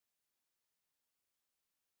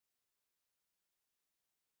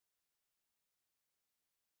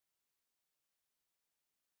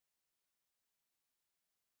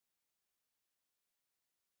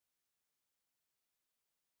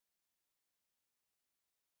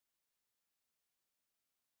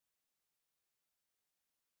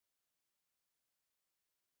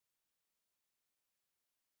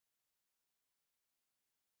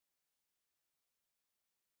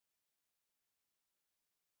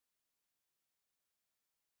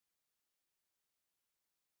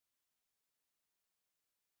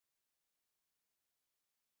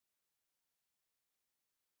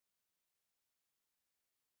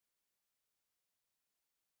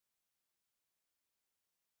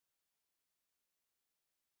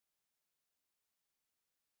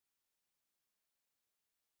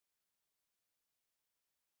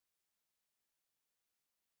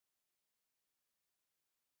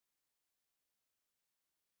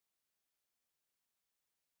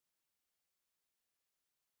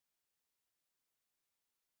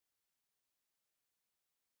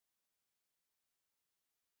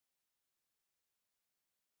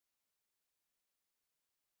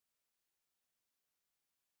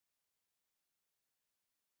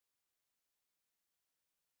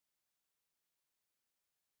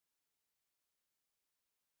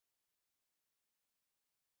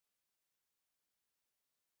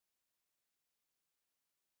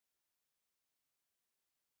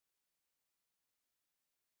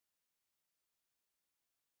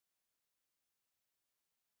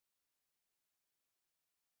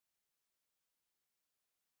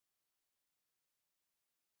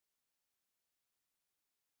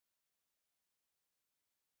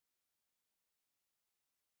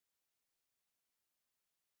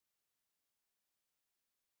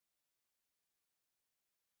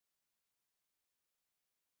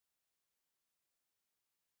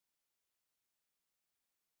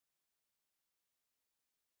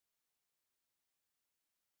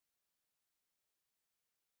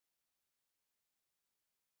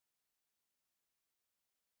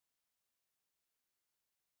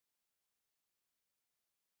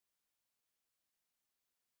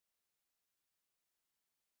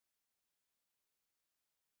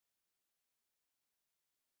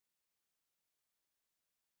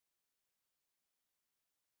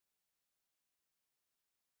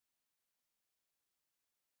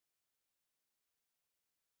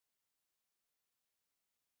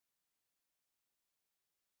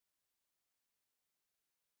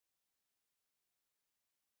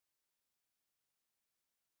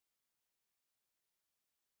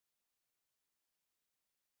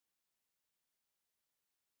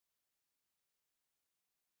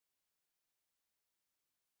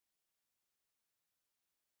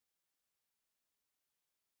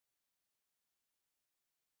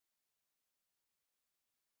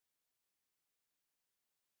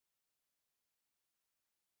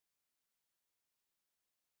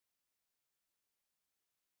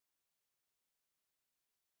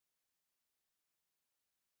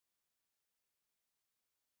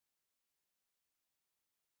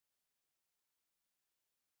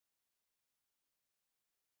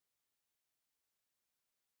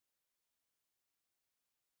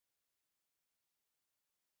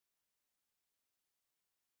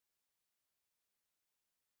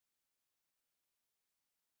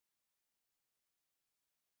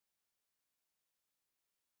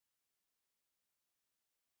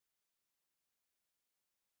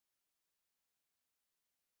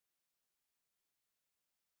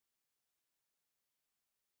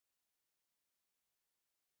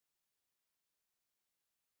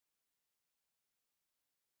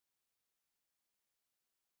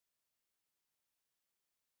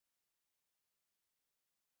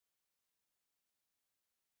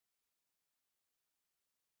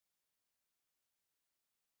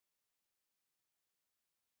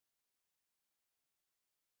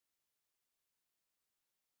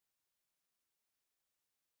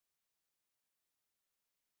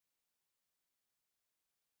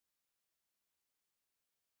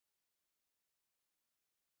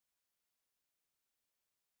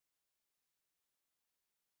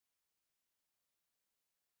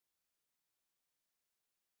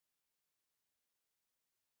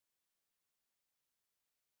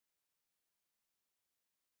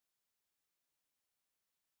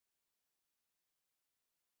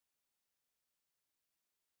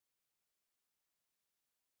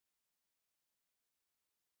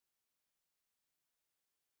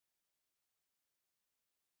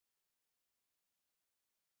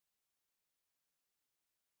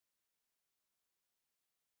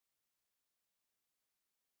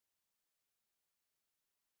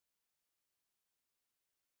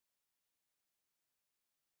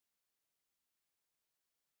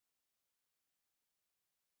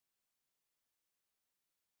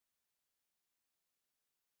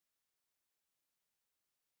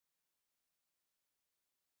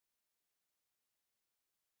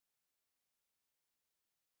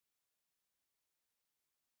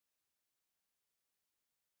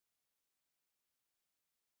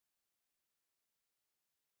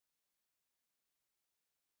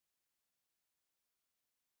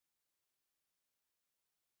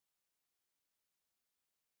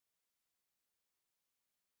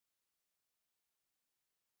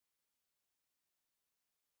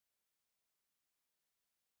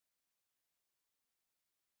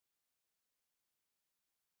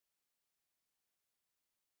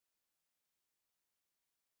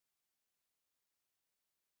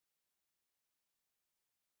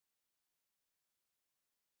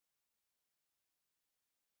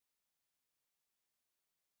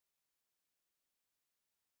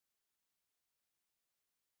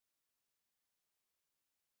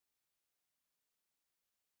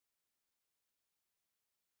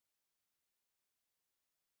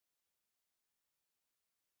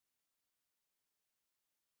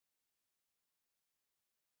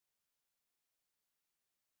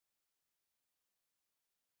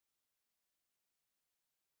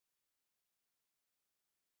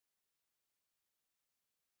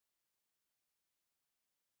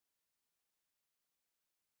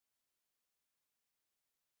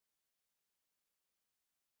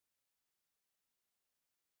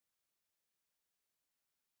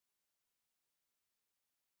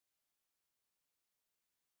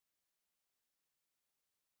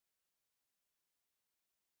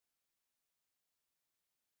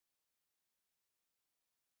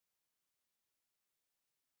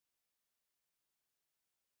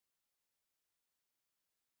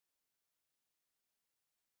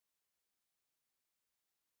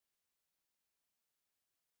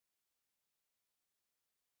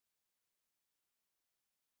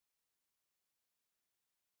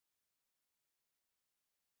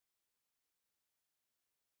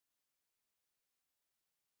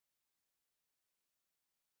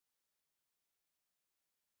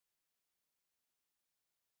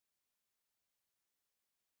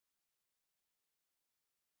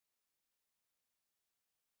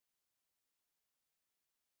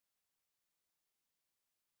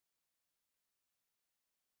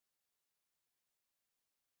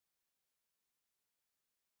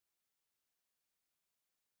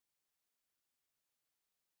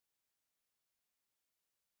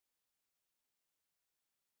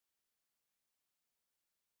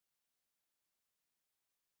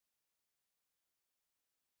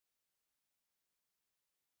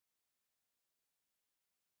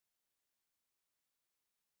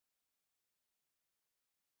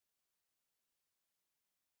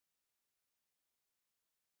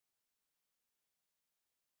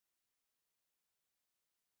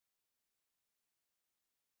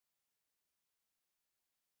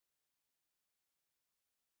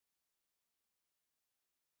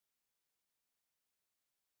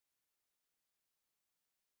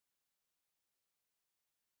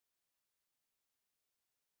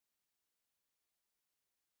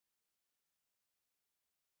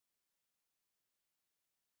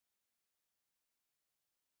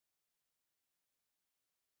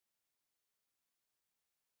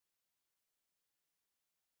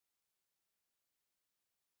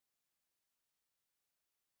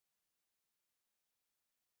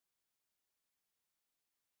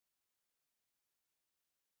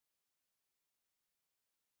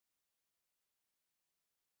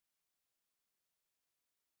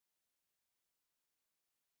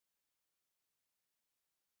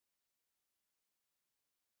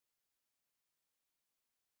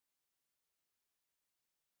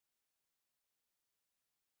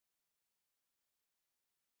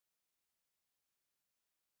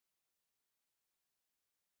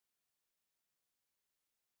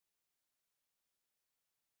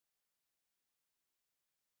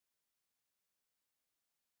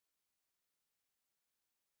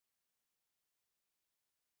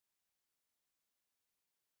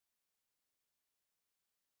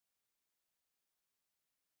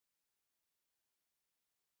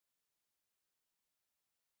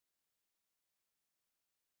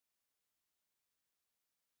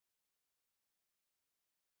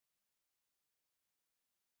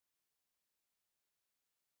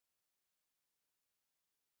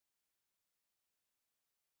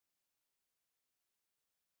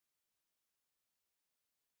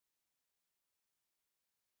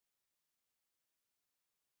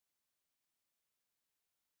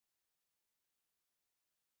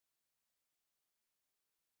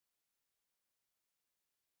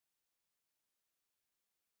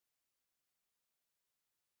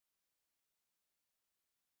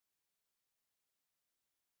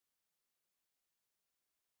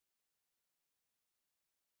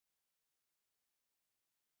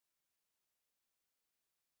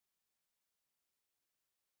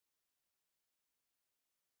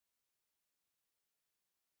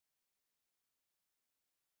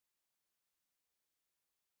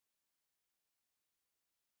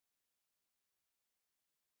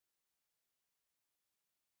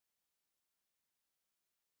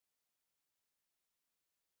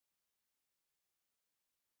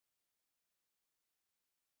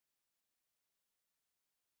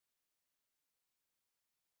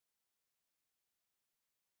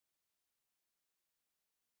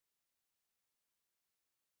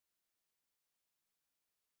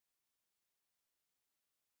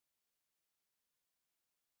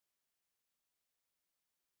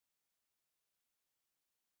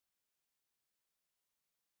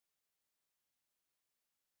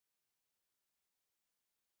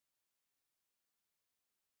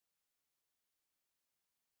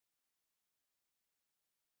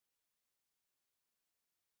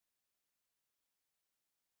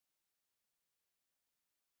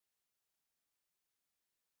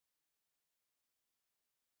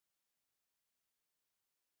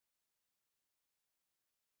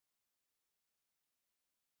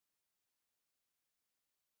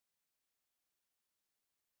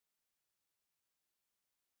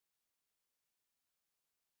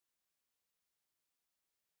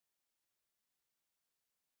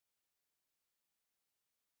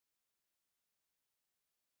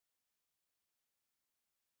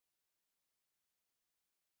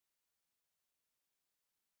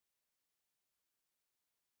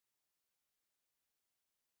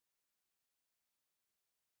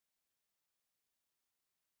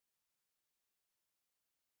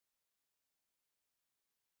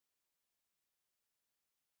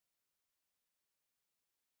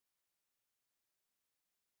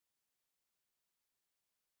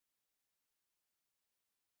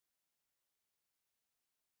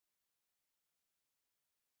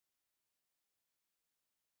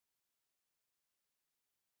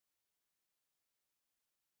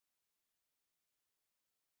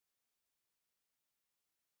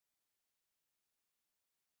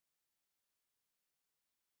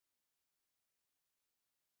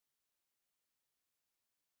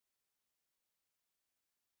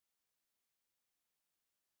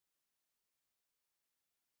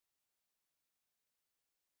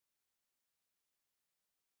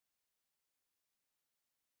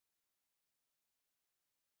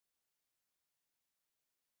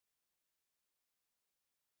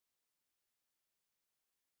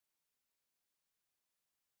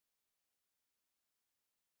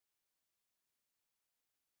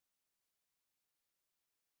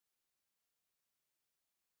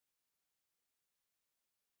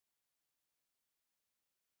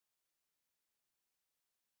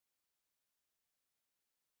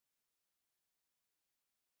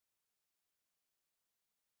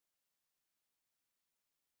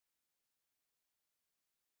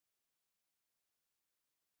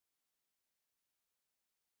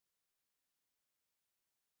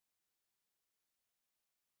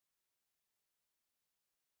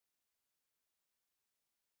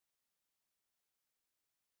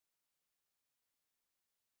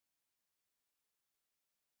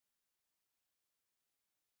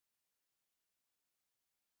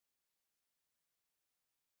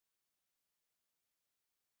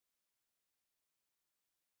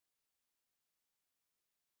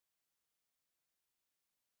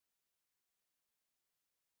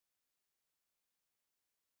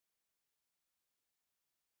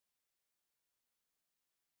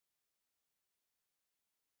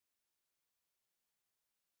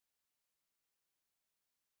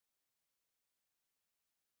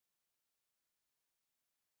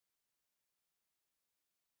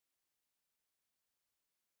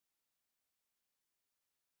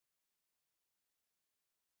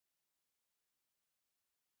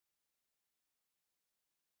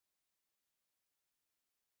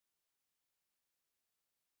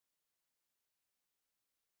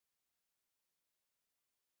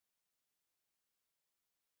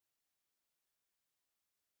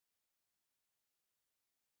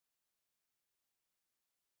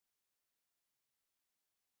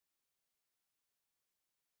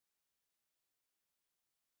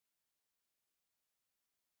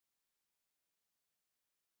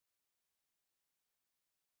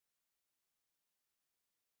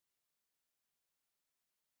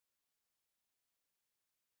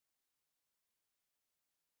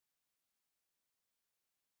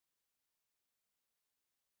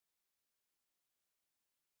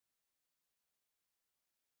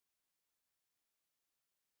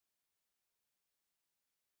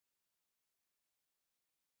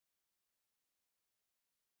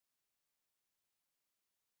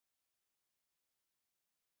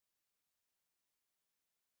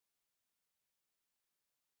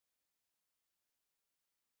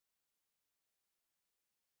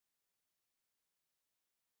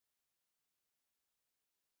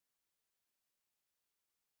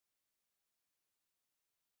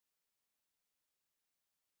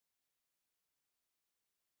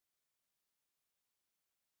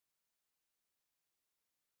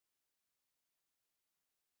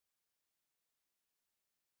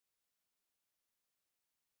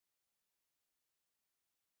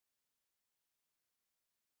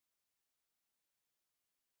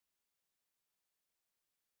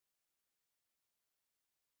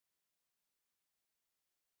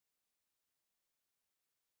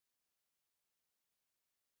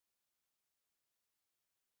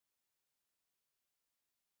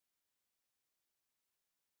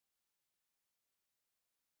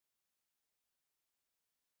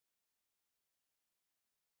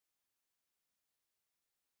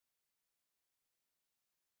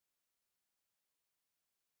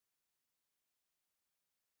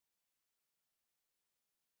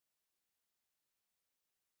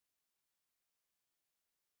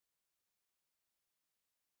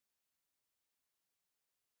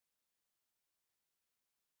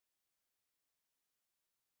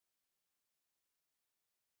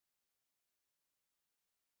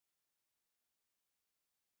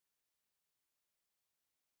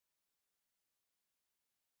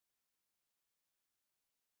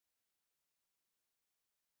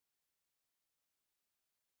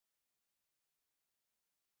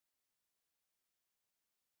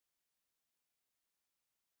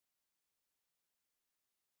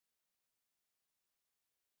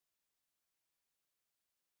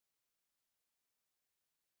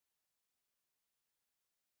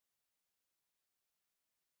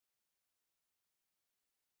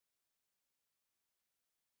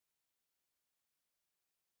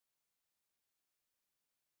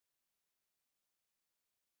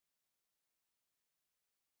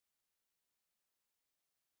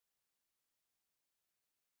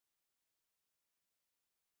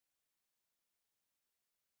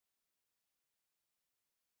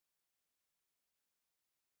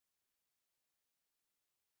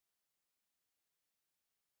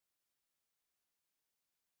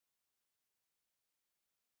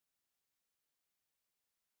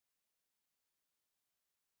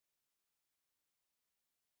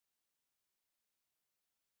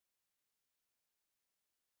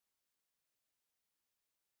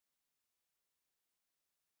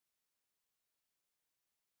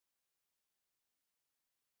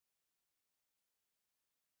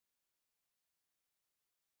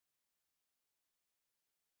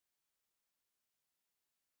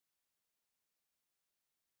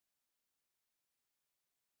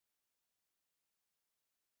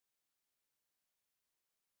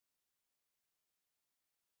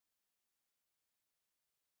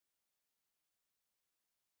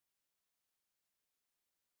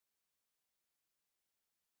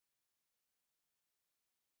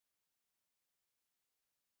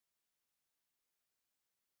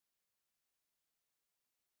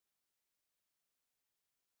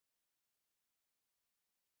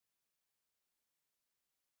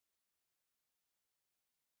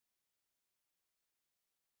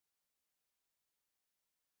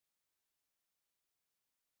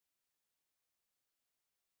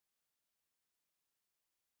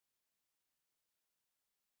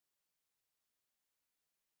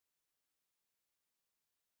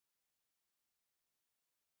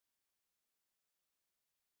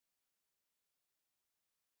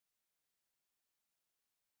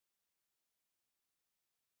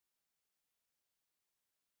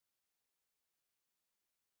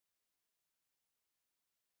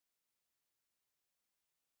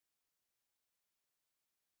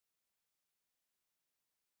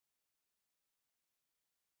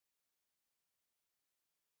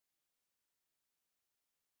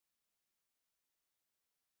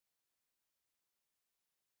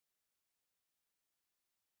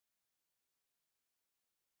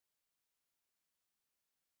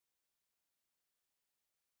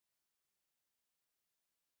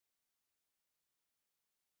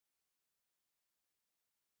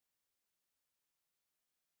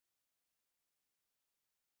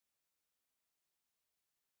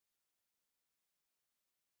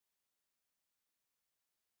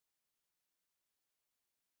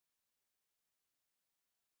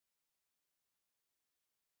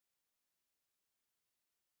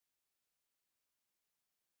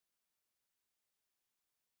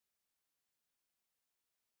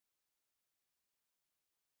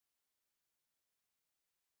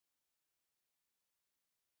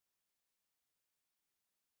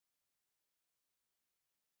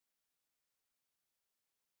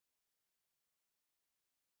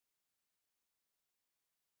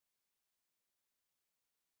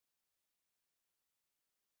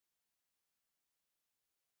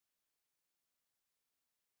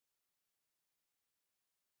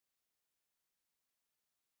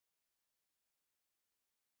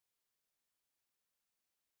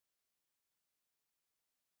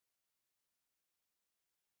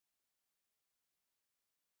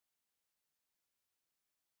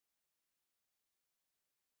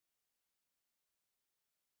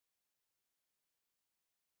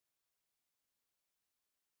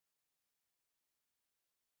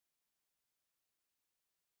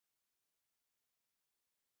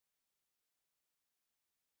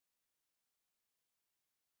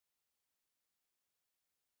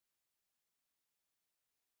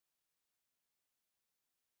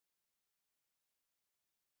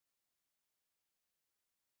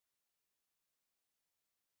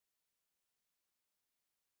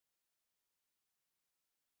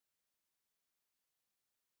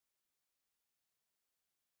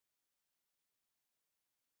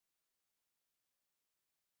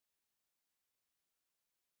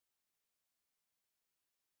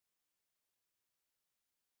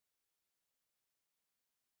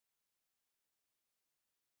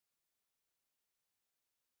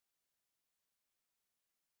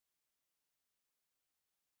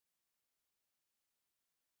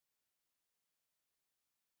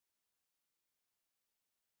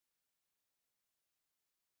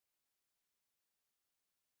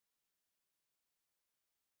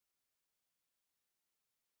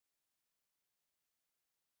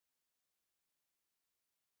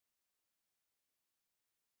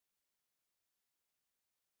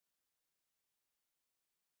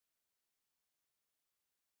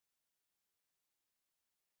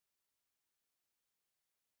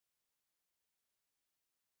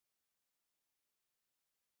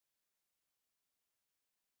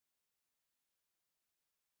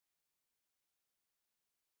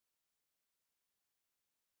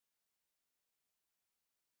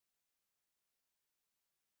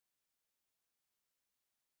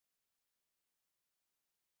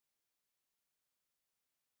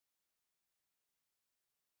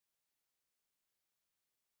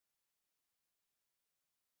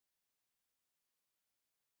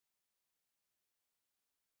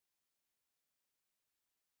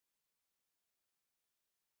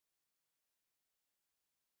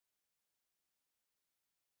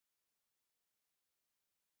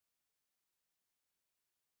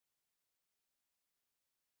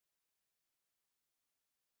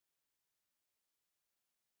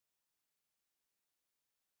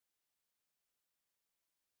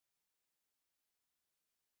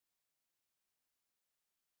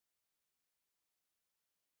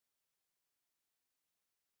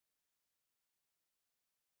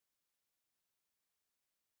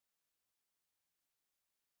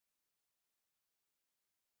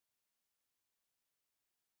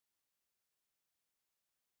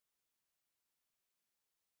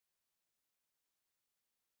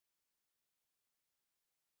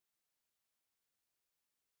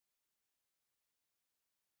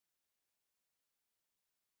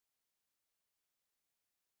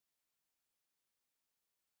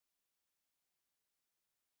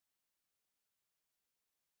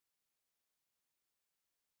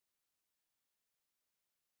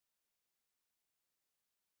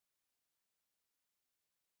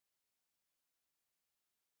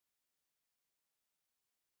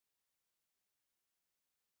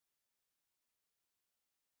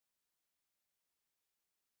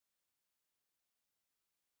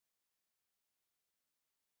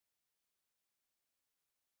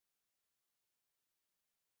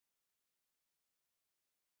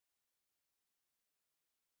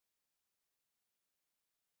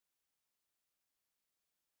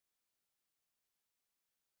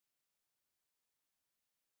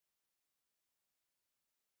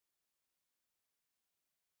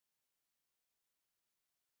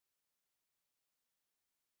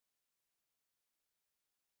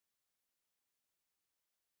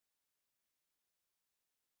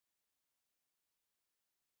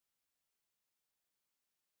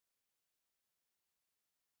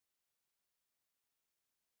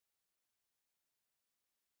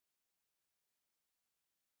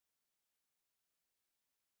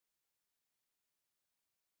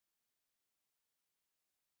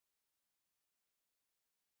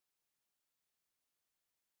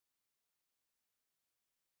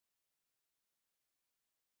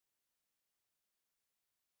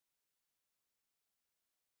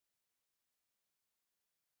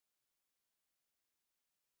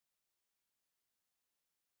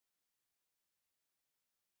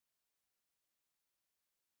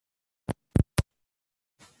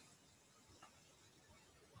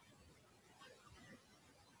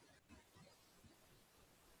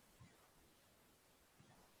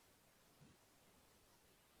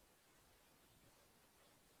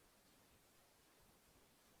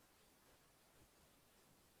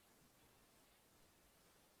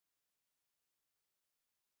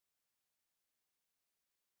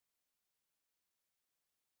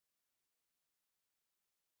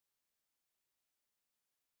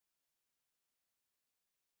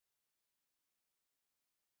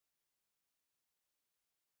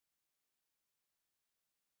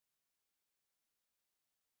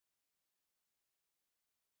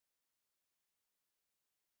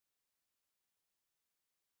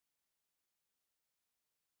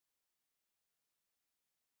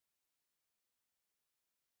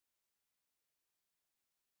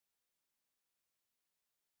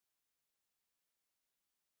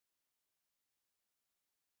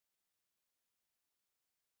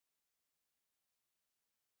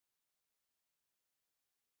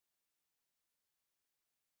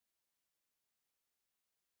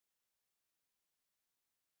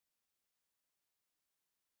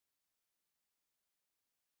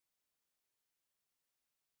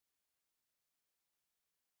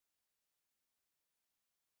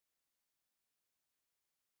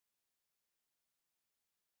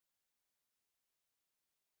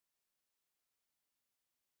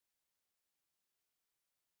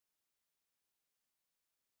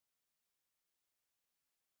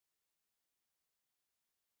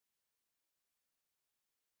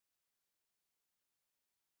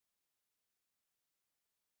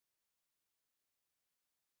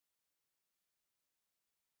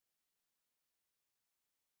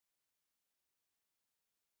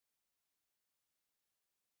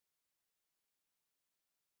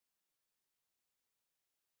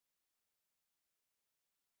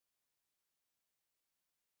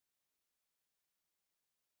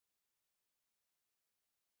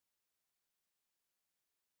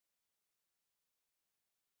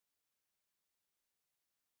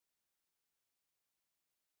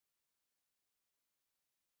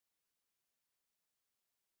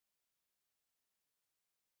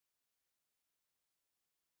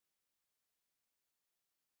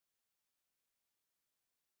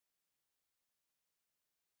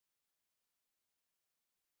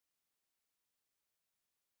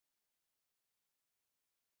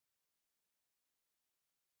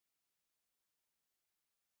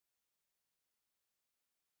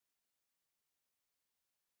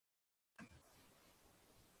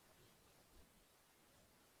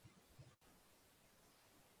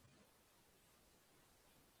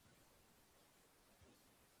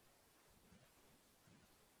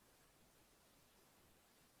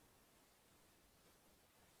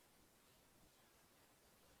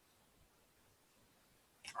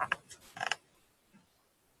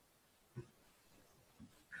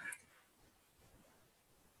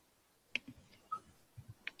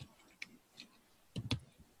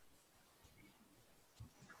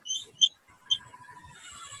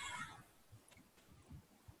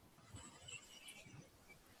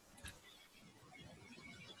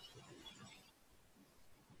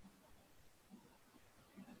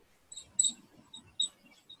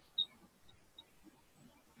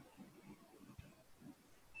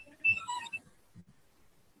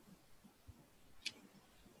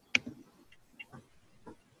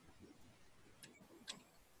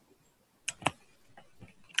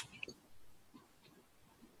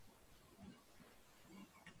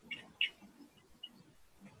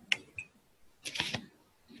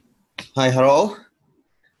Hi, hello.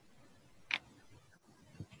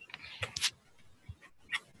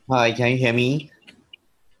 Hi, can you hear me?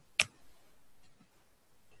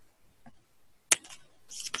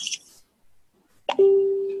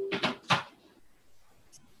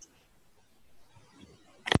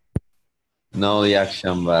 No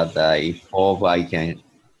reaction, but I hope I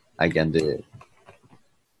can do it.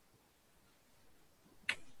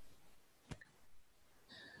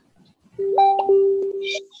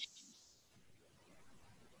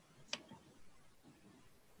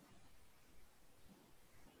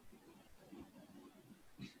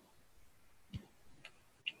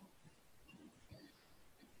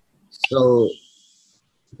 So,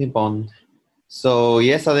 ping pong. So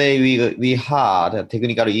yesterday we had a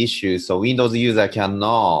technical issue. So Windows user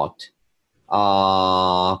cannot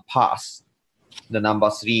pass the number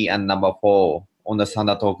 3 and number 4 on the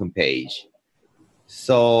standard token page.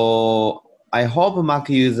 So I hope Mac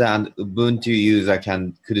user and Ubuntu user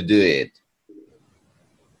could do it.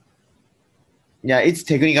 Yeah, it's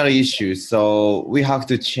technical issue. So we have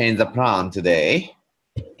to change the plan today.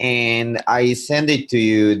 And I send it to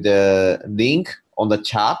you the link on the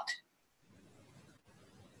chat.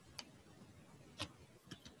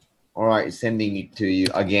 All right, sending it to you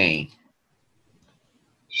again.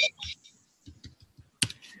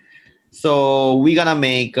 So we're gonna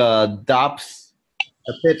make DApps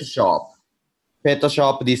a pet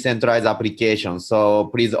shop decentralized application. So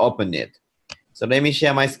please open it. So let me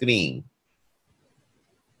share my screen.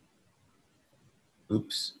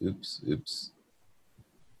 Oops.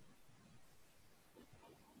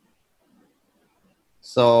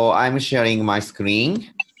 So I'm sharing my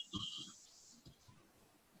screen.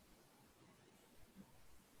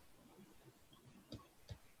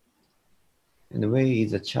 And where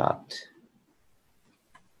is the chat?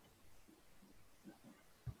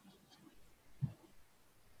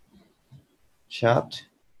 Chat.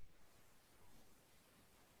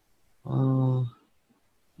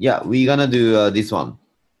 Yeah, we're gonna do this one.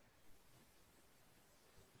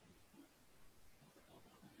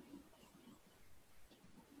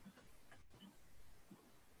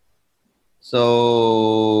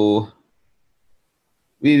 So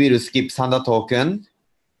we will skip standard token,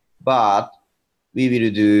 but we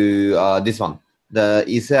will do this one, the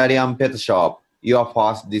Ethereum Pet Shop, your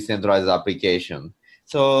first decentralized application.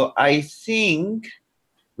 So I think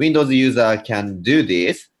Windows user can do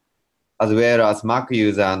this as well as Mac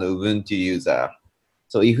user and Ubuntu user.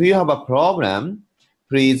 So if you have a problem,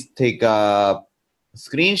 please take a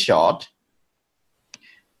screenshot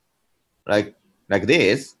like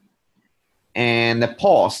this and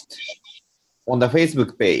post on the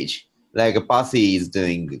Facebook page like Pasi is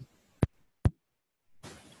doing.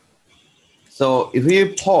 So if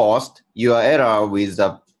you post your error with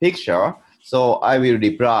the picture, so I will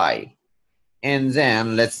reply. And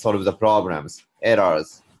then let's solve the problems,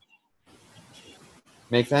 errors.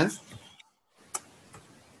 Make sense?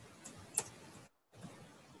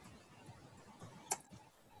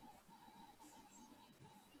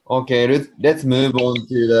 Okay, let's move on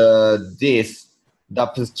to this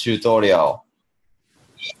tutorial.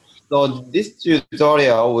 So this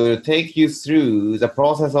tutorial will take you through the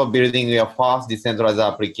process of building your first decentralized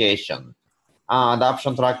application,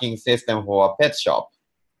 adoption tracking system for a pet shop.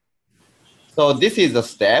 So this is the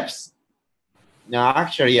steps. Now,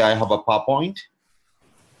 actually, I have a PowerPoint.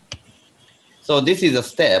 So this is a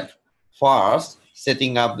step. First,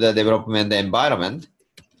 setting up the development environment.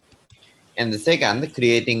 And the second,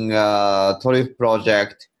 creating a Torif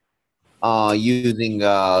project using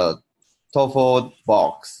a TOEFL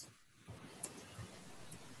box.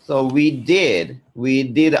 So we did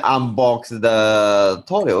unbox the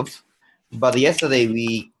Torif, but yesterday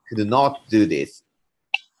we could not do this.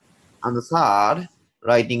 And the third,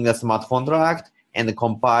 writing the smart contract and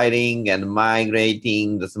compiling and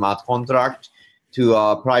migrating the smart contract to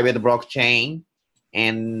a private blockchain.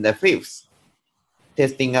 And the fifth,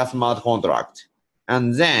 testing a smart contract.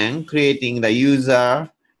 And then creating the user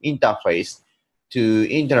interface to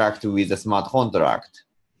interact with the smart contract.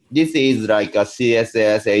 This is like a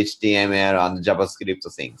CSS, HTML, and JavaScript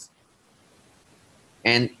things.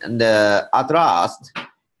 And at last,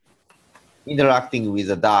 interacting with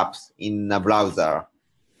the dApps in a browser.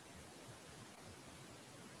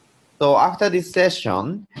 So after this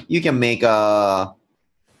session, you can make a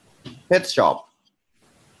pet shop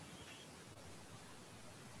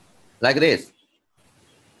like this.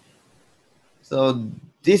 So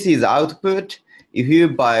this is output. If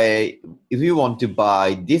you want to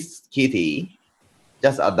buy this kitty,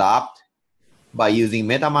 just adopt by using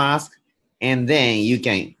MetaMask, and then you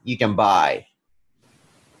can buy.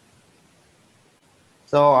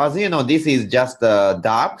 So as you know, this is just the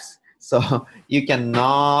docs. So you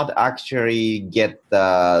cannot actually get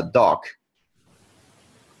the doc.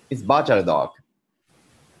 It's virtual doc.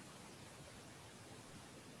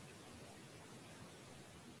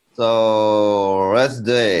 So let's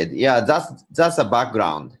do it. Yeah, that's a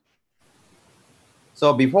background.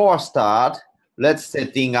 So before I start, let's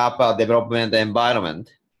setting up a development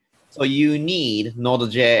environment. So you need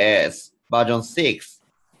Node.js version 6,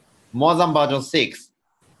 more than version 6,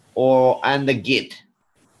 and the Git.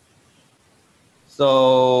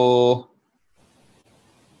 So,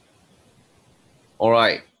 all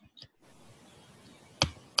right.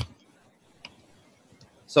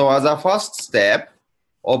 So as a first step,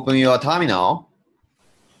 open your terminal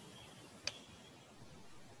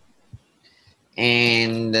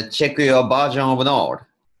and check your version of Node,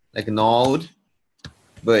 like Node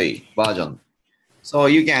V version. So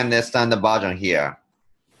you can understand the version here.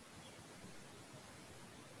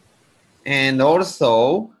 And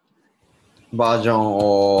also version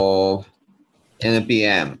of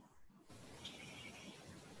NPM.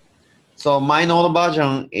 So my Node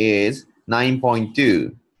version is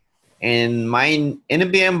 9.2 and my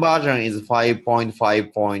NPM version is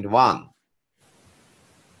 5.5.1.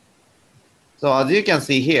 So as you can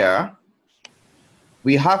see here,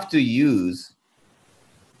 we have to use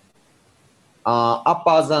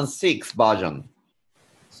upper than 6 version.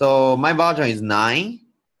 So my version is 9,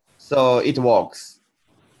 so it works.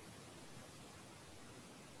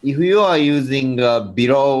 If you are using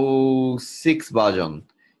below 6 version,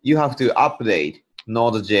 you have to update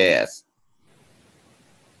Node.js.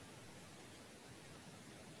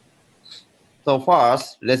 So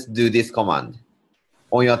first, let's do this command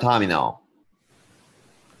on your terminal.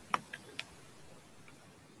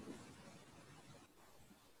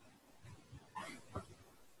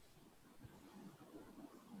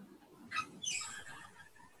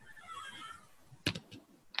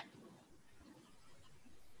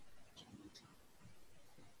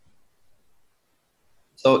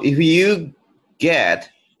 So if you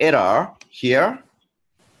get error here,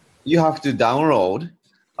 you have to download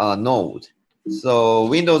a node. So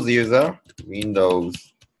Windows user,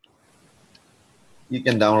 Windows, you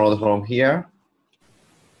can download from here.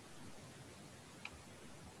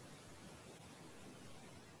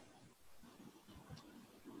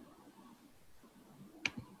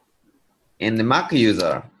 And the Mac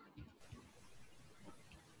user,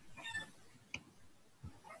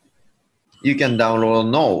 you can download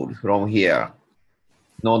Node from here,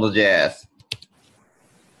 Node.js.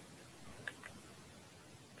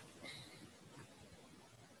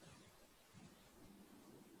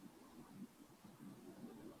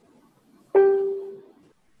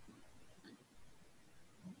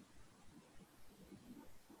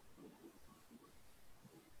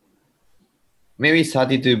 Maybe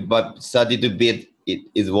 32-bit it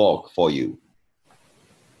is work for you.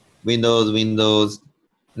 Windows,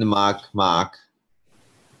 Mac,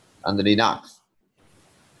 and Linux.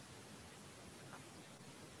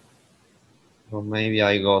 Or maybe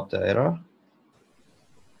I got the error.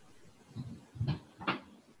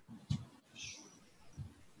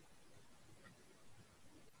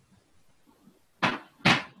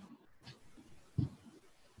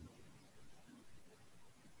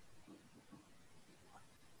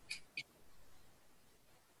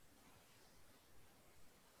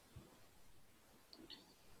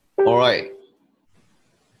 All right.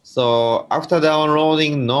 So after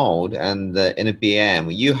downloading Node and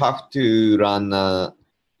NPM, you have to run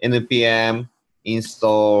NPM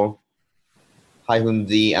install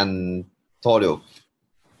 -z and truffle.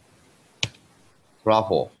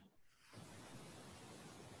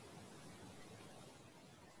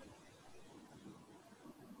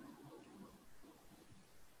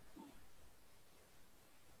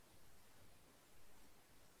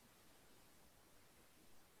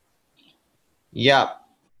 Yeah,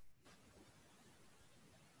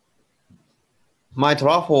 my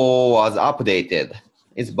truffle was updated.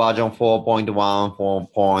 It's version 4.1,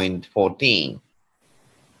 4.14.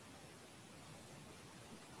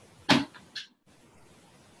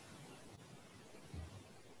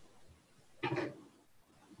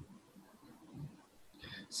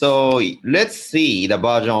 So let's see the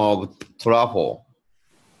version of truffle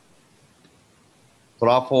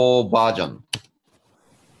version.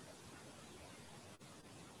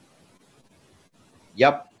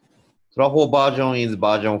 Yep, truffle version is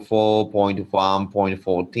version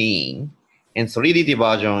 4.1.14, and Solidity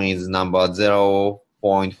version is number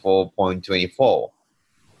 0.4.24.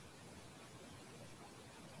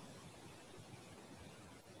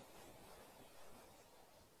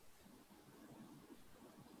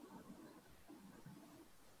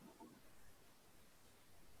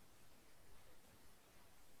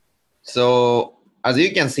 So as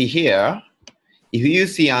you can see here, if you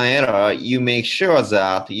see an error, you make sure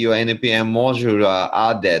that your NPM module are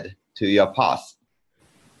added to your path.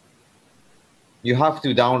 You have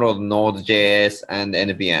to download Node.js and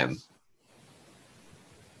NPM.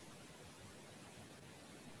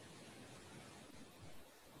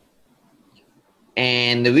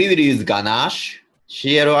 And we will use Ganache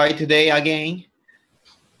CLI today again.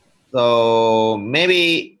 So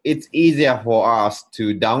maybe it's easier for us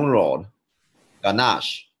to download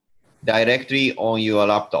Ganache directly on your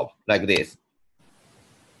laptop like this.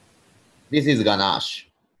 This is Ganache.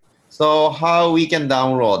 So how we can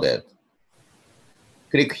download it?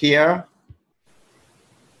 Click here.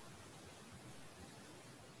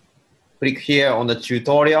 Click here on the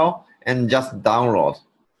tutorial and just download.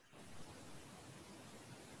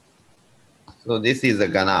 So this is a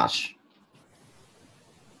Ganache.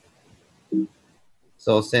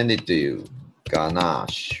 So send it to you,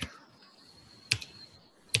 Ganache.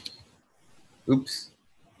 Oops.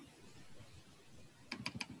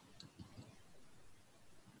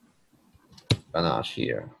 Ganache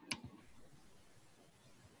here.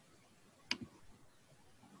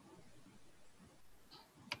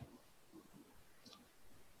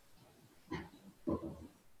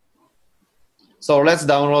 So let's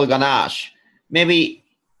download Ganache. Maybe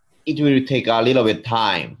it will take a little bit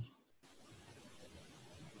time.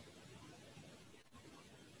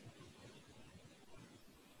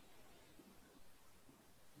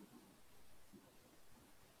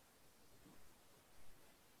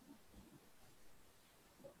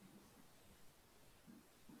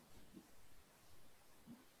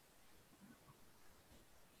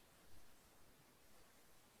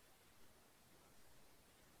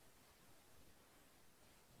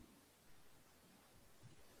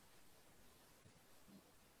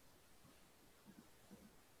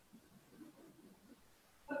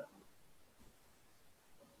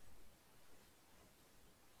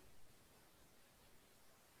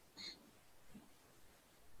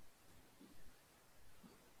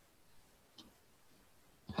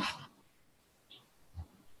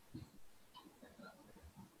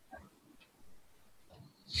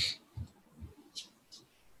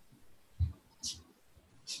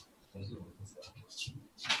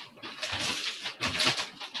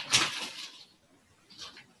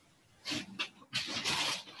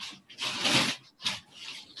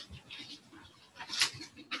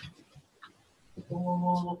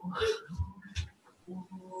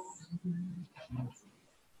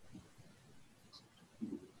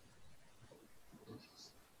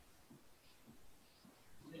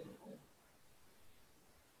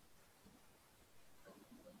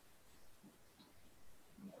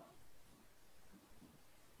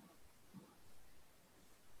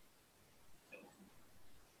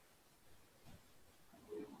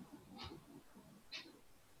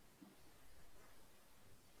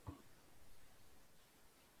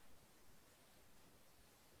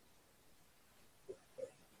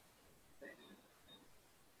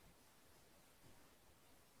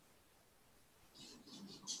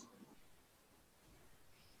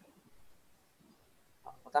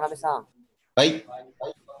 Watanabe さん。はい。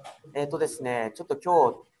ですね、ちょっと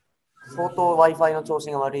今日、相当 Wi-Fi の調子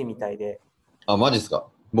が悪いみたいで。あ、マジですか。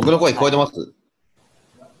僕の声聞こえてます？はい、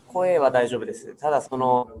声は大丈夫です。ただ、そ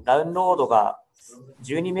のダウンロードが、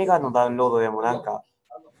12メガのダウンロードでもなんか、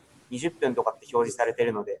20分とかって表示されて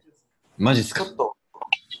るので、マジですか。ちょっと、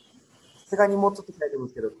さすがにもうちょっとしたいと思うん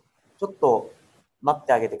ですけど、ちょっと待っ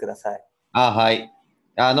てあげてください。あ、はい。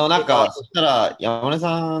なんか、そしたら、山根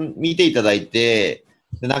さん見ていただいて、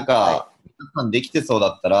で、なんか、皆さんできてそうだ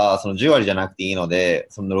ったら、その10割じゃなくていいので、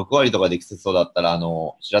その6割とかできてそうだったら、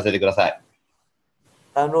知らせてください。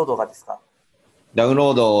ダウンロードがですか？ダウン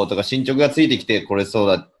ロードとか進捗がついてきて、これてそう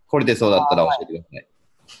だったら教えてください。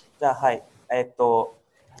じゃあ、はい。そ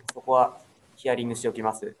こはヒアリングしておき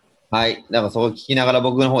ます。はい。なんかそこ聞きながら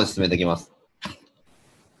僕の方で進めていきます。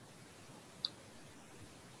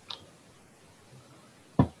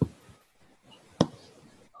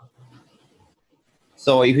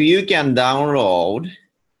So if you can download,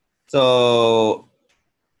 so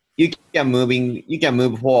you can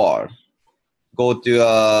move forward. Go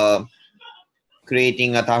to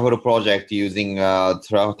creating a Tahoe project using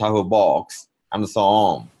Tahoe box and so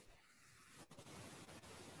on.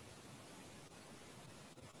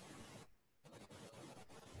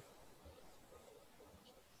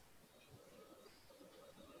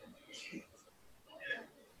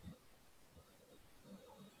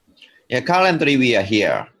 Yeah, currently we are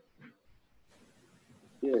here.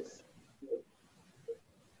 Yes.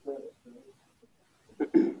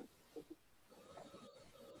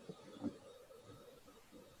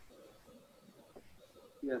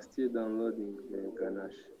 Yeah, still downloading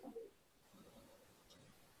Ganache.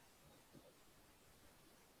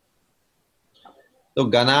 So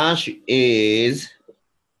Ganache is,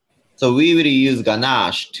 so we will use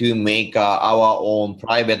Ganache to make our own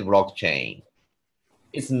private blockchain.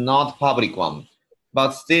 It's not public one,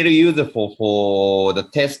 but still useful for the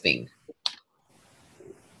testing.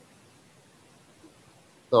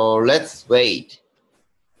 So let's wait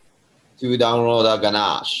to download a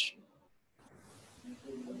Ganache.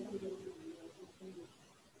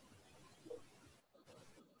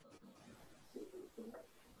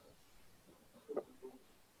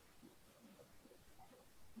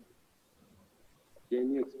 Can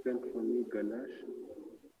you explain for me Ganache?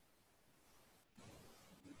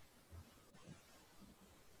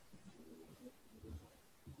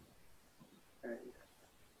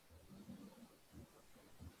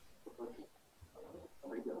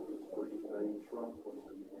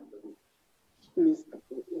 Mr.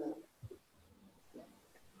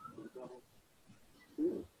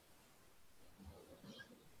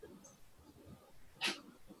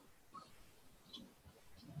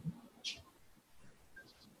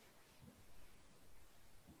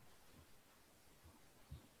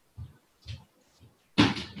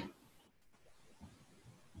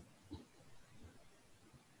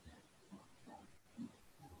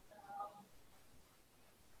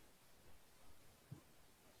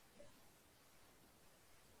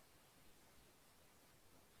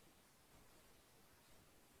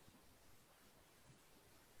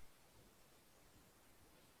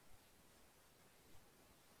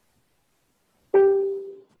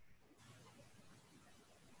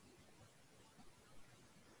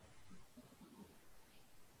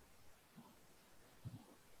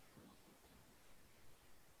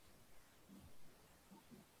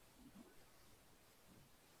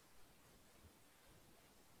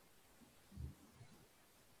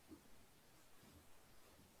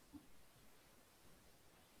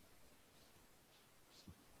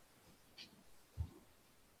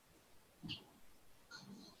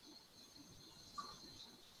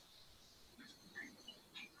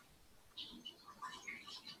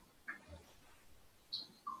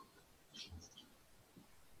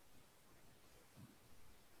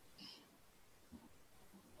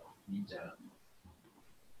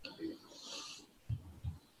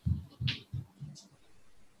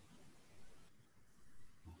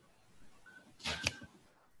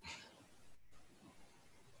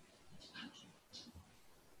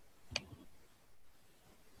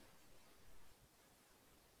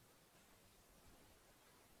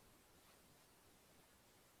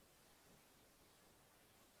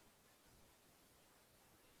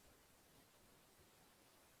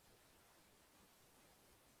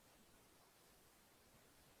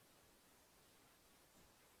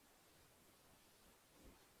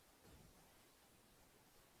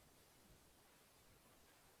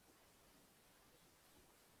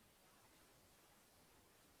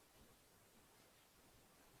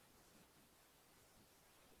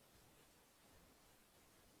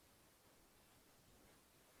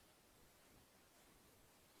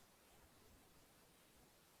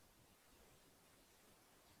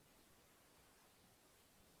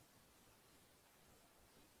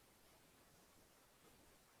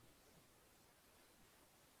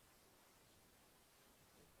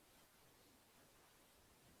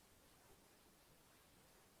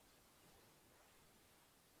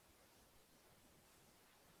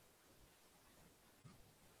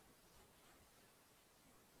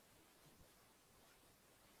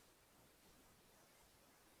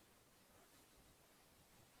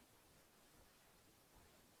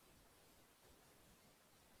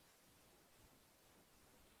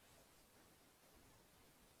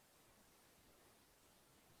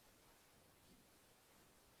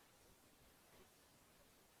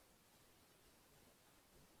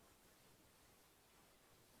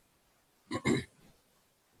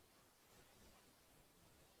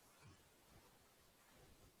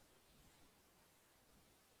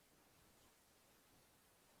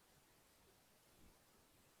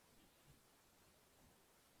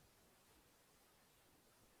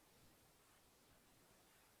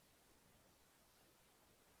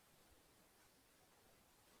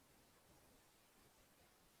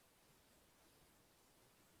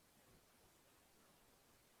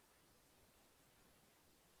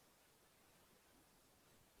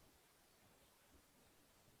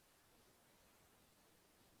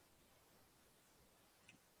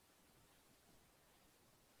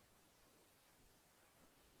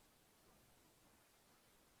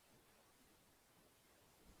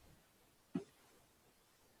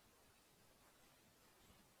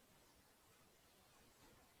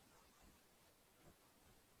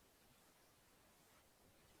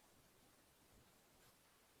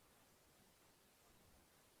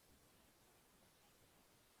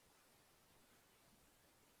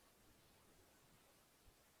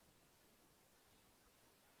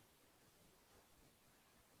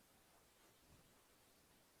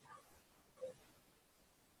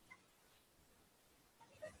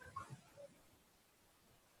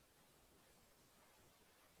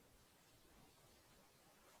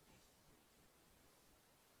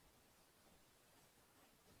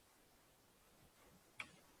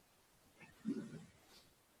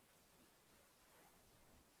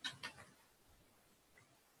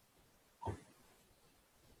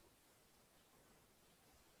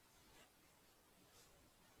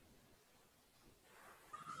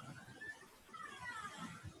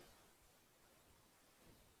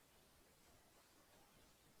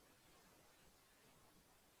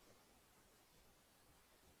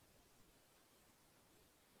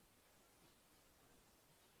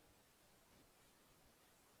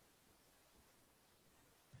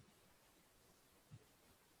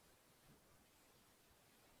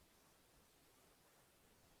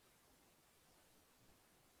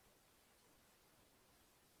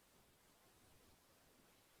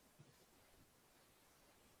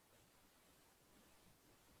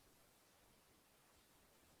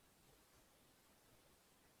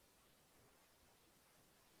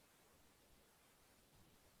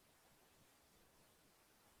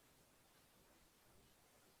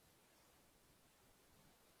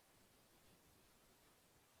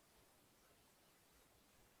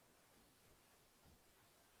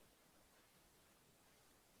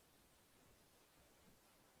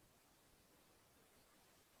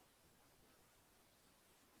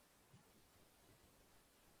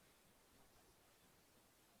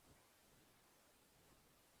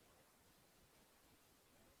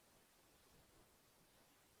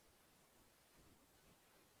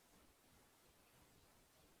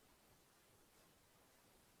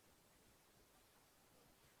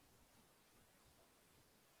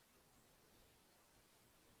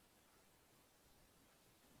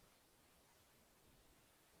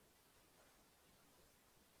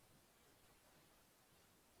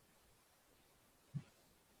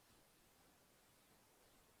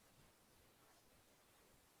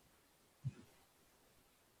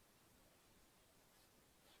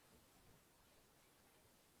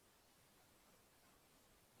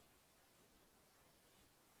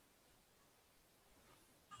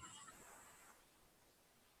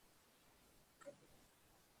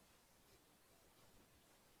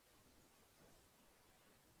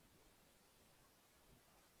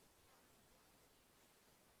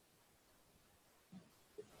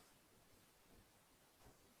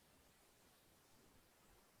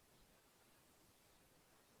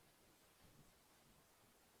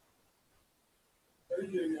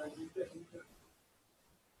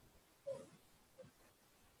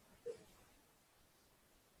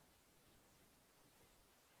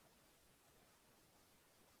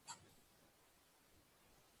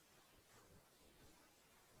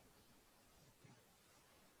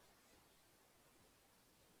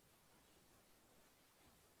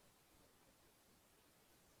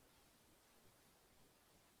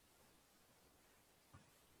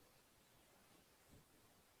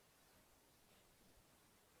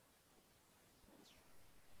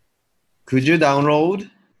 Could you download?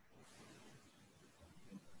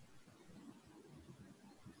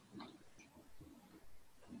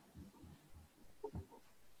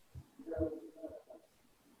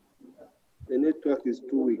 The network is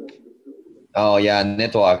too weak. Oh yeah,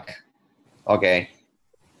 network. Okay.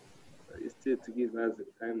 Instead, to give us the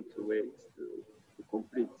time to wait to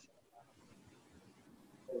complete.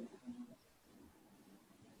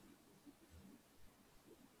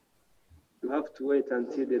 You have to wait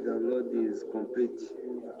until the download is complete.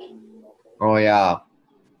 Oh yeah.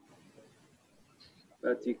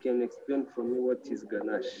 But you can explain for me what is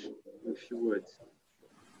ganache in few words.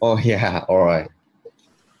 Oh yeah. All right.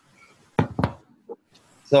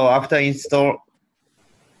 So after install,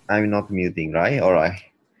 I'm not muting, right? All right.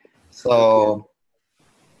 So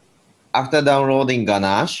after downloading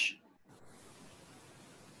Ganache,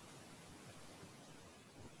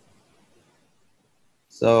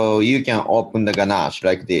 so you can open the Ganache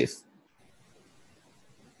like this.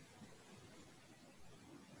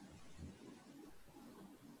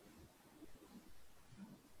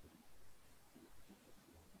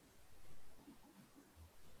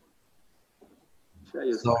 Share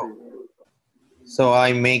your So, screen. so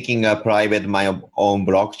I'm making a private my own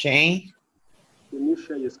blockchain. Can you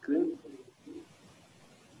share your screen?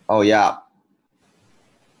 Oh yeah.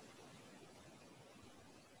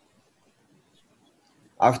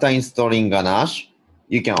 After installing Ganache,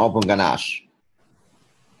 you can open Ganache.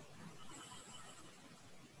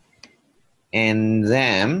 And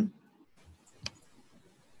then,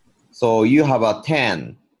 so you have a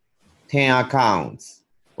 10 accounts.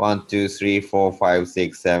 1, 2, 3, 4, 5,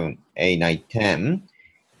 6, 7, 8, 9, 10.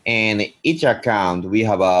 And each account, we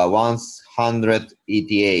have a 100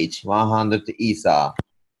 ETH, 100 Ether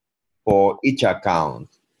for each account.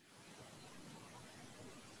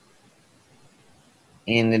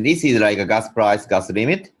 And this is like a gas price, gas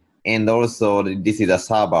limit. And also this is a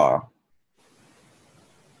server.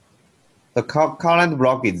 The current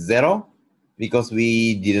block is 0 because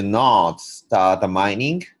we did not start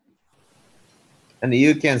mining. And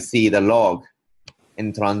you can see the log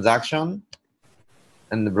in transaction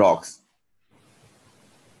and the blocks.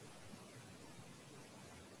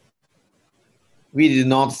 We did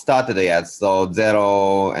not start it yet, so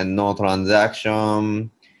 0 and no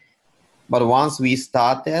transaction. But once we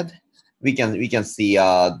started, we can see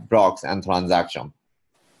blocks and transaction.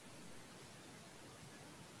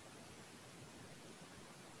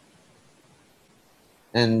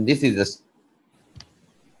 And this is the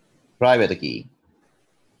private key.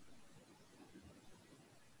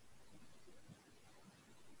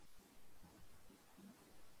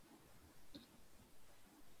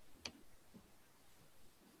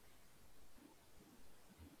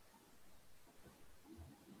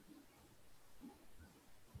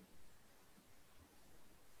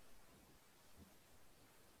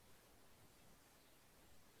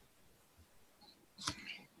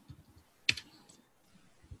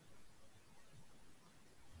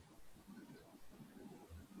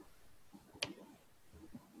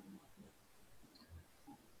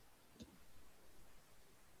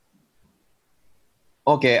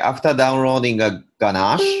 Okay, after downloading a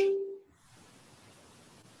Ganache,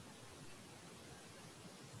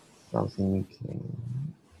 something.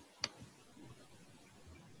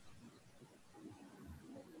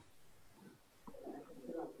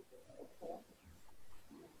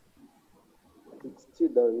 It's still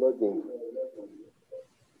downloading.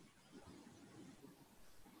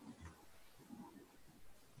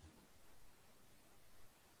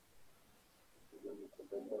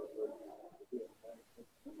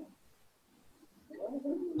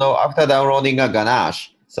 So after downloading a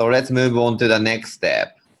Ganache, so let's move on to the next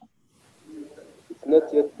step. It's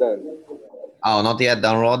not yet done. Oh, not yet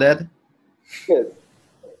downloaded? Yes.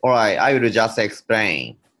 All right, I will just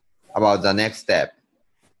explain about the next step.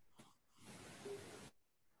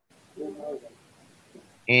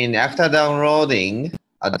 And after downloading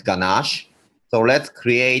a Ganache, so let's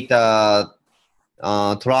create a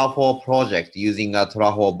Terraform project using a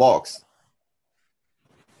Terraform box.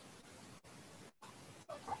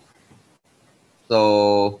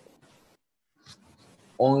 So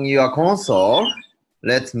on your console,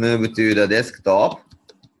 let's move to the desktop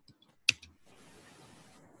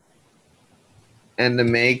and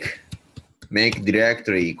make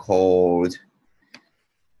directory called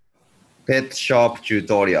pet shop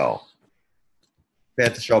tutorial.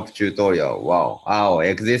 Pet shop tutorial. Wow. Oh,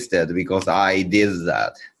 existed because I did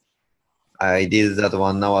that. I did that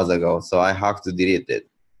 1 hour ago, so I have to delete it.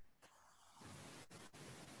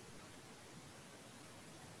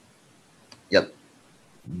 Yep.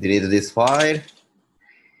 Delete this file.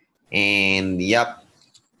 And yep.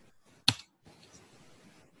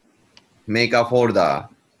 Make a folder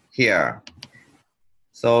here.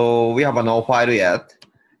 So we have no file yet.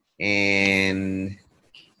 And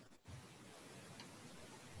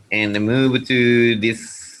move to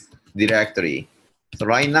this directory. So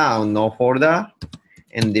right now, no folder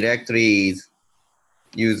and directory is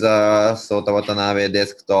user Sota Watanabe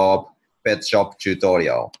desktop pet shop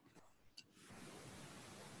tutorial.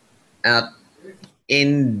 And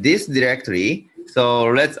in this directory, so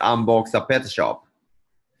let's unbox a pet shop.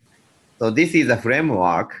 So this is a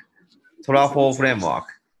framework, Truffle framework.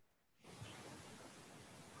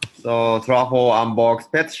 So Truffle unbox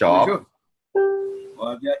pet shop.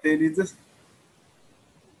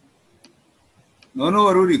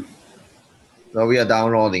 So we are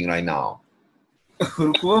downloading right now.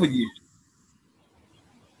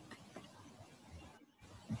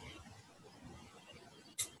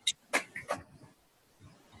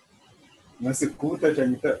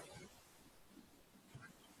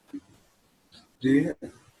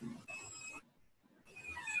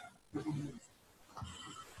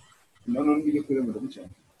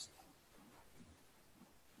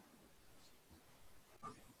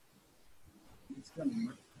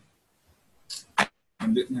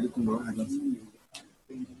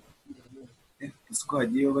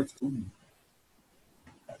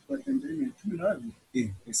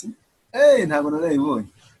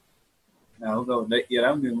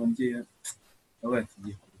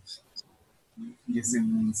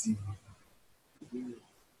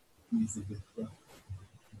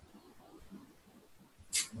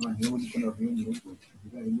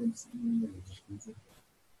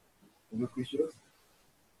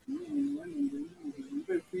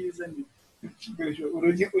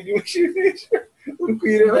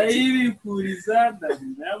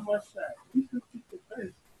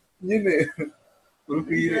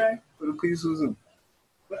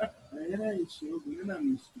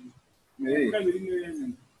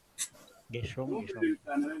 Geshom.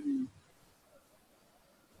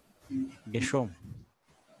 Geshom.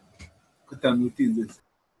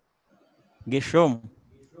 Geshom.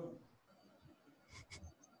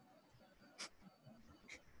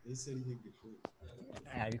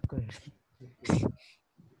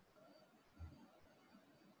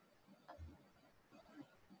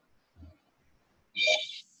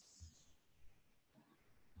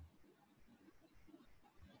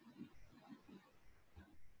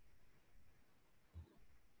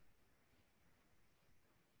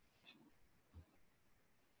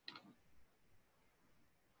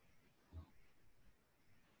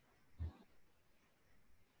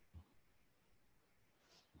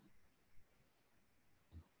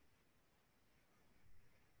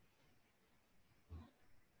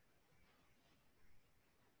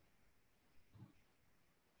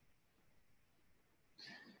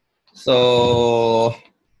 So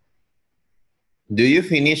do you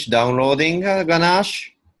finish downloading,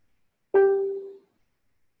 Ganesh?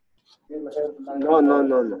 No.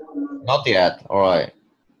 Not yet. All right.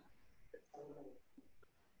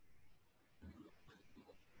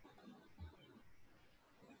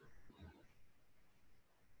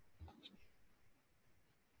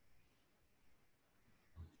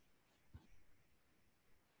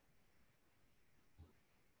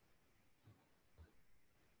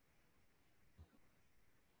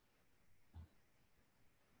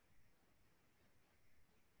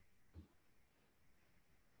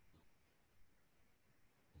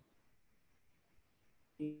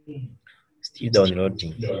 Still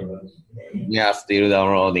downloading. Yeah, still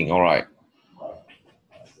downloading. All right.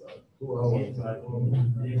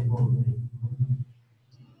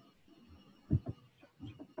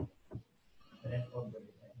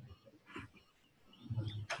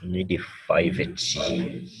 Need a 5H.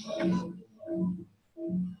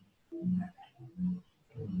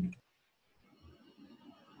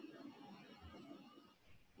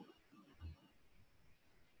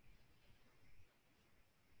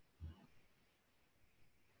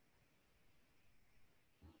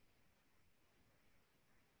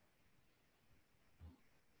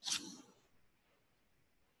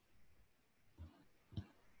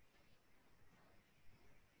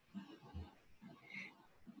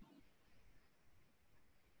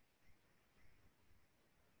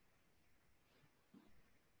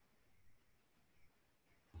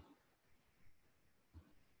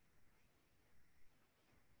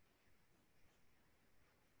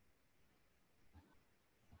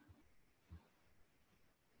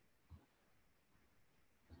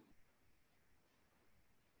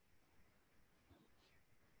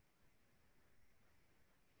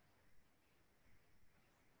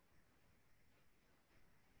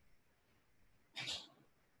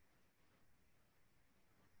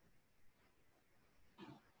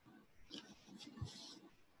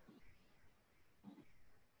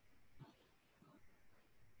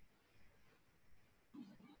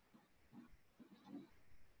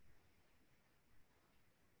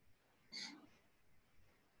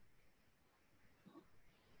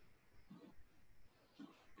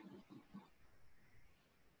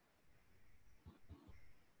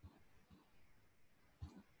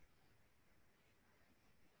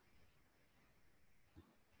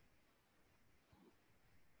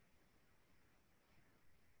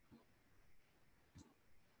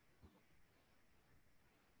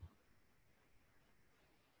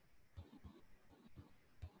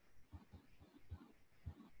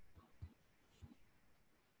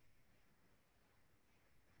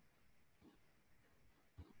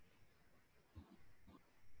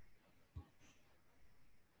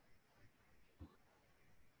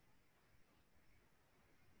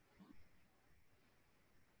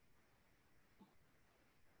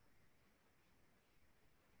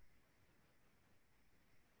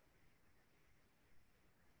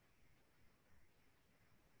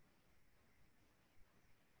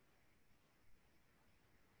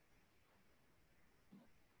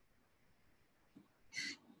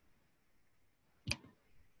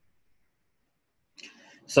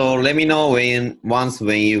 So let me know when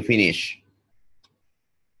you finish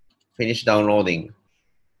downloading.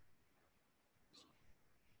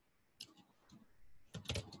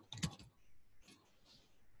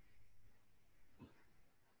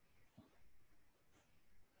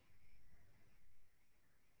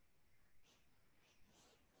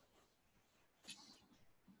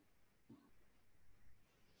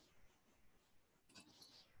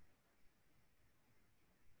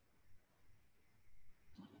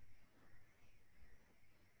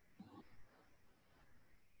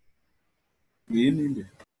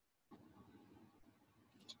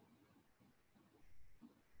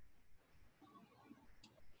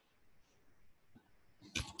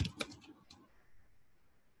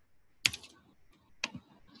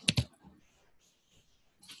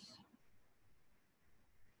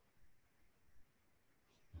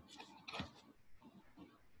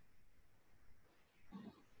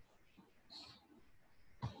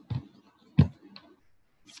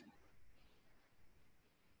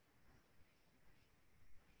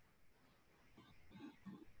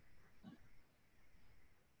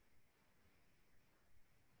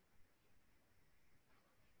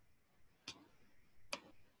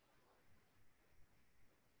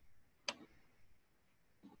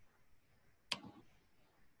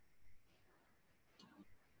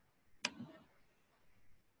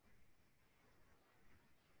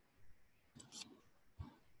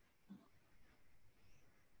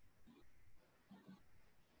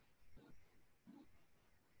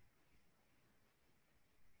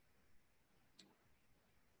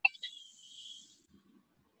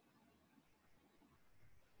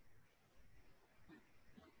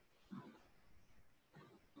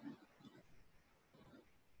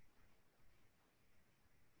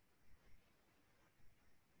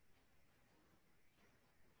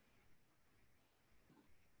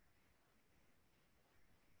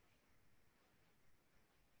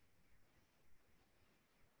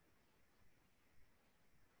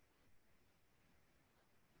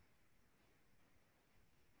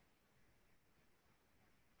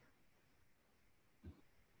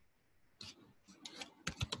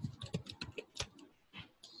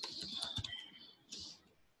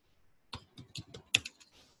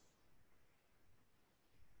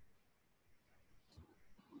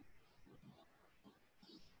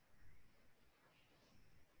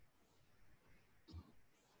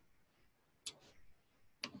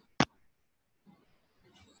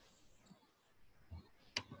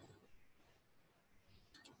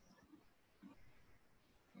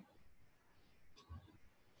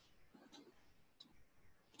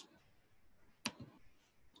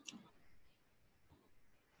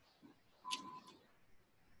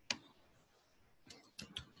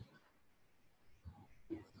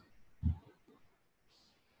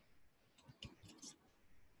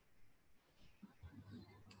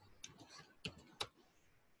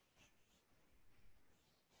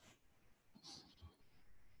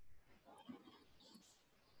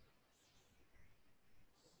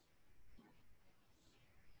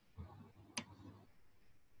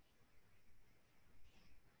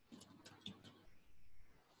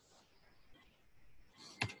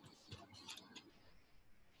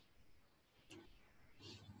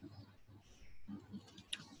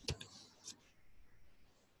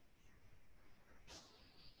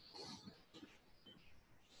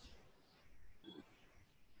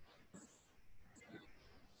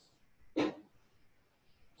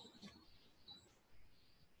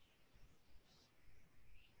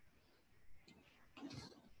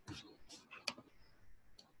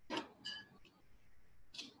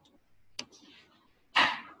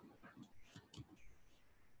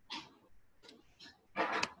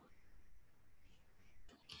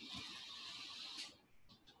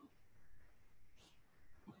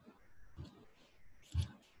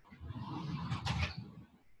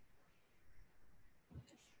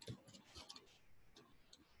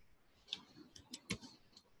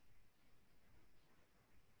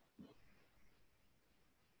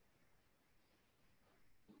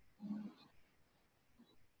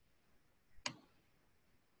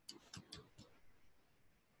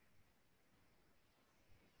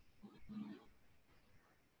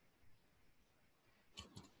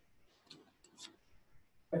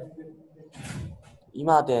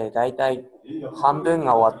今でだいたい半分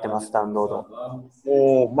が終わってます、ダウンロード。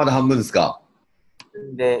おー、まだ半分ですか。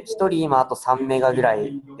で、1人今あと3メガぐら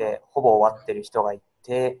いでほぼ終わってる人がい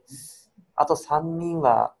て、あと3人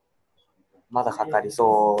はまだかかり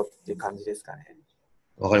そうっていう感じですかね。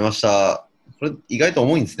わかりました。これ意外と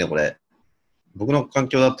重いんですね、これ。僕の環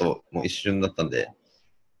境だともう一瞬だったんで。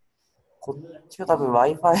こっちは多分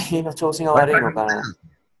Wi-Fi の調子が悪いのかな。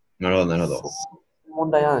なるほど、なるほど。そういう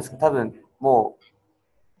問題なんですけど、多分も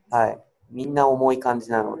う、はい、みんな重い感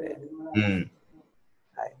じなので、うん。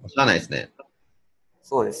はい、知らないですね。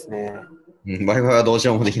そうですね。うん、Wi-Fi はどうし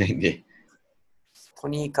ようもできないんで。と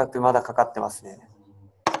にかくまだかかってますね。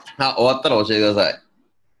あ、終わったら教えてください。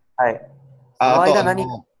はい。そあ、のあと、間何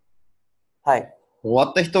か、はい。終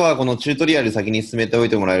わった人はこのチュートリアル先に進めておい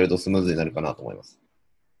てもらえるとスムーズになるかなと思います。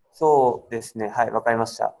そうですね。はい、わかりま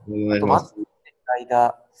した。お願いあと、します。待ってる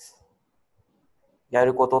間、や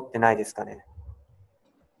ることってないですかね。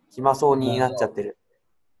暇そうになっちゃってる。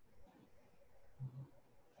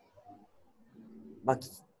まあ、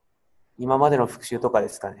今までの復習とかで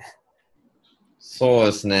すかね。そう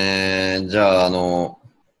ですね。じゃあ、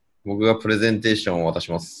僕がプレゼンテーションを渡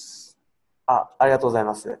します。ありがとうござい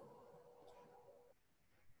ます。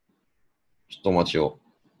ちょっとお待ちを。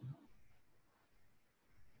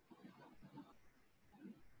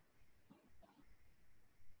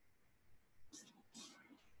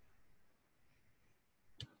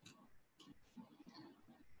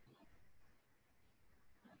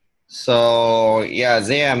So, yeah,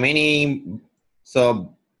 there are many.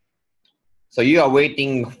 So, so you are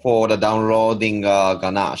waiting for the downloading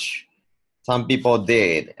Ganache. Some people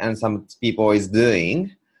did, and some people is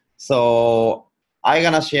doing. So, I'm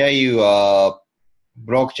gonna share you a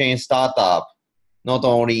blockchain startup, not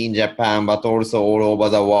only in Japan but also all over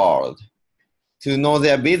the world. To know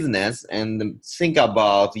their business and think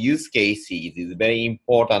about use cases is very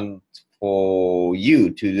important for you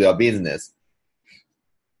to do a business.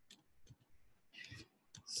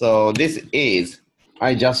 So this is,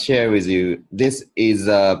 I just share with you, this is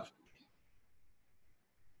 50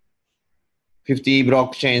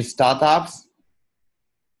 blockchain startups.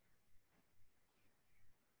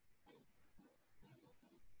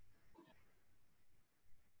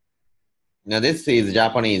 Now this is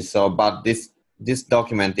Japanese, so but this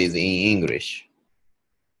document is in English.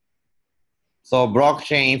 So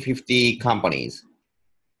blockchain 50 companies.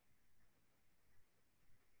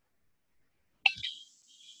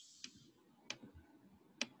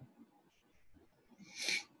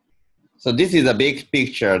 So this is a big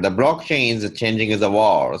picture. The blockchain is changing the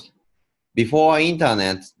world. Before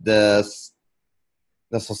internet, the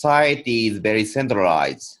society is very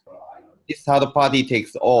centralized. This third party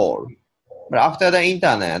takes all. But after the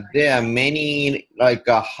internet, there are many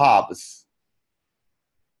hubs,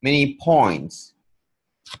 many points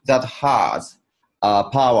that has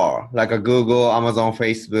power, like a Google, Amazon,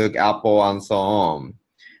 Facebook, Apple, and so on.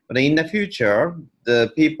 But in the future,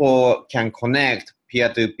 the people can connect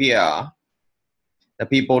peer-to-peer, the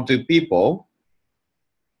people-to-people,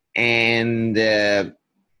 and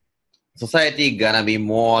society gonna be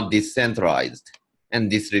more decentralized and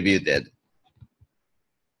distributed.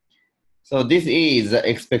 So this is the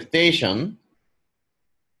expectation.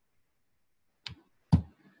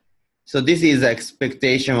 So this is the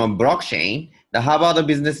expectation of blockchain. The Harvard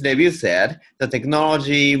Business Review said the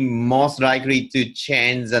technology most likely to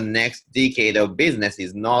change the next decade of business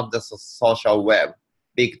is not the social web,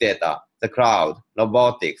 big data, the cloud,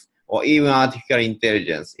 robotics, or even artificial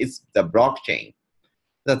intelligence. It's the blockchain,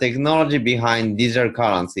 the technology behind digital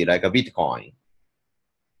currency like a Bitcoin.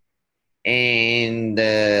 And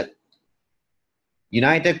the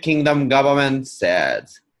United Kingdom government said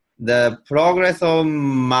the progress of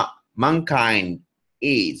mankind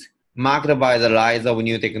is marked by the rise of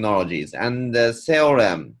new technologies and the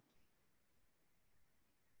theorem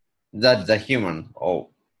that the human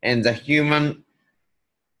and the human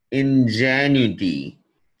ingenuity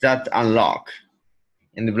that unlock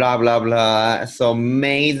and blah blah blah. So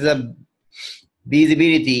may the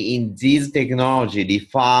visibility in these technology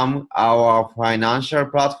reform our financial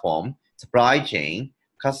platform, supply chain,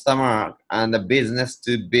 customer and the business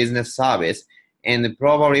to business service, and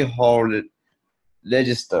probably hold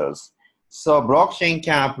registers. So blockchain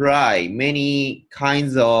can apply many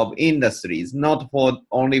kinds of industries, not for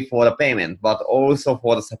only for the payment, but also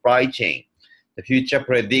for the supply chain, the future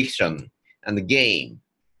prediction, and the game,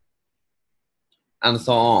 and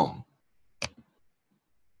so on.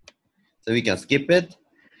 So we can skip it.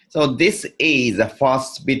 So this is the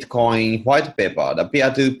first Bitcoin white paper, the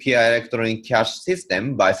peer-to-peer electronic cash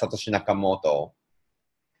system by Satoshi Nakamoto.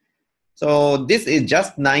 So this is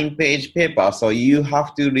just 9-page paper, so you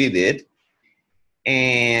have to read it.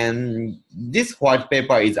 And this white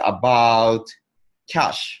paper is about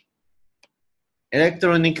cash,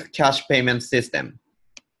 electronic cash payment system.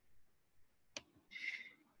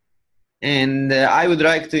 And I would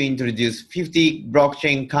like to introduce 50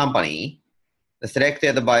 blockchain company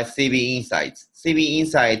selected by CB Insights. CB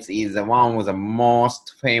Insights is one of the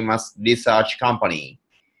most famous research company.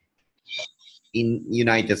 in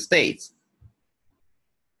United States.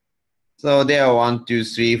 So there are 1, 2,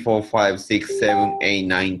 3, 4, 5, 6, 7, 8,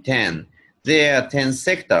 9, 10. There are 10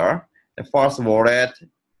 sector. The first wallet,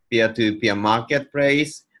 peer-to-peer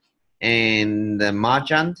marketplace, and the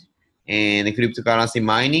merchant, and cryptocurrency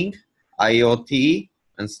mining, IoT,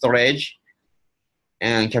 and storage,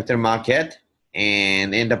 and capital market,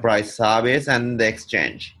 and enterprise service, and the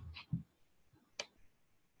exchange.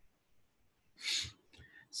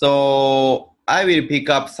 So I will pick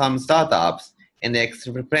up some startups and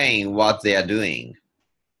explain what they are doing.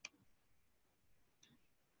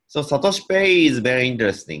 So Satoshi Pay is very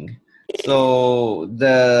interesting. So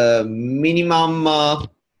the minimum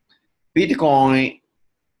Bitcoin,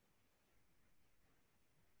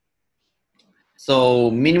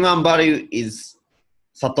 so minimum value is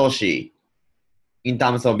Satoshi in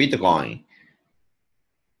terms of Bitcoin.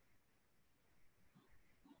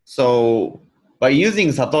 So by using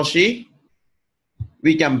Satoshi,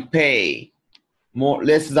 we can pay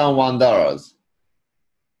less than $1.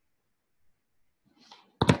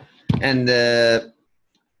 And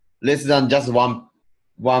less than just one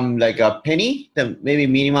like a penny, then maybe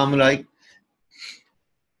minimum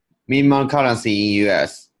currency in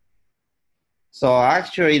US. So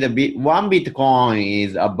actually the one Bitcoin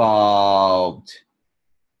is about,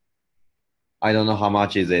 I don't know how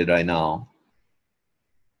much is it right now,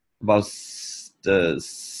 about the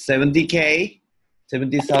 70K,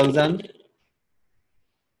 70,000.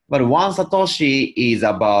 But one Satoshi is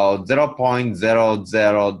about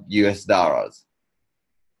 0.00 US dollars.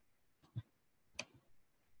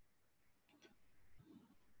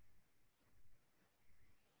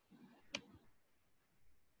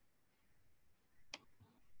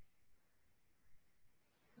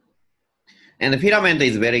 And the Filament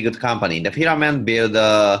is a very good company. The Filament build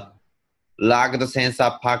logged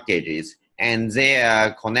sensor packages, and they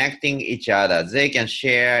are connecting each other. They can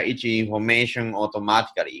share each information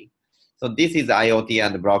automatically. So this is IoT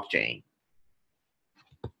and blockchain.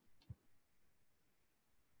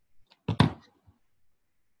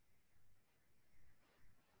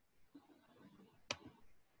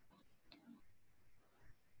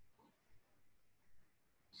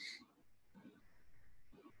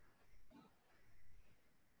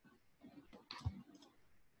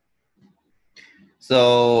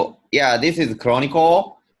 So yeah, this is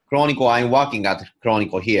Chronicle. Chronicle, I'm working at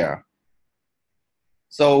Chronicle here.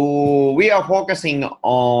 So we are focusing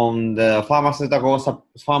on the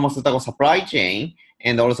pharmaceutical supply chain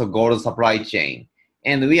and also gold supply chain.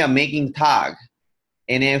 And we are making tag,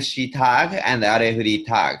 NFC tag and RFID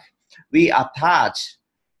tag. We attach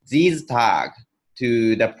these tag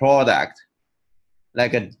to the product,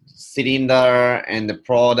 like a cylinder and the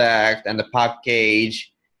product and the package.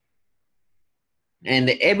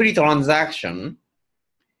 And every transaction,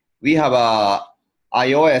 we have a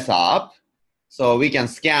iOS app, so we can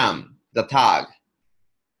scan the tag.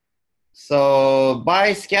 So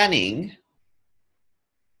by scanning,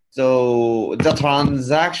 so the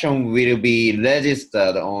transaction will be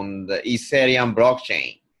registered on the Ethereum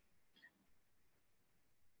blockchain.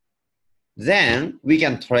 Then we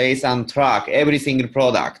can trace and track every single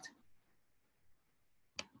product.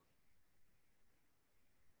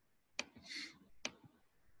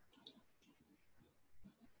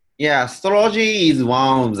 Yeah, Astrology is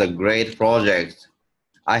one of the great projects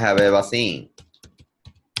I have ever seen.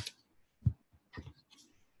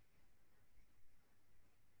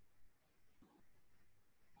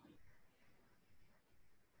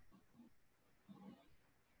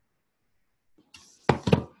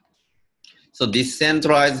 So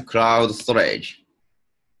decentralized cloud storage.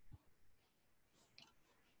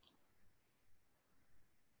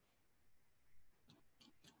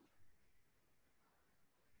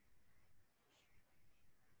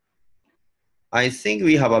 I think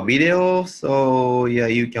we have a video, so yeah,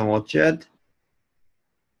 you can watch it.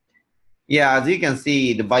 Yeah, as you can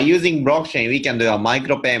see, by using blockchain, we can do a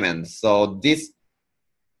micropayment. So this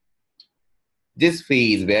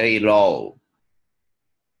fee is very low.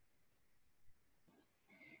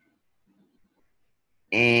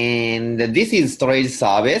 And this is storage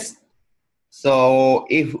service. So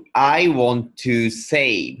if I want to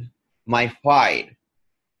save my file,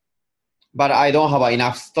 but I don't have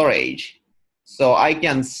enough storage, so I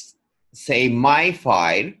can save my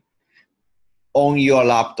file on your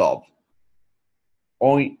laptop,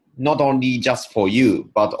 not only just for you,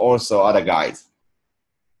 but also other guys.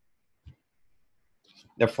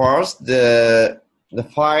 The first, the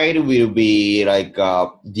file will be like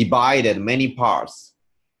divided many parts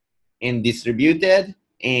and distributed,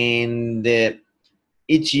 and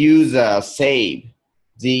each user save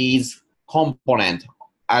these components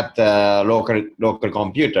at the local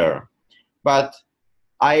computer, but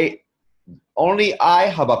I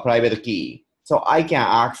have a private key, so I can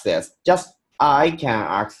access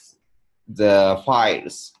the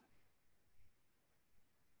files.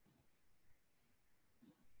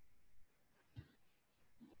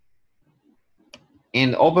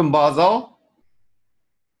 In open browser,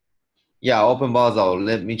 open browser.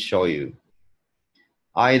 Let me show you.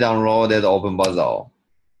 I downloaded open browser.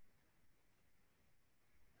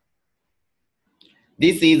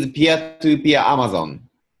 This is peer-to-peer Amazon.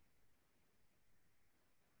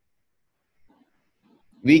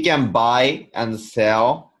 We can buy and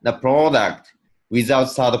sell the product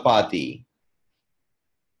without third party.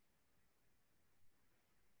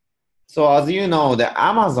 So as you know, the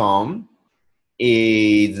Amazon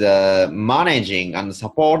is managing and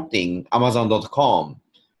supporting Amazon.com.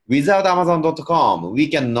 Without Amazon.com, we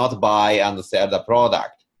cannot buy and sell the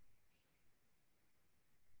product.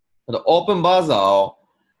 The open browser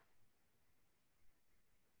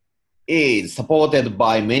is supported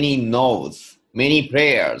by many nodes, many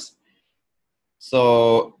players.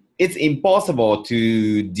 So it's impossible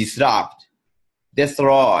to destroy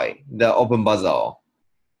the open browser.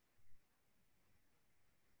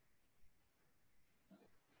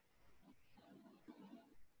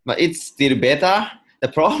 But it's still better. The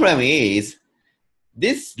problem is,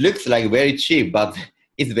 this looks like very cheap, but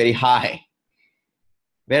it's very high,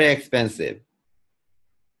 very expensive.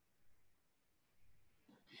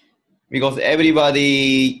 Because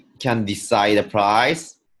everybody can decide the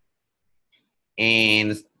price,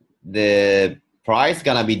 and the price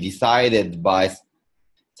gonna be decided by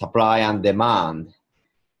supply and demand.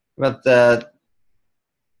 But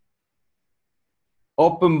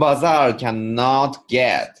open bazaar cannot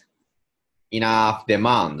get enough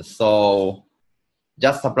demand, so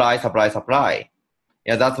just supply.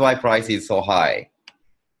 Yeah, that's why price is so high.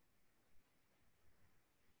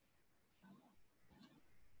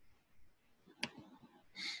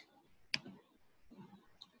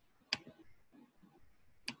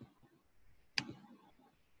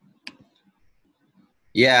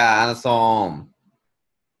 Yeah, and so on.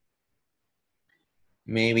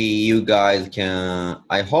 Maybe you guys can,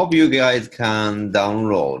 I hope you guys can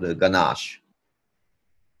download Ganache.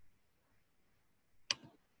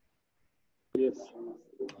 Yes.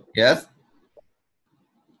 Yes?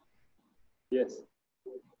 Yes.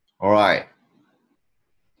 All right.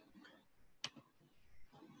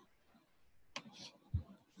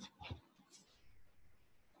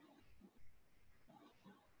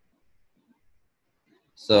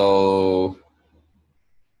 So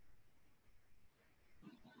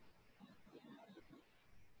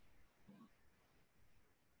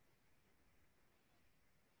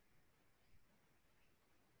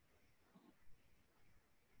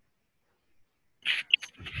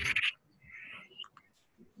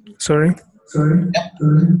Sorry.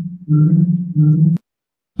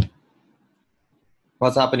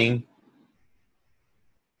 what's happening?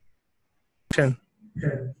 A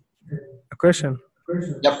question.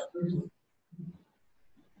 Yep.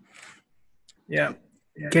 Yeah.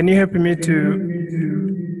 Can you help me to?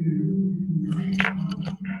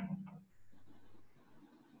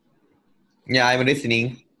 Yeah, I'm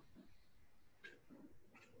listening.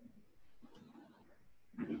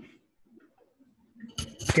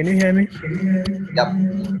 Can you hear me? Yep.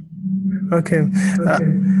 Okay.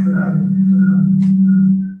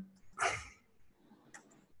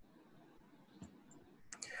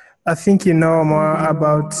 I think you know more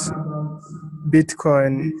about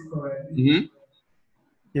Bitcoin. Mm-hmm.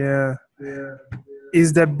 Yeah.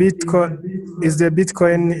 Is the Bitcoin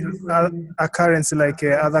a currency like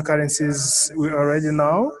other currencies we already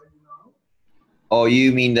know? Oh,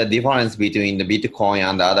 you mean the difference between the Bitcoin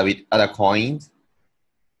and the other coins?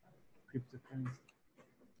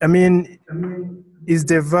 I mean, is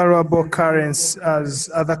the variable currency as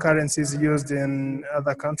other currencies used in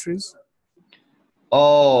other countries?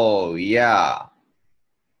 Oh, yeah.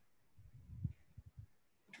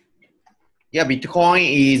 Yeah,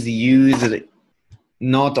 Bitcoin is used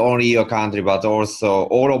not only your country, but also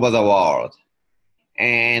all over the world.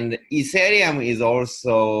 And Ethereum is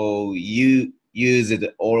also used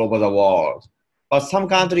all over the world. But some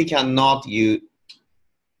country cannot use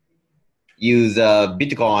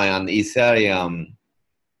Bitcoin and Ethereum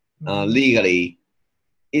legally.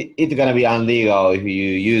 It's gonna be illegal if you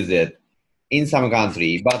use it in some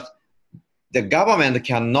country. But the government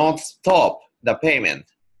cannot stop the payment.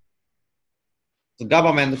 The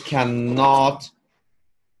government cannot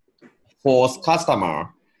force customer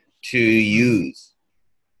to use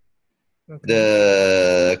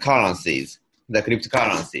the currencies, the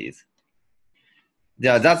cryptocurrencies.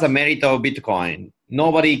 Yeah, that's the merit of Bitcoin.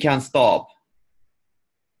 Nobody can stop.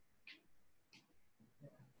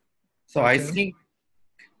 So Okay.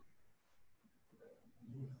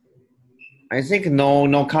 I think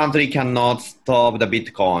no country cannot stop the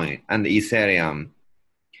Bitcoin and Ethereum.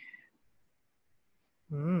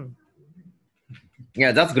 Mm.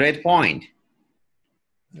 Yeah, that's a great point.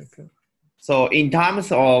 Okay. So in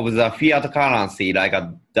terms of the fiat currency, like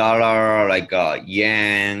a dollar, like a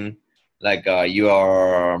yen, like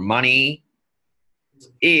your money,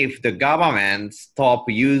 if the government stop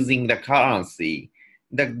using the currency,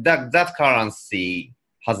 that currency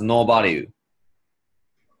has no value.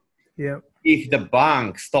 Yeah. If the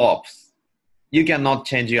bank stops, you cannot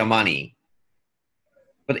change your money.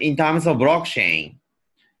 But in terms of blockchain,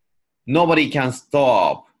 nobody can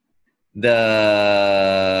stop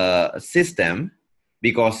the system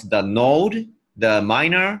because the node, the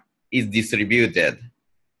miner, is distributed.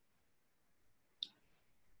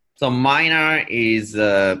 So miner is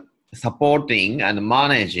supporting and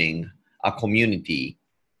managing a community.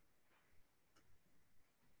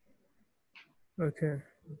 Okay.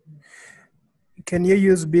 Can you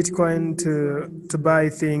use Bitcoin to buy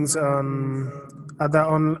things on other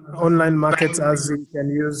online markets as you can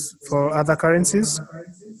use for other currencies?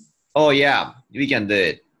 Oh yeah, we can do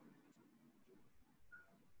it.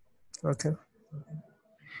 Okay.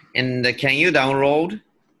 And can you download?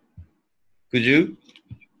 Could you?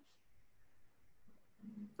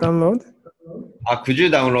 Download? Could you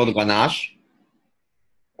download Ganache?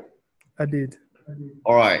 I did.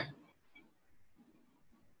 All right.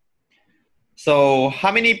 So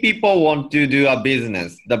how many people want to do a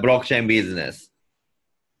business, the blockchain business?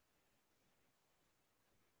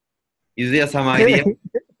 Is there some idea?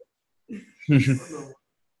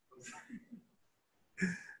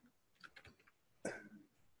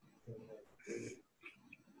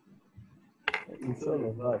 It's all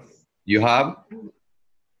of us. You have?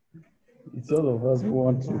 It's all of us who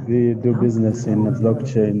want to do business in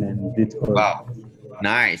blockchain and Bitcoin. Wow.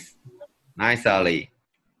 Nice. Nice, Ali.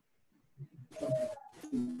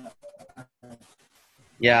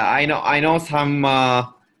 Yeah, I know some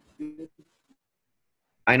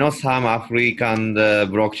African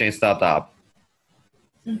blockchain startup.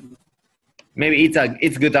 Maybe it's a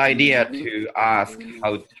good idea to ask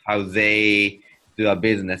how they do a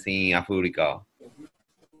business in Africa.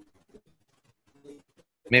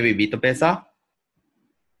 Maybe BitPesa?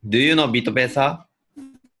 Do you know BitPesa?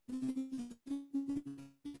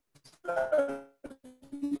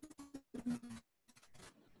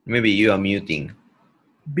 Maybe you are muting.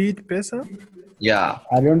 BitPesa? Yeah.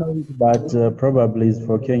 I don't know, but probably it's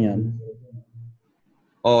for Kenyan.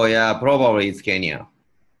 Oh yeah, probably it's Kenya.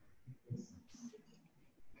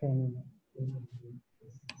 So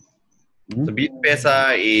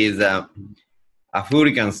BitPesa is an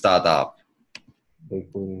African startup.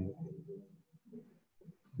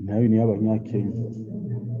 Nayo ni y'Abanyakenya.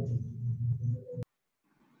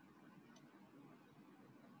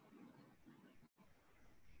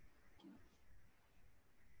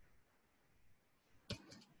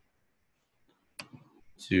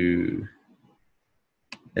 To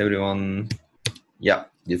everyone, yeah,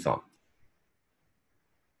 this one.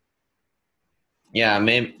 Yeah,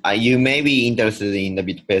 you may be interested in the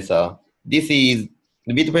BitPesa. The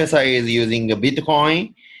BitPesa is using a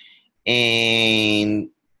Bitcoin and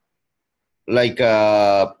like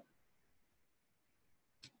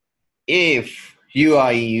if you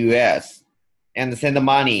are in US and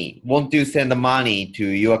want to send the money to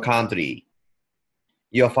your country,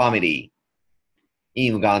 your family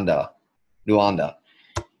in Rwanda.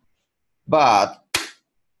 But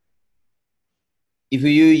if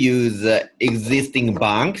you use existing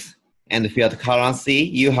banks and fiat currency,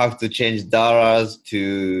 you have to change dollars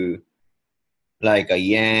to like a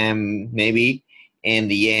yen maybe, and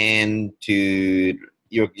the yen to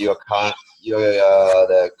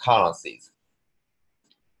the currencies.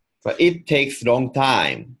 But it takes long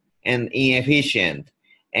time and inefficient,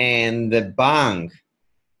 and the bank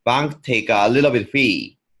take a little bit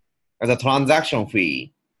fee as a transaction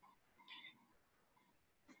fee.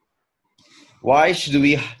 Why should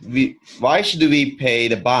we pay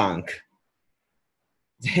the bank?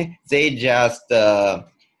 They just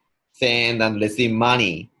send and receive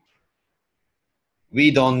money.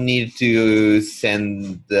 We don't need to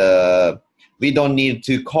we don't need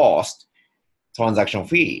to cost transaction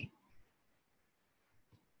fee.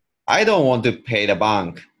 I don't want to pay the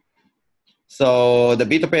bank. So the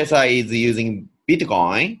BitPesa is using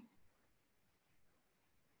Bitcoin.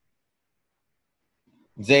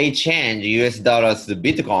 They change US dollars to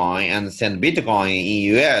Bitcoin and send Bitcoin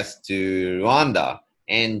in US to Rwanda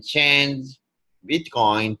and change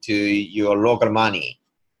Bitcoin to your local money.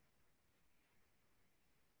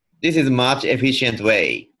 This is much efficient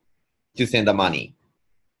way to send the money.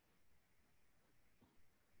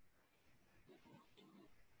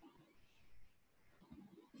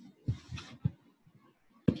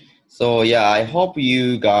 So yeah, I hope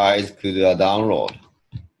you guys could download.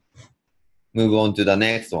 Move on to the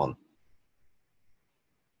next one.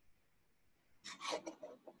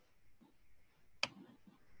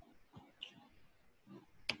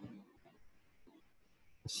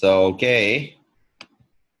 So, okay.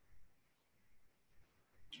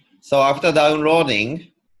 So after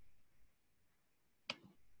downloading,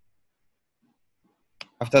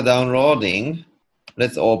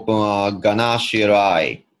 let's open Ganache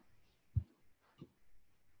CLI.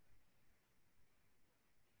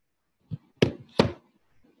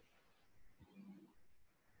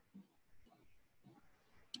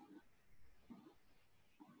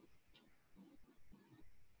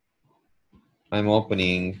 I'm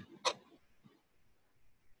opening.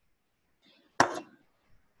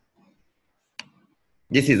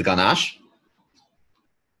 This is Ganache.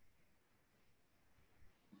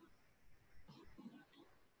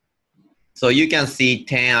 So you can see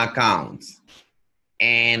 10 accounts,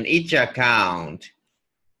 and each account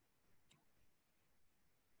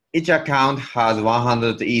has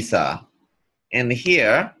 100 Ether. And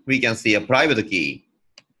here we can see a private key.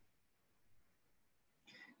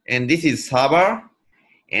 And this is server,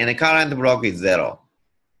 and the current block is 0,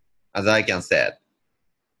 as I can say.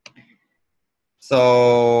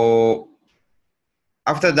 So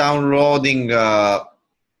after downloading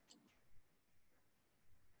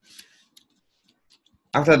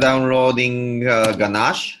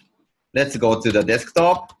Ganache, let's go to the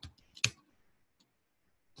desktop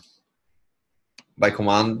by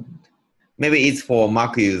command. Maybe it's for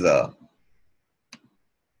Mac user.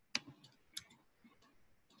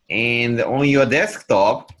 And on your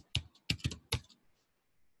desktop,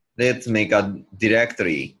 let's make a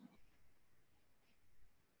directory.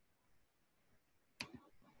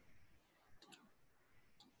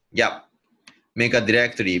 Yep, make a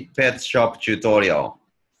directory, pet shop tutorial.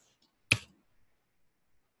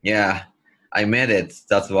 Yeah, I made it.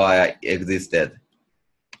 That's why I existed.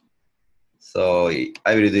 So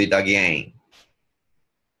I will do it again.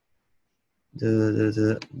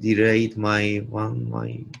 Delete my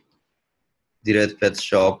delete pet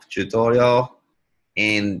shop tutorial,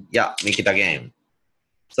 and yeah, make it again.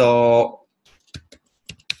 So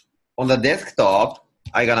on the desktop,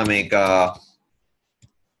 I gotta make a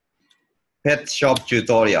pet shop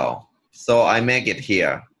tutorial. So I make it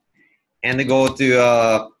here, and go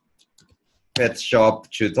to pet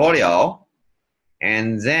shop tutorial,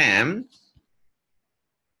 and then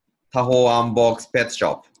Taho unbox pet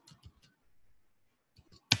shop.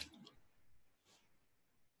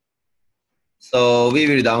 So we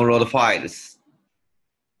will download files.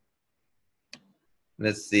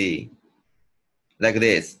 Let's see, like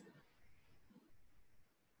this.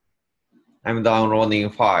 I'm downloading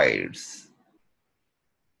files.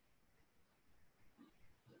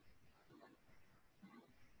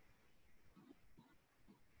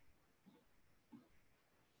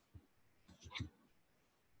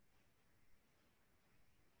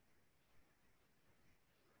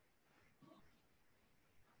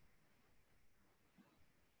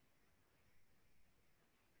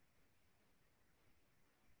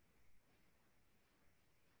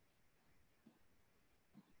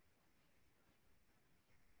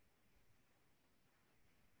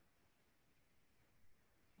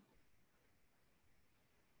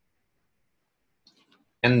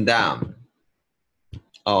 And down.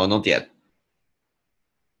 Oh, not yet.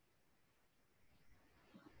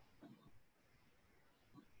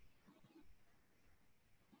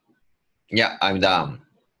 Yeah, I'm down.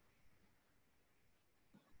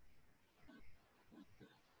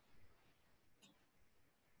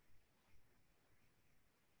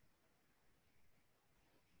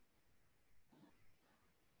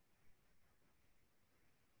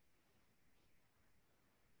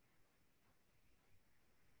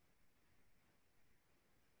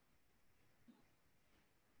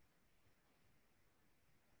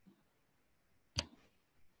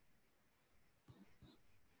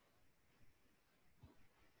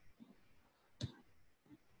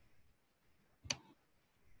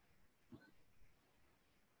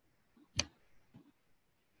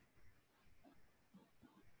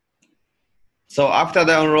 So after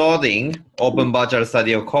downloading Open Virtual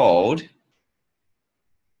Studio Code,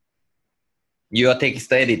 your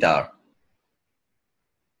text editor.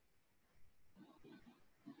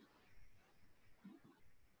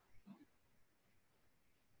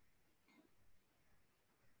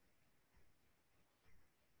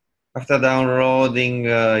 After downloading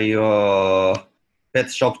your pet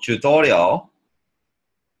shop tutorial,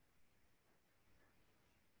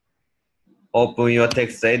 open your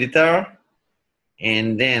text editor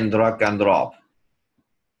and then drag and drop.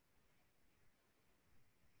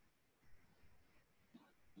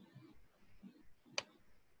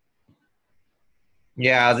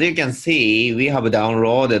 Yeah, as you can see, we have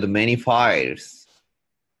downloaded many files.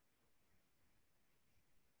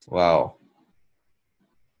 Wow.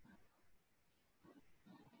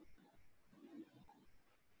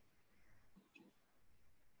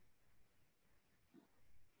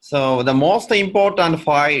 So the most important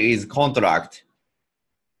file is contract.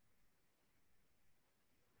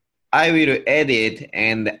 I will edit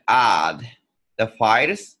and add the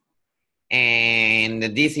files, and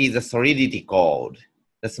this is the Solidity code,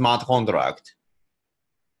 the smart contract.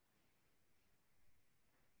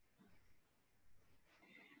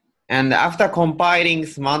 And after compiling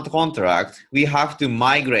smart contract, we have to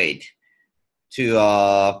migrate to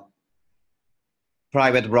a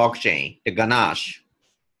private blockchain, the Ganache.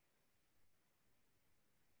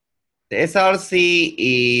 The SRC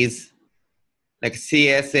is like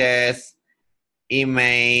CSS,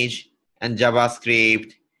 image, and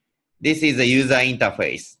JavaScript. This is a user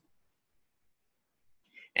interface.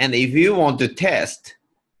 And if you want to test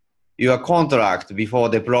your contract before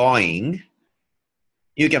deploying,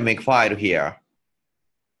 you can make file here.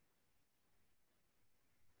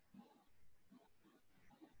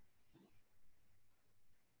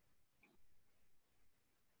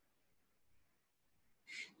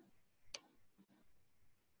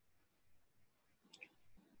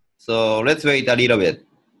 So let's wait a little bit.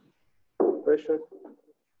 Question.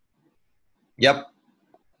 Yep.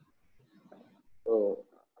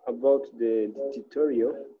 About the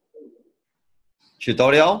tutorial.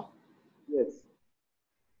 Tutorial? Yes.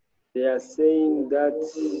 They are saying that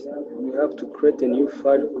we have to create a new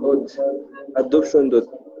file called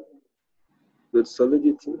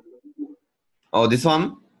adoption.solidity. Oh, this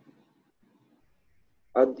one?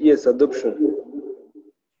 Yes, adoption.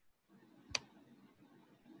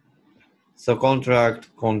 So contract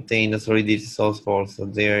contain the Solidity source code. So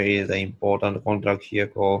there is an important contract here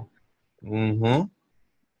called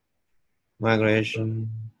migration.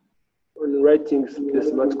 When writing the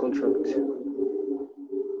smart contract.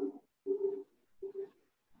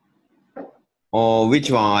 Oh, which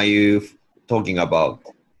one are you talking about?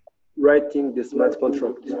 Writing the smart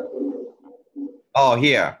contract. Oh,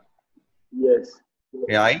 here. Yes.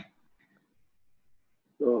 Right?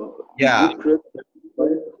 So Yeah. we create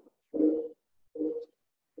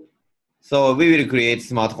So we will create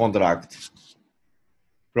smart contract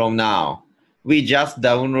from now. We just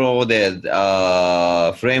downloaded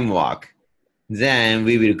a framework. Then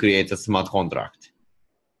we will create a smart contract.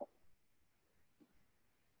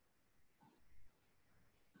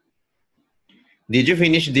 Did you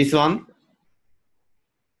finish this one?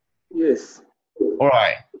 Yes. All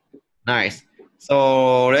right. Nice.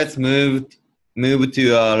 So let's move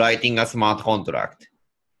to writing a smart contract.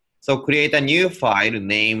 So create a new file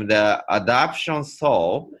named adoption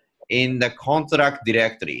soul in the contract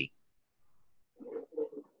directory.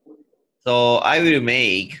 So I will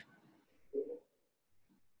make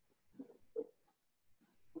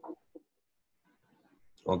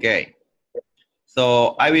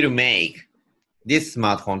So I will make this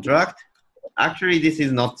smart contract. Actually, this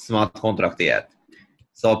is not smart contract yet.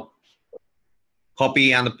 So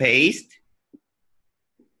copy and paste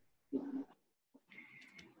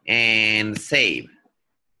and save.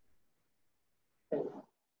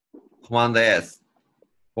 Command S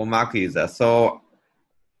for Mac user. So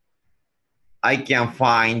I can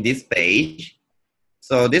find this page.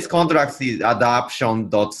 So this contract is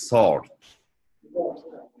adoption.sol.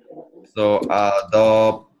 So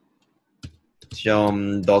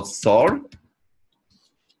adoption.sol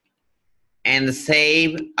and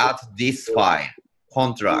save at this file,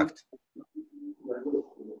 contract.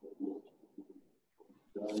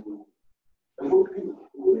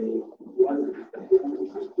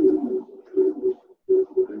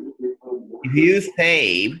 If you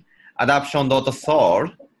save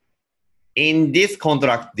adoption.sol in this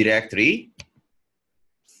contract directory,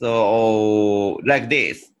 so like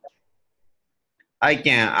this, I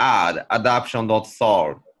can add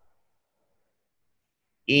adoption.sol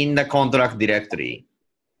in the contract directory.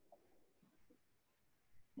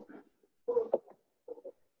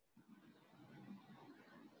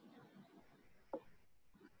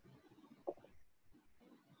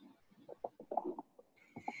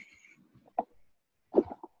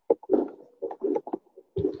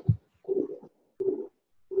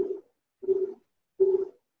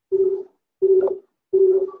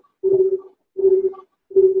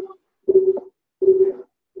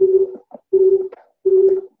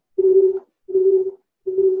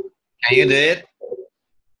 Can you do it?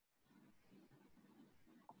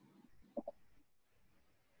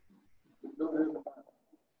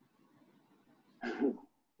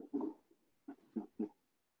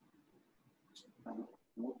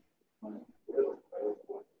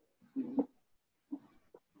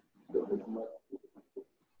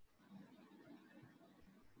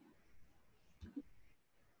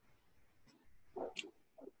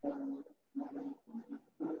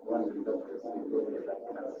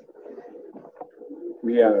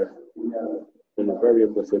 We are in a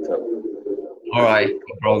variable setup. All right, in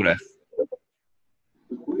progress.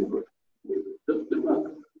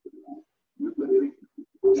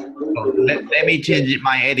 So let me change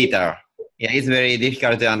my editor. Yeah, it's very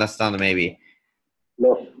difficult to understand maybe.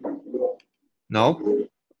 No. No?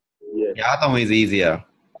 Yes. Yeah, Atom is easier.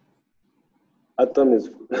 Atom is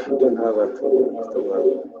don't have atom.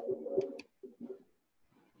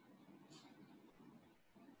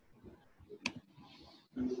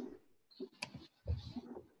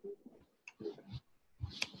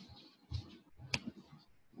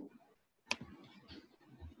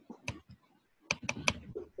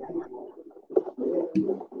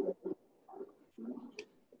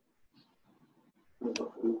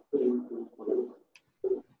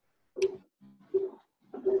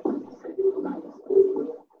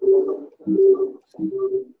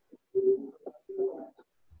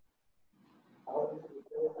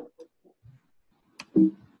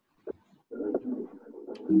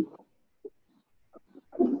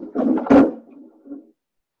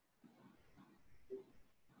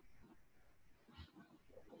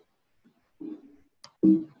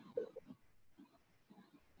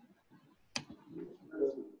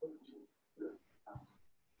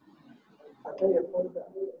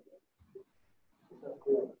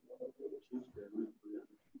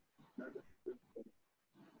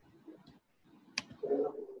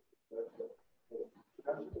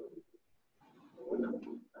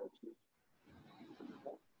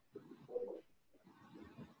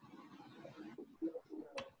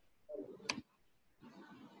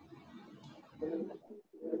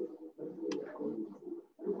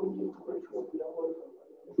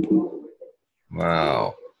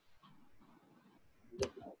 Wow.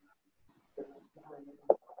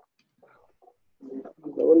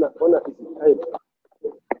 Ona is type.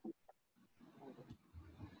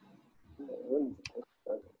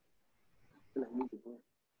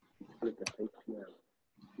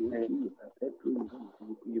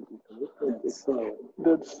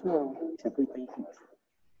 That's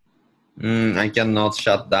I cannot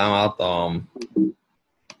shut down Atom.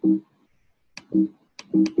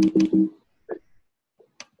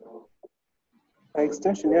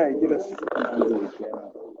 extension, yeah, I did it.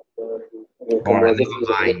 All right, never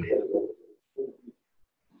mind.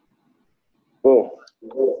 Oh,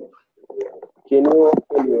 can you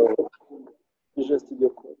open your Visual Studio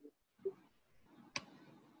Code?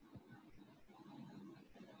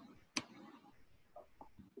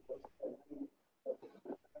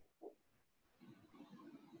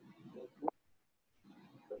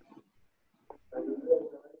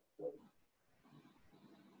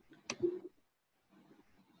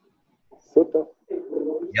 Sota,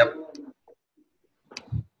 Yep.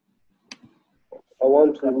 I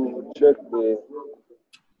want to check the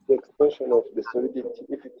extension of the solidity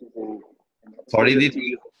if it is in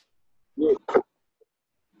Solidity. Yes,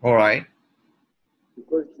 All right.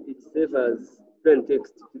 because it saves as plain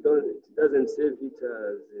text. It doesn't save it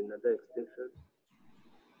as another extension.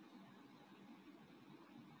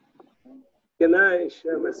 Can I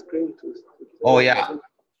share my screen to Oh yeah.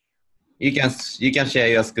 You can share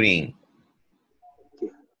your screen.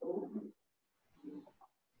 Okay.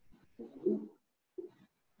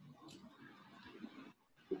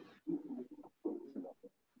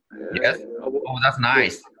 Yes. Oh, that's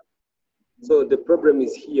nice. So the problem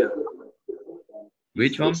is here.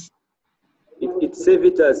 Which one? It saves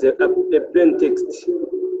it as a plain text.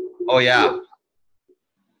 Oh yeah.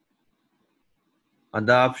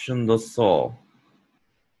 Adoption.so.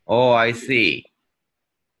 Oh, I see.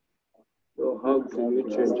 So how can we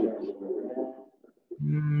change it?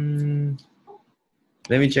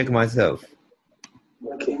 Let me check myself.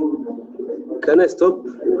 Okay. Can I stop?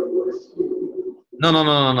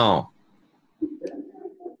 No.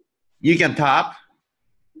 You can tap.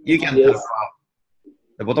 You can Yes. tap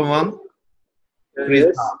the bottom one. Please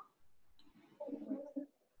Yes. tap.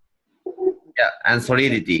 Yeah, and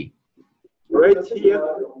solidity. Right here.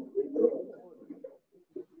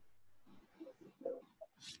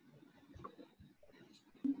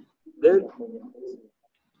 Then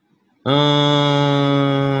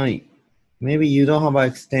Maybe you don't have an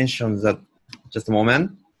extension. That just a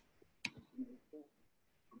moment.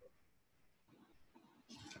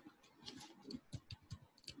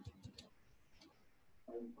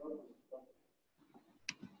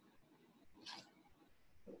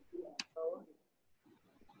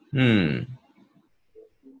 Hmm.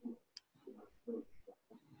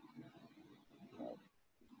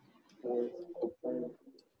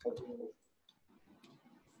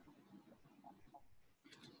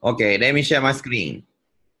 Okay, let me share my screen.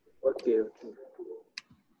 Okay, okay.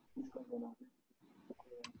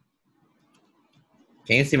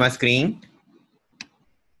 Can you see my screen?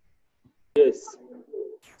 Yes.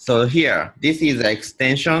 So here, this is the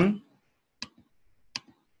extension.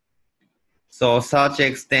 So search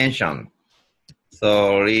extension.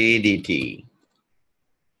 Solidity.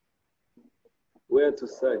 Where to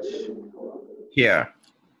search? Here.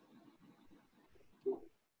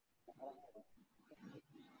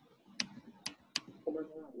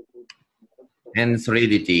 And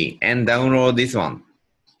solidity. And download this one.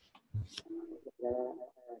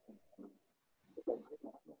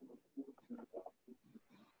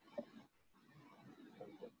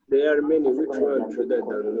 There are many. Which one should I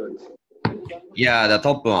download? Yeah, the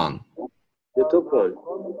top one. The top one.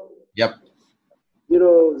 Yep.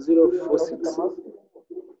 0046.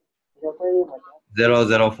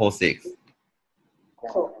 0046.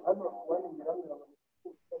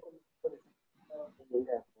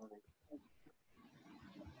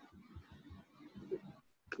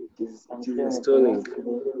 It is installing.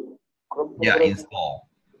 Yeah, install.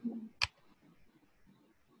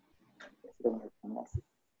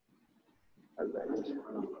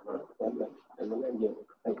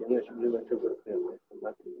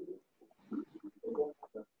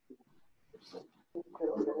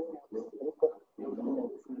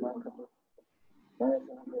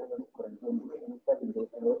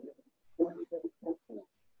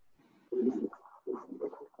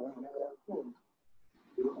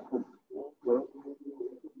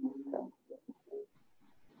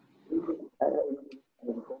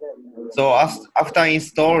 So after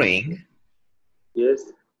installing,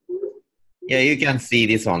 Yes. yeah, you can see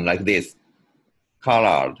this one like this,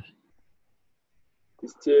 colored.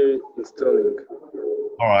 It's still installing.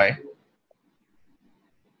 All right.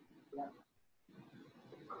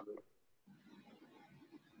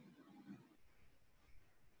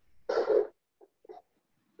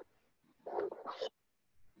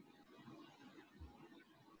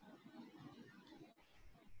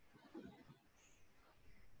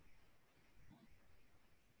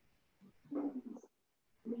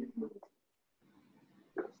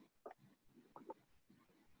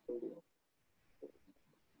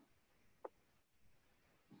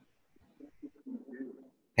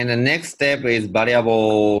 And the next step is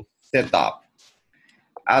variable setup.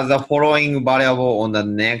 As the following variable on the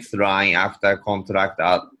next line after contract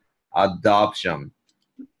adoption.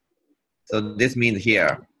 So this means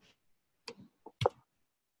here.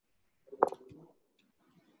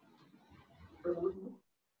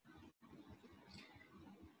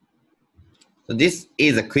 So this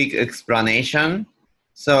is a quick explanation.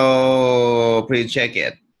 So please check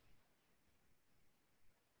it.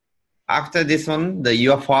 After this one,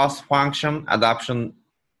 your first function adapting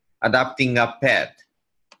a pet.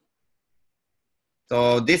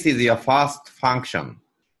 So this is your first function.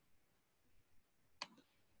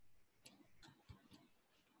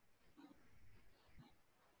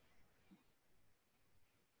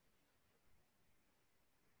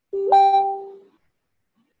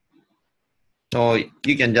 So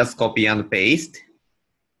you can just copy and paste.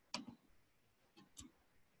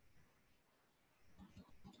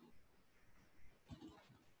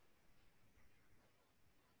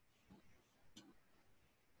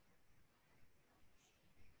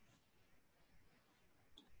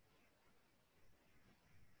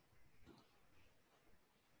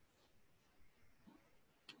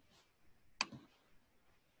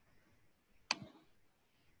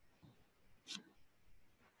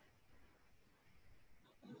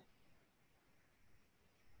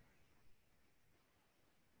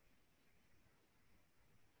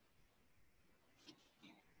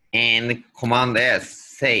 And Command S,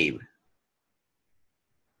 save.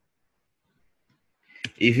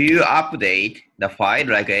 If you update the file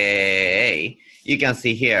like AAA, you can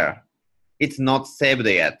see here, it's not saved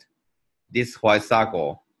yet, this white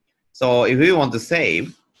circle. So if you want to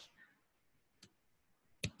save,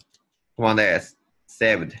 Command S,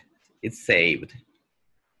 saved, it's saved.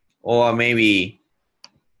 Or maybe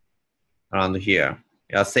around here,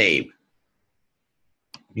 yeah, save.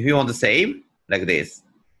 If you want to save, like this.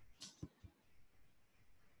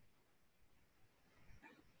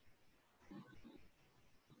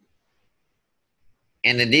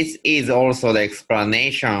 And this is also the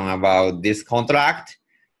explanation about this contract.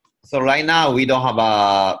 So right now we don't have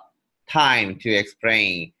a time to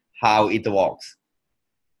explain how it works.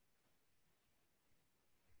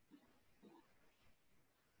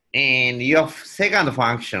 and your second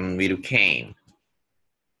function will came.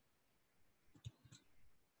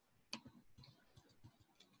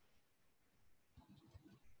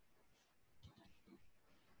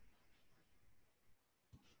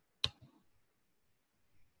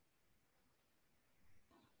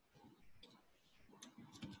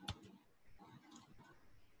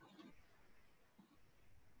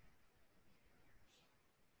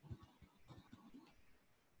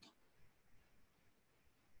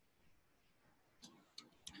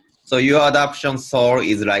 So your adoption sort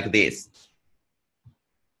is like this.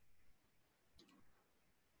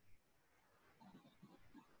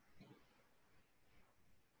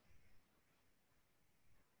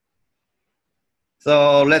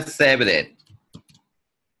 So let's save it.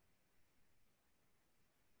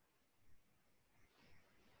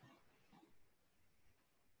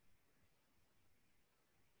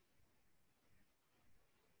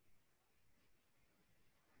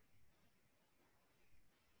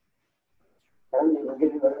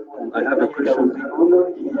 I have a question.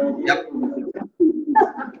 Yep.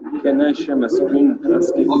 Can I share my screen to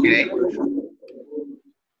ask you Okay. a question?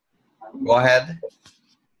 Go ahead.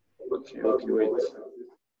 Okay, wait.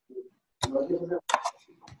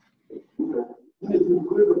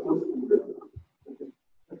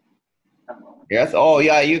 Yes. Oh,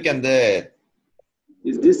 yeah, you can do it.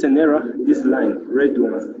 Is this an error? This line, red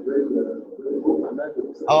one.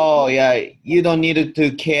 Oh, yeah, you don't need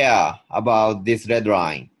to care about this red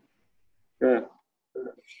line. Yeah.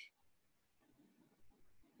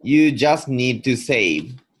 You just need to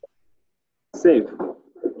save. Save.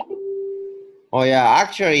 Oh, yeah,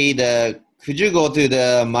 actually, could you go to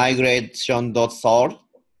the migration.sort?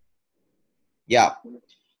 Yeah.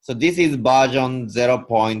 So this is version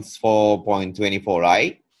 0.4.24,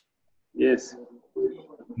 right? Yes.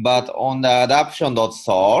 But on the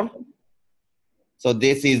adoption.sort, so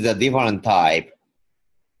this is a different type.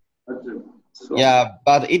 So, Yeah,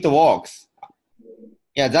 but it works.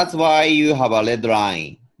 Yeah, that's why you have a red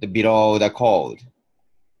line below the code.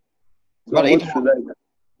 so But what should I?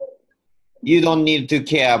 you don't need to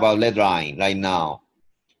care about red line right now,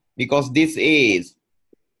 because this is,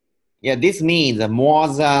 yeah, this means more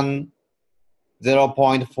than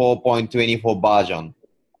 0.4.24 version.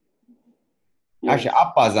 Yes. Actually,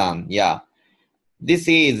 upper than, yeah. This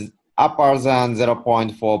is upper than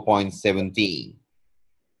 0.4.17.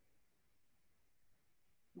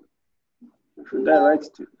 Should I write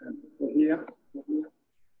it here?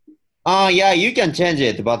 Yeah, you can change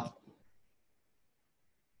it, but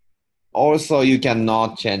also you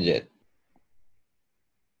cannot change it.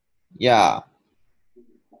 Yeah.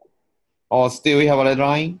 Oh, still we have a red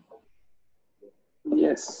line?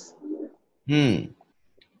 Yes.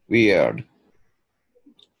 Weird.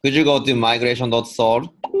 Could you go to migration.sort?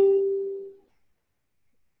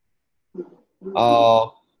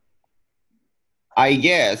 I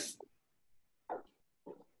guess.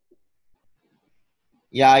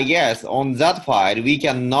 Yeah, I guess on that file we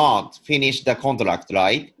cannot finish the contract,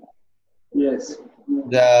 right? Yes.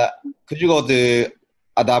 Could you go to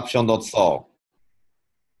adoption.sort?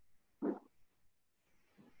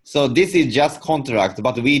 So this is just contract,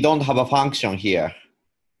 but we don't have a function here.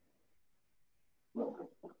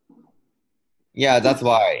 Yeah, that's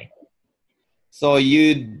why. So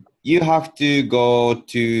you have to go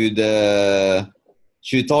to the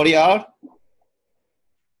tutorial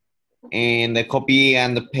and copy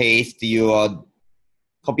and paste the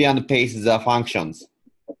functions.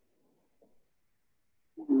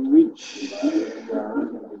 Which?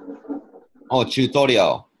 Oh,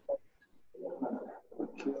 tutorial.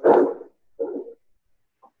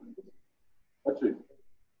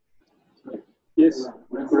 Yes.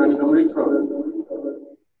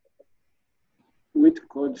 Which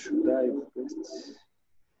code should I paste?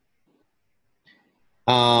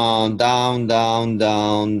 Down.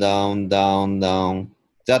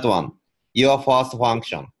 That one. Your first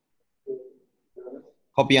function.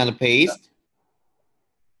 Copy and paste.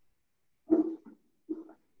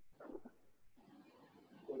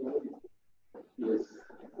 Yes.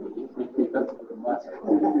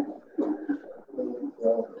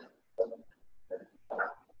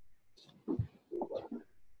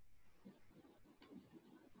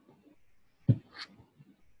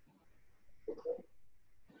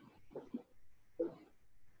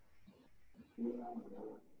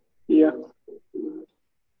 Yeah.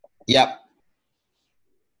 Yep.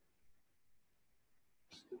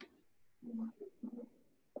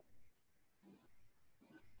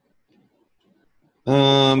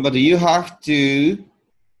 But you have to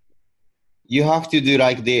do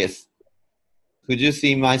like this. Could you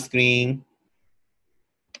see my screen?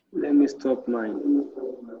 Let me stop mine.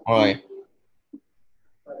 All right.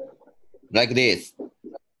 Like this,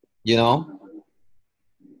 you know?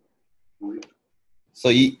 So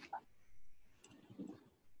it's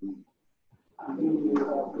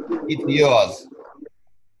yours.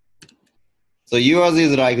 So yours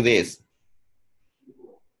is like this.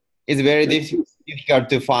 It's very difficult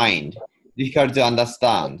to find, difficult to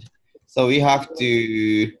understand. So we have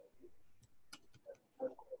to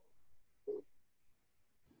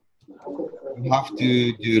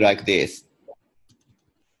do like this.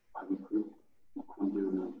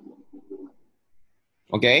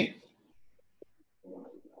 Okay?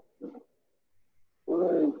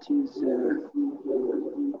 What is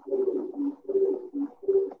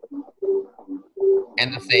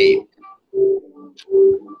And save.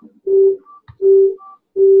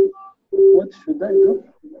 what should I do?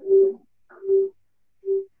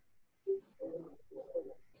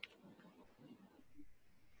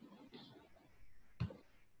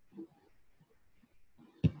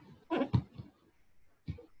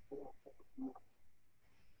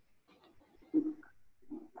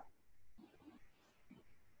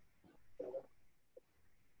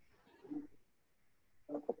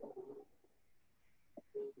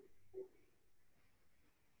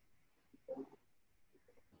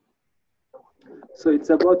 So it's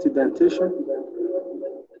about indentation.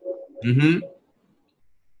 Mm-hmm.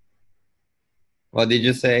 What did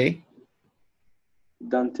you say?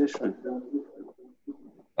 Indentation.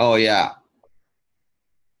 Oh yeah.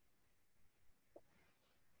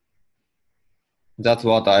 That's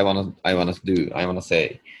what I wanna do. I wanna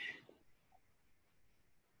say.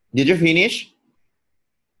 Did you finish?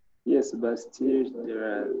 Yes, but still there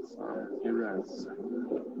are some errors.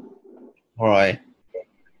 All right.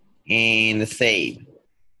 And save.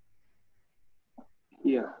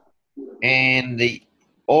 Yeah. And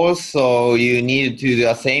also you need to do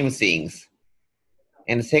the same things.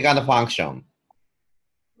 And second function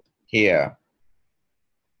here.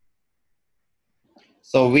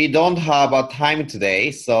 So we don't have a time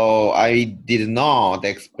today, so I did not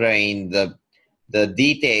explain the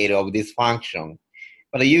detail of this function,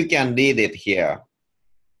 but you can read it here.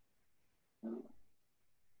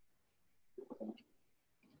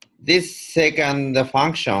 This second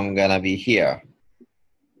function gonna be here.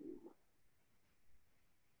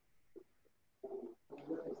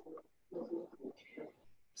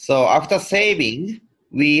 So after saving,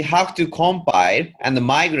 we have to compile and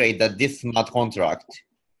migrate this smart contract.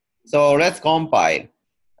 So let's compile.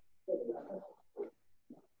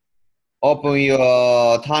 Open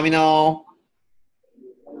your terminal.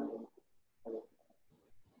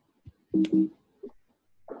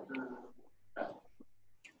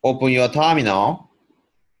 Open your terminal.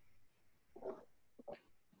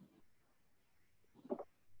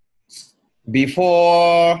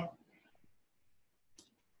 Before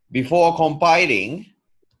compiling,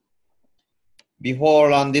 before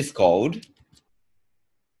run this code,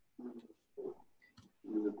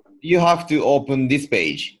 you have to open this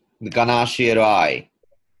page, the Ganache CLI.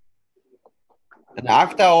 And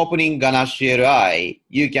after opening Ganache CLI,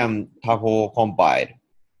 you can tackle compile.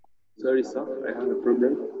 Sorry, sir, I have a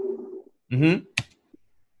problem. Mm-hmm.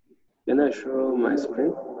 Can I show my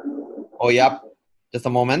screen? Oh, yep. Just a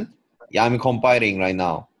moment. Yeah, I'm compiling right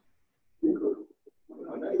now.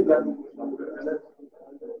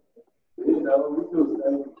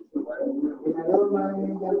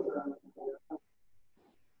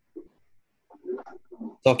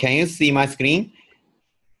 So can you see my screen?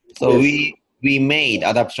 So Yes. we made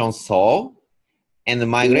adaptation solve and the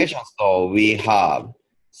migration solve we have.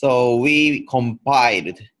 So we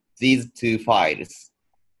compiled these two files.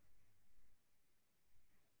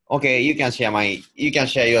 Okay, you can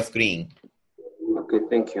share your screen. Okay,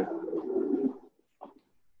 thank you.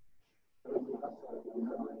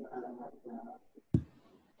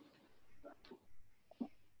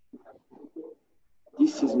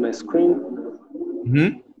 This is my screen.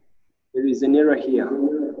 Mm-hmm. There is an error here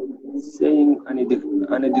saying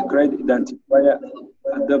undeclared identifier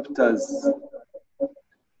adapters.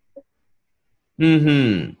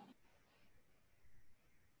 Mm-hmm.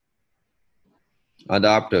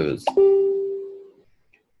 Adapters.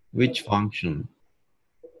 Which function?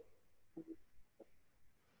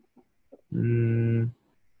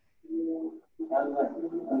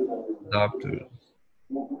 Adapters.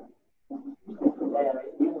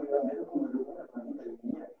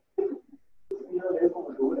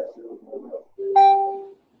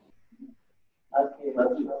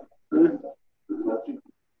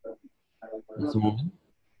 Just a moment.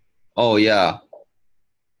 Oh yeah.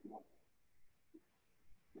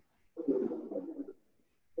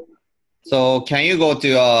 So can you go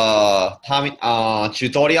to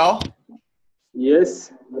tutorial?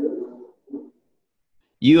 Yes.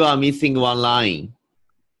 You are missing one line.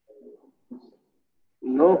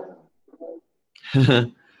 No.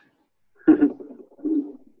 Can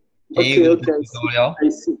you Okay, go okay, to tutorial?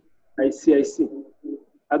 I see.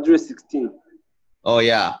 Address 16. Oh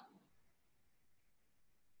yeah.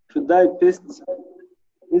 Should I paste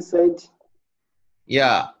inside?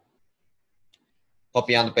 Yeah.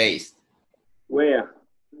 Copy and paste. Where?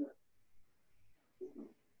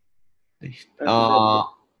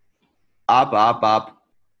 Up.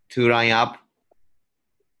 2 line up.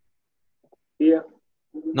 Here.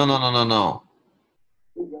 No.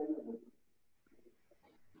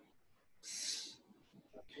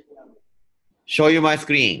 Show you my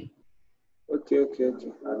screen. Okay.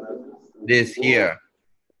 This here.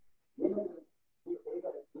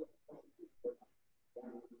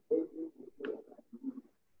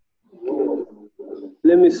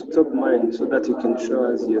 Let me stop mine so that you can show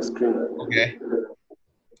us your screen. Okay.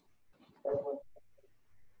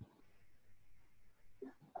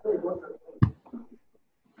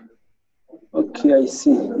 Okay, I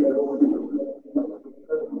see.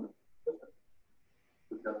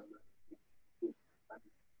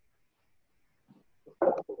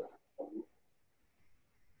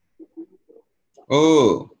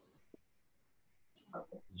 Oh.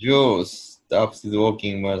 Joe's stuff is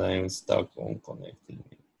working, but I'm stuck on connecting.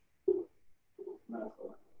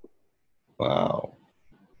 Wow.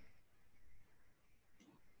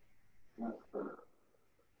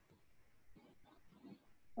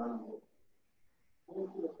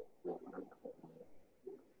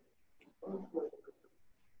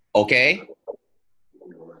 Okay.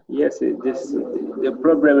 Yes, the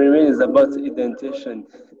problem remains about indentation.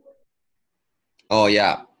 Oh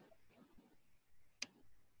yeah.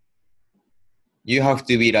 You have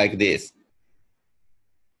to be like this.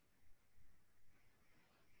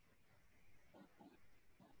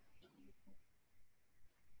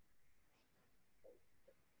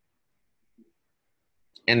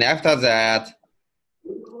 And after that,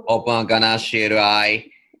 open Ganache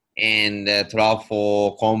CLI and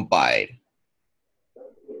truffle compile.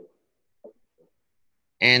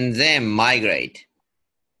 And then migrate.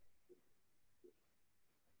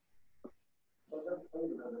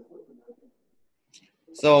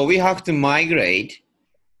 So we have to migrate.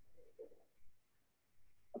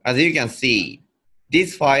 As you can see,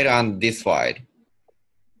 this file and this file.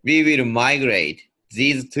 We will migrate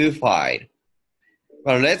these two files.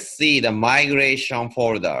 But let's see the migration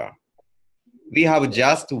folder. We have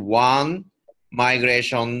just one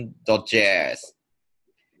migration.js.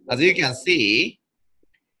 As you can see,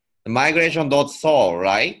 the migration.sol,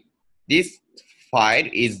 right? This file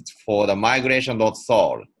is for the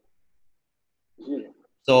migration.sol.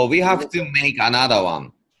 So we have to make another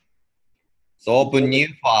one. So open new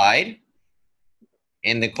file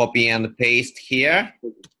and then copy and paste here.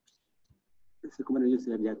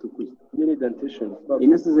 Indentation.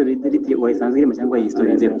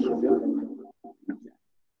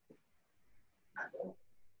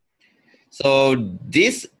 So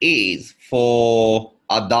this is for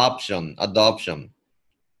adoption.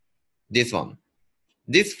 This one.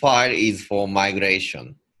 This file is for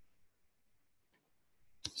migration.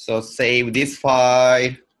 So save this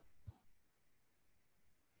file.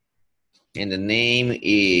 And the name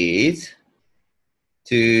is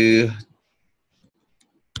to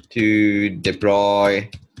deploy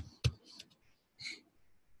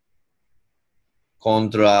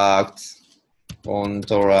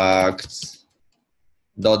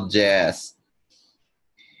contracts.js.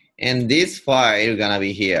 And this file gonna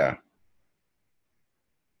be here.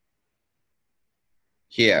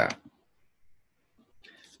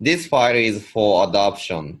 This file is for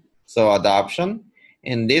adoption. So adoption.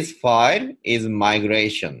 And this file is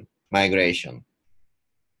migration.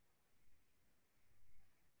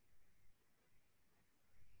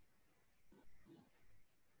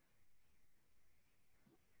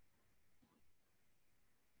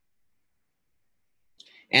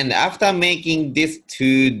 And after making this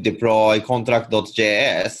to deploy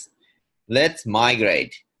contract.js, let's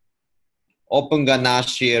migrate. Open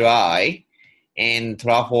Ganache CLI and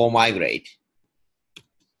truffle migrate.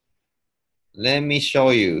 Let me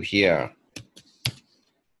show you here.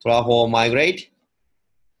 Truffle migrate.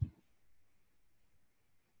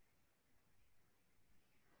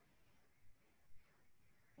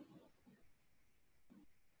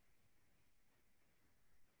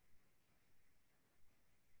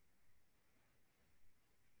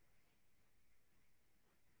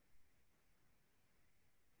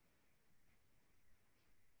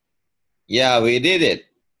 Yeah, we did it.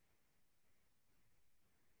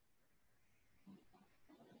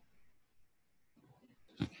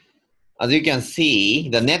 As you can see,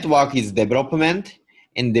 the network is development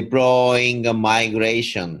and deploying a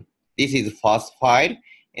migration. This is first file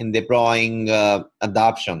and deploying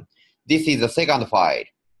adoption. This is the second file.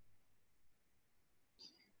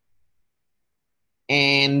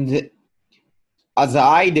 And as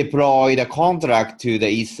I deploy the contract to the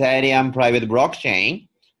Ethereum private blockchain,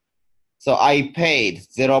 so I paid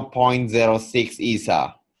 0.06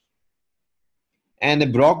 Ether. And the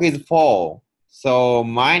block is full, so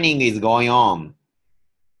mining is going on.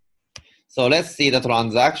 So let's see the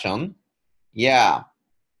transaction. Yeah,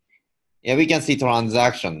 we can see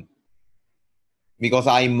transaction because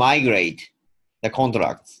I migrate the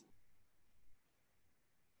contracts.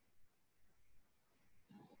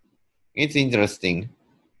 It's interesting.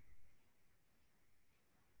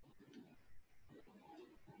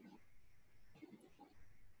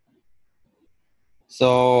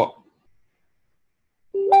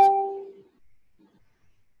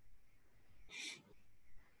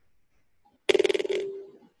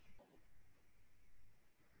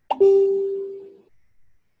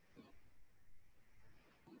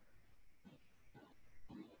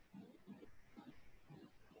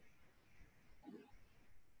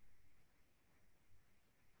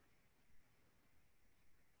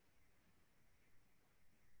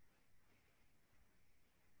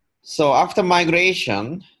 So after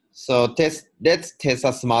migration, let's test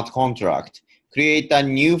a smart contract. Create a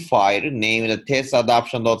new file named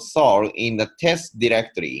testadoption.sol in the test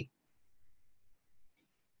directory.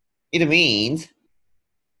 It means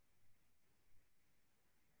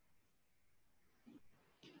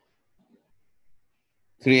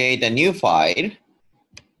create a new file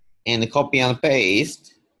and copy and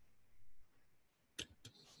paste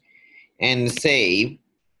and save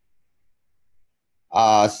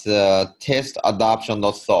as test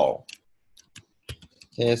adoption.sol.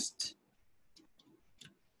 Test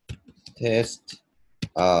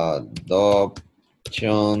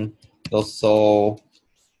adoption.sol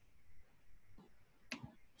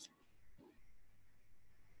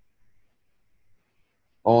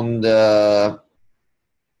on the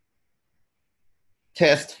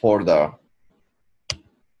test folder,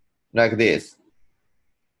 like this.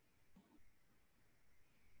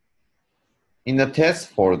 In the test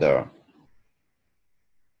folder,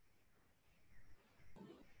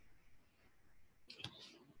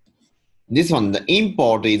 this one, the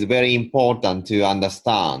import is very important to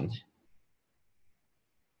understand.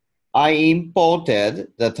 I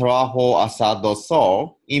imported the Terraform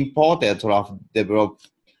assert.sol, imported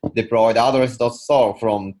deployed address.sol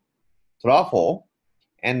from Terraform,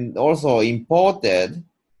 and also imported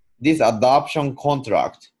this adoption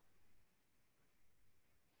contract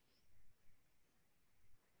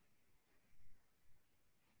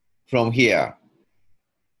from here.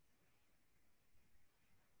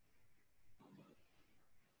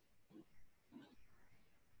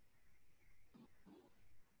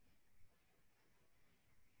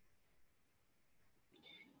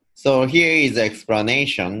 So here is the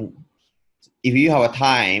explanation. If you have a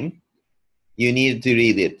time, you need to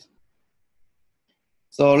read it.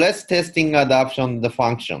 So let's testing adoption the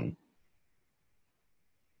function.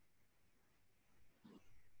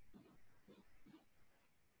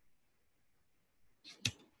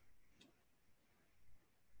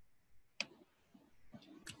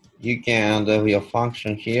 You can do your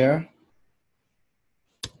function here.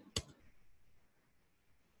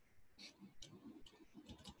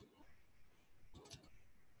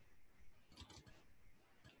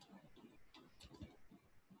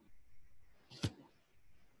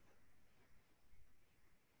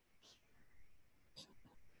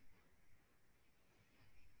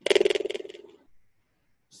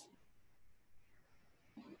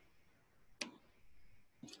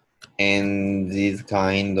 And these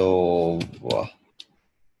kind of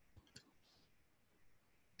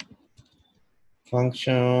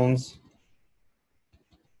functions.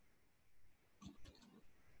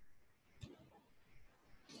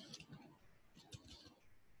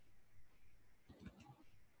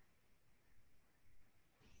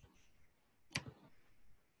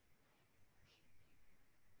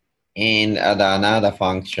 And add another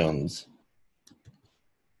functions.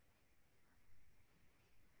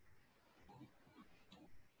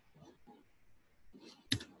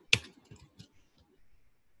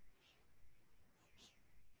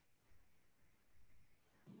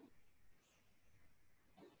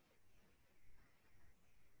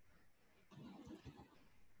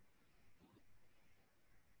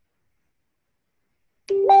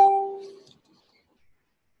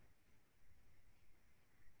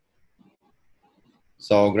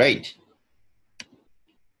 So great.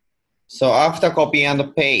 So after copy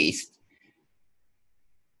and paste,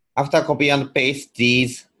 After copy and paste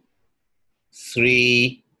these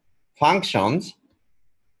three functions,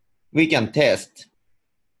 we can test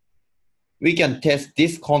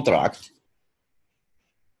this contract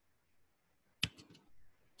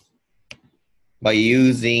by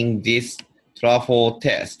using this truffle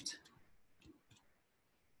test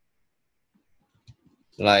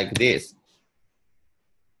like this.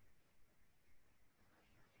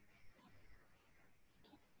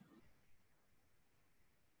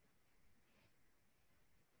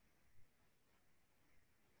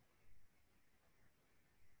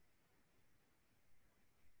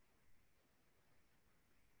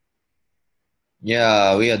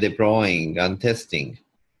 Yeah, we are deploying and testing.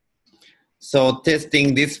 So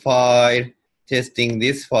testing this file,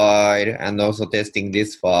 and also testing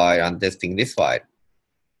this file and testing this file.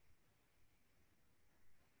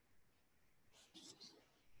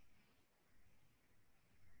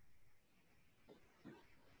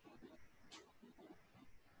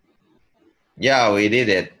 Yeah, we did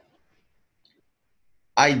it.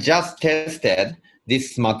 I just tested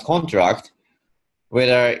this smart contract,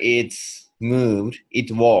 whether it's moved, it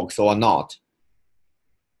works or not.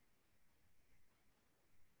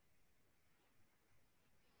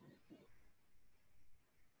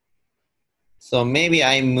 So maybe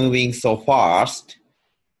I'm moving so fast,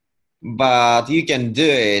 but you can do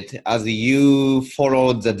it as you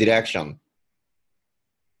follow the direction.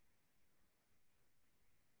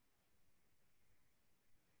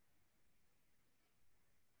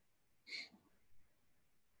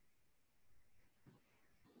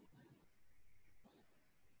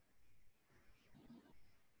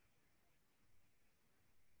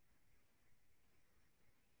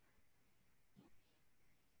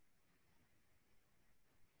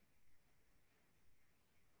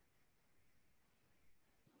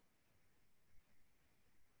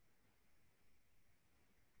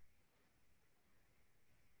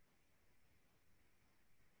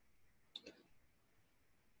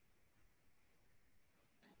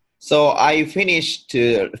 So I finished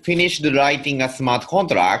writing a smart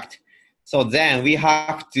contract. So then we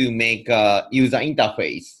have to make a user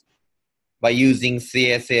interface by using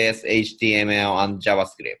CSS, HTML, and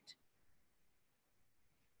JavaScript.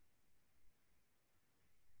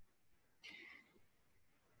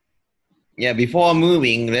 Yeah, before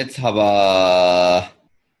moving, let's have a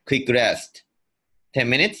quick rest. 10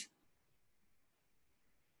 minutes?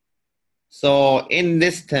 So in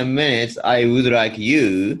this 10 minutes, I would like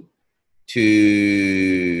you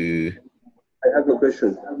to I have a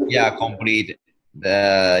question. complete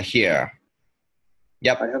the here.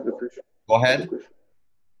 Yep. I have a question. Go ahead.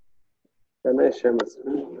 Can I share my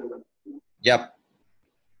screen? Yep.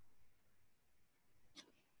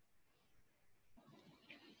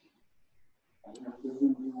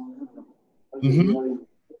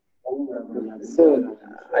 So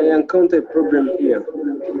I encounter a problem here.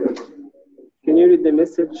 Can you read the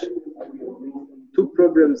message? Two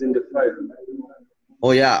problems in the file.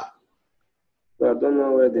 Oh yeah. So I don't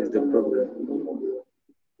know where there's the problem.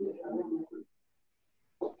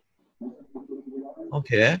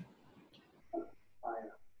 Okay.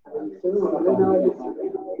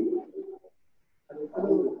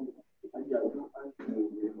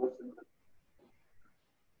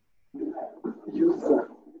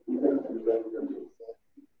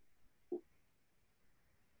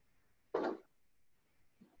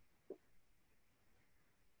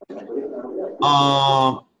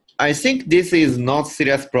 I think this is not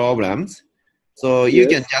serious problems, so you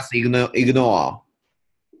can just ignore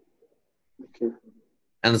Okay.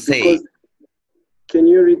 and say. Because can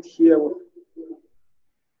you read here?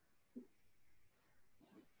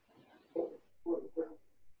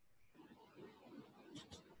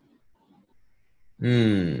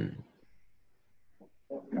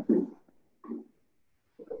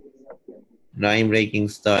 Line breaking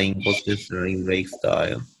style, impossible line break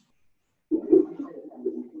style.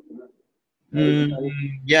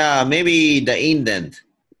 Yeah, maybe the indent,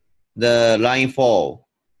 the line 4.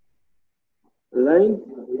 Line?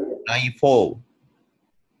 Line 4.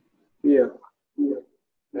 Yeah.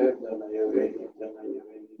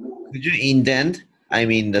 Could you indent? I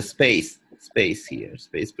mean the space here,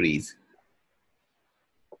 space please.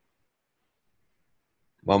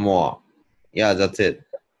 One more. Yeah, that's it.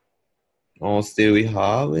 Oh, still we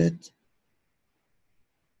have it.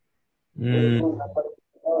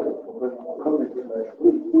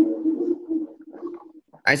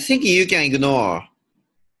 I think you can ignore.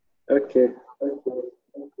 Okay.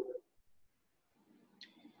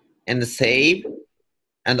 And save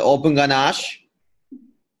and open Ganache.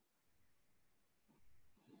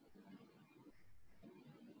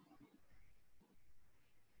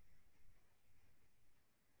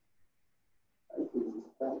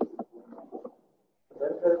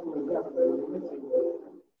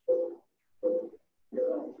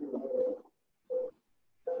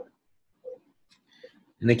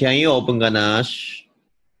 And can you open Ganache?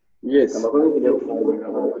 Yes.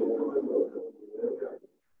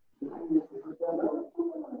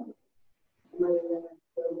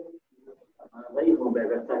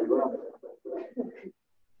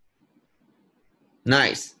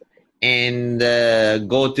 Nice. And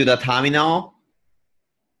go to the terminal.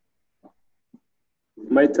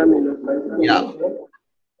 My terminal. Yeah.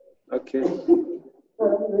 Okay.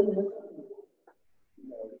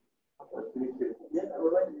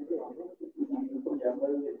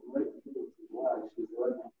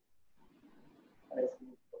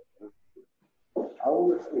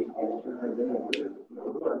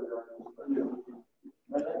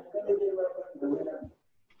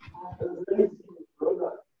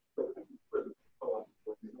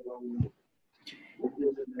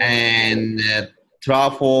 And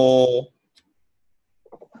truffle.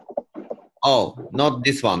 Oh, not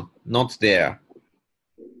this one. Not there.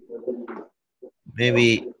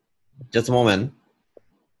 Maybe just a moment.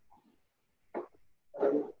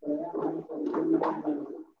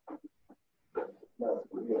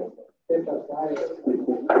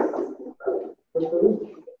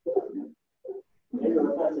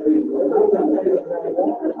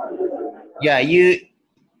 Yeah, you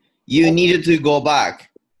needed to go back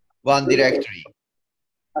one directory.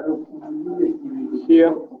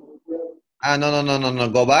 Here. No.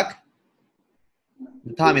 Go back.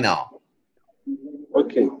 The terminal.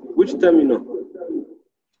 Okay. Which terminal?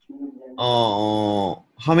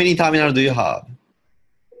 How many terminals do you have?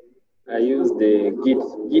 I use the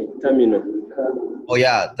Git terminal. Oh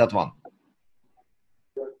yeah, that one.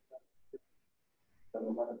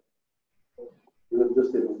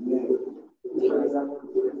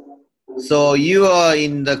 So you are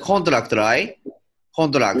in the contract, right?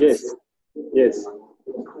 Contracts. Yes. Yes.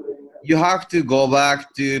 You have to go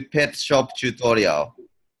back to pet shop tutorial.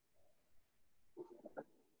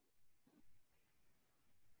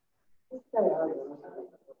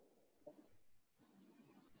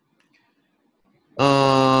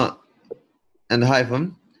 And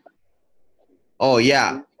hyphen. Oh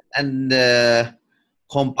yeah, and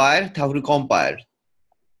compile, Tafel compile,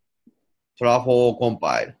 truffle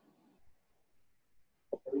compile.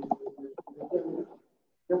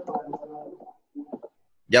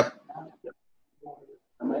 Yep.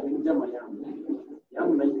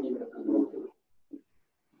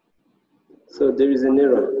 So there is an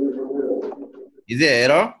error. Is there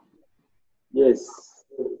error? Yes.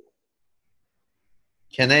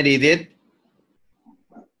 Can I read it?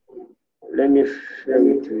 Let me share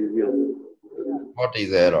it with you. What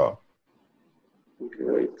is error? Okay,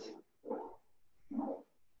 wait.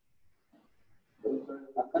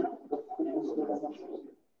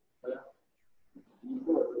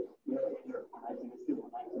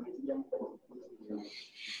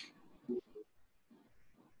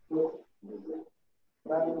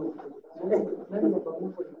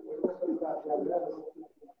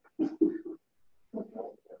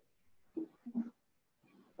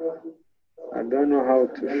 I don't know how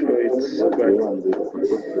to show it, but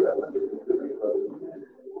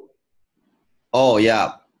Oh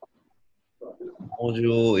yeah.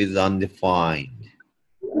 Module is undefined.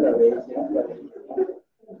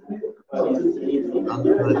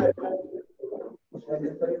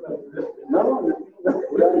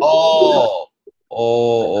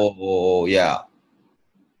 Oh, yeah.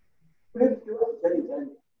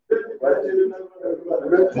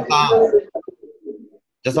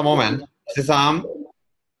 Just a moment. Sam.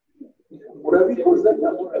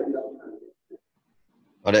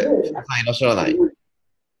 あれ、さんいらっしゃらない。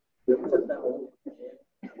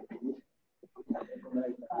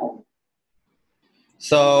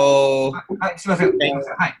So、はい、すみません。は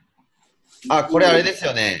い。あ、これあれです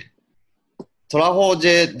よね。トラフォ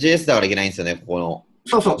ー JS だからいけないんですよね、ここの。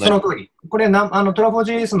そうそう、その通り。これトラフォ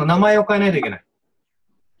ー JS の名前を変えないといけない。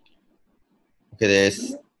OK で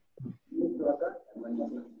す。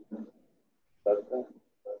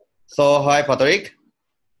So, hi, Patrick.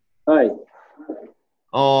 Hi.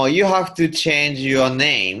 You have to change your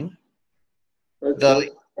name. Okay.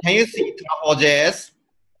 Can you see Truffle.js?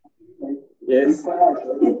 Yes.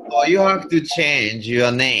 So you have to change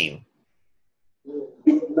your name.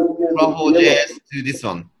 Truffle.js to this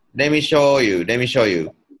one. Let me show you.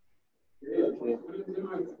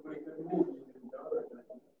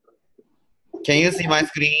 Can you see my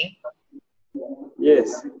screen?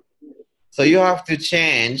 Yes. So you have to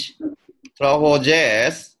change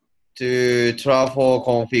Truffle.js to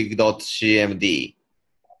truffleconfig.cmd.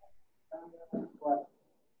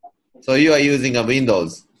 So you are using a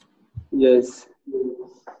Windows. Yes.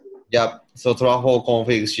 Yep. So truffle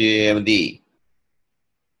config cmd.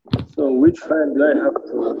 So which file do I have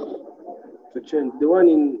to to change? The one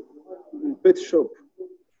in pet shop.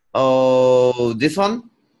 Oh, this one?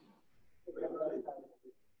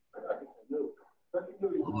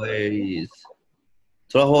 Where is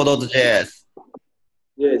Traho.js?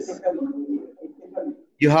 Yes.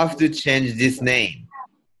 You have to change this name.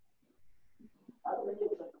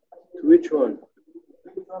 To which one?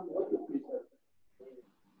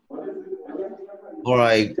 All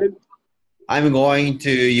right. I'm going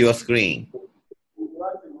to your screen.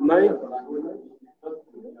 Mine?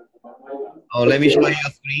 Oh, let me show you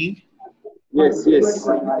your screen. Yes, yes.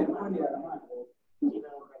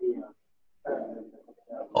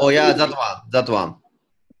 Oh yeah, that one. That one.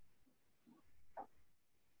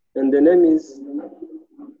 And the name is?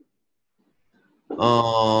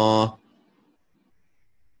 I'm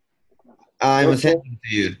Okay. sending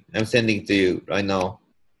to you. I'm sending to you right now.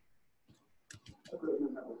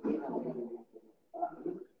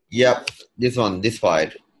 Yep, this one, this file.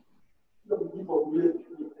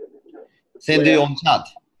 Send you on chat.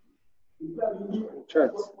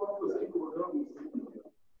 Chat.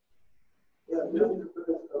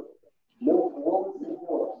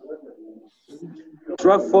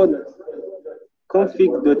 Trafford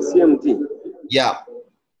config.cmt. Yeah.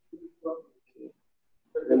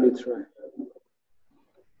 Let me try.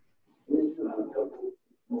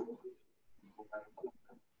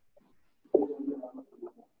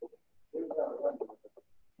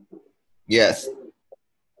 Yes.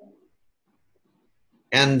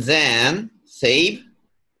 And then save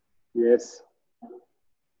Yes.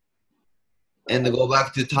 and go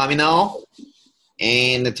back to terminal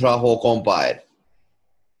and Traho compile.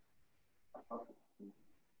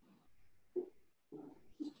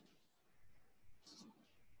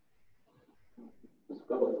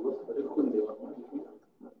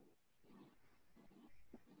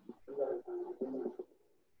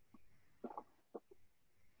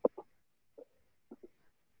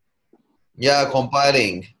 Yeah,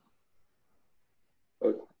 compiling.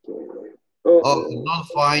 Okay. Oh, could not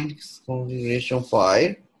find configuration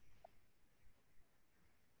file.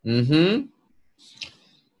 Mm-hmm.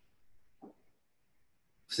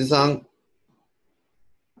 布施さん、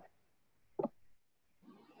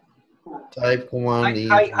タイプコマンド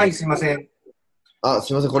はい、すいません。あ、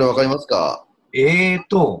すみません、これわかりますか？ひ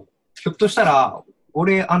ょっとしたら、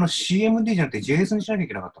俺、CMD じゃなくて JS にしなきゃい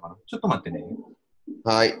けなかったかな。ちょっと待ってね。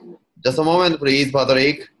はい。Just a moment, please,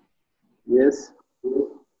 Patrick. Yes.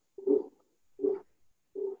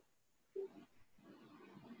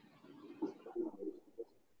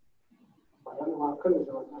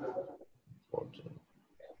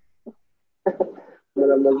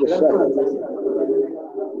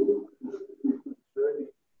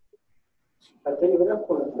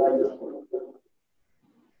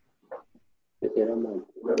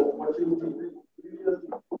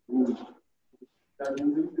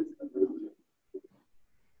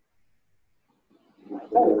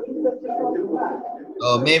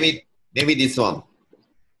 Maybe this one.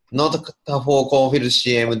 Not Taho config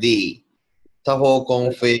CMD. Taho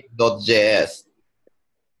config.js.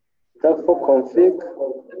 Taho config.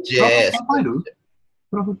 JS. ファイル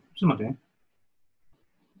プラフ、ちょっと待って。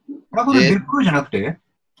プラフでデプロイじゃなくて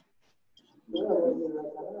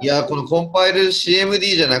いや、このコンパイル CMD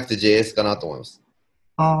じゃなくて JS かなと思います。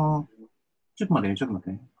ちょっと待ってね、ちょっと待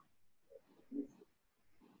ってね。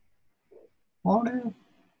あれち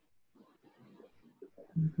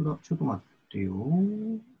ょっと待ってよ。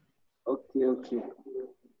OK。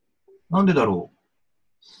なんでだろ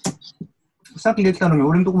う。さっきできたのに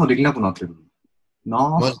俺のとこもできなくなってる。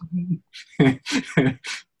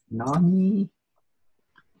何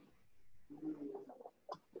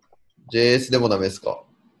JS でもダメですか？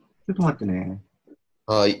ちょっと待ってね。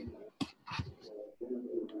はい。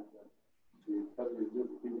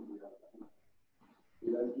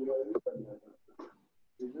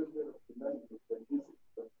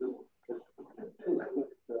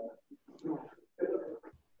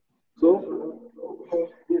So,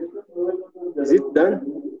 is it done?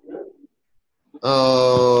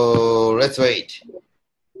 Let's wait.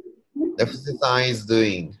 The design is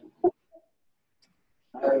doing.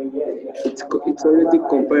 It's already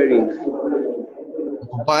compiling.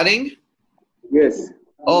 Compiling? Yes.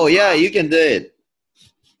 Oh yeah, you can do it.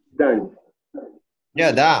 Done.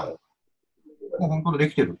 Yeah, done. 本当だ、で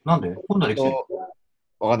きてる。なんで今度はできてる。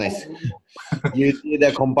わかんないです。You did the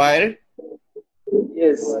compile?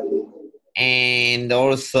 Yes. And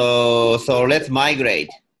also, so let's migrate.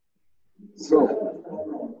 So,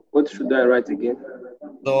 what should I write again?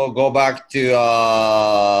 So go back to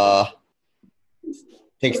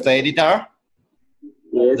text editor.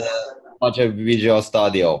 Yes. Watch a Visual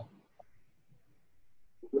Studio.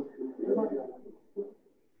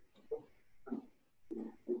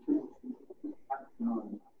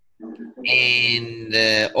 and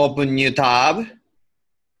open new tab.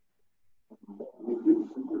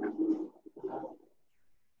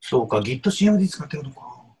 そうか、GitCMD 使ってるの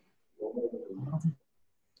か。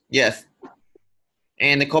Yes.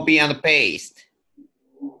 And copy and paste.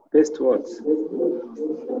 Paste what?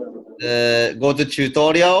 Go to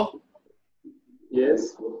tutorial.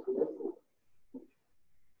 Yes.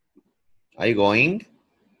 Are you going?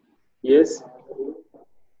 Yes.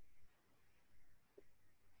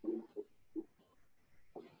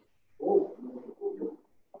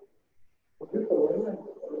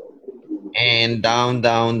 And down,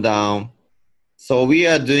 down, down. So we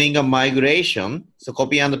are doing a migration. So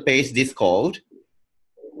copy and paste this code.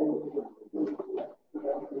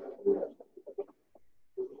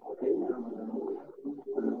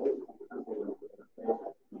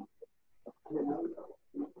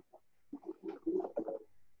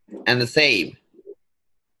 And save.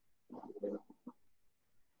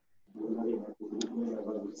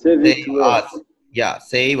 Save it Save where? as. Yeah,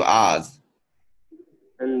 save as.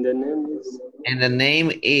 And the name is? And the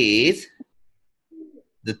name is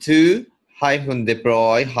the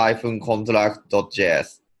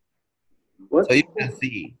to-deploy-contract.js. What? So you can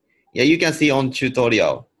see. Yeah, you can see on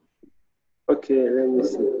tutorial. Okay, let me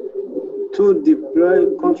see. To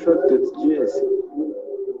deploy contract.js.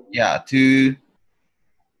 Yeah, to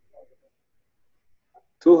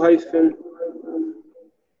Hyphen.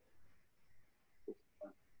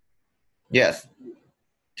 yes,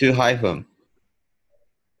 to hyphen.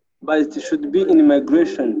 But it should be in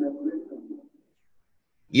migration.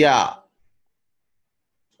 Yeah,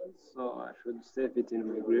 So I should save it in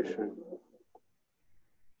migration.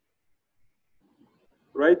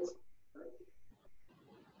 Right?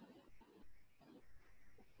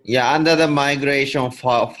 yeah, under the migration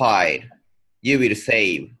file, you will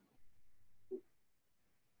save.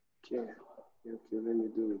 Okay, let me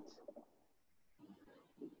do it.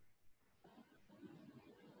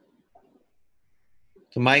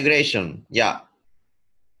 To migration, yeah.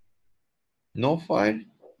 No file.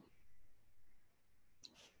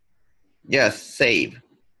 Yes, save.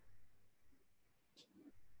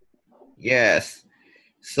 Yes.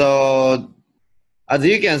 So as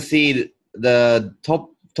you can see, the top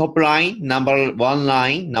line, number one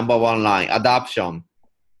line, adoption.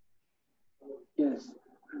 Yes.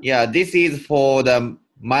 Yeah, this is for the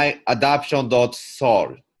my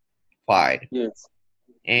adoption.sol file. Yes.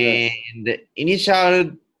 And the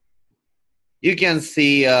initial, you can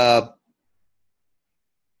see, so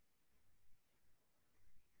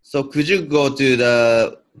could you go to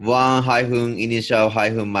the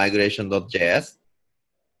initial-migration.js?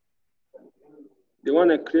 The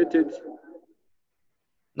one I created.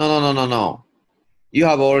 No. You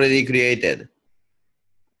have already created.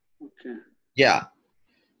 Okay. Yeah.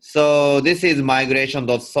 So this is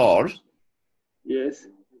migration.sol. Yes.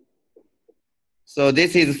 So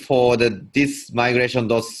this is for this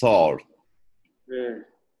migration.sol. Yeah.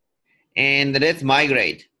 And let's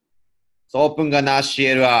migrate. So open Ganache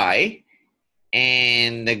CLI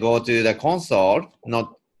and go to the console,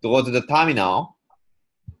 not go to the terminal.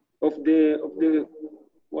 Of the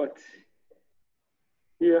what?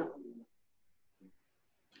 Here.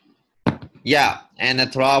 Yeah,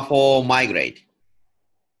 and try for migrate.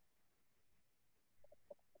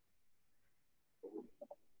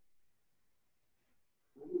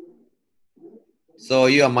 So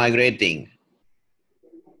you are migrating.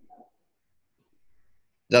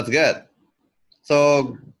 That's good.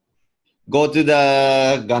 So go to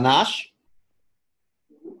the Ganache.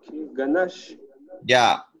 Okay. Ganache.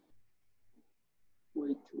 Yeah.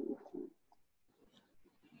 Wait.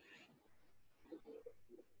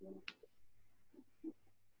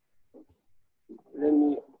 Let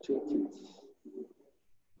me check it.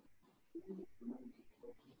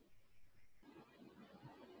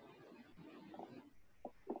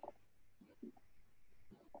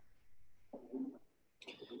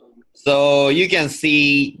 So you can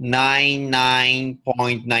see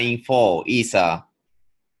 99.94 Ether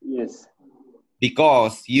Yes.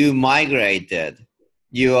 because you migrated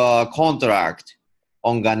your contract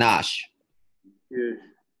on Ganache. Yes.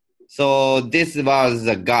 So this was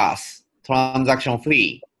the gas transaction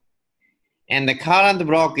fee. And the current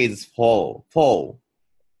block is full.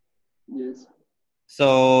 Yes.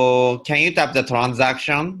 So can you tap the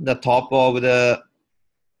transaction, the top of the,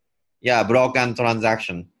 yeah, block and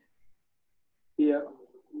transaction. Here.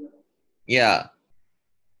 Yeah,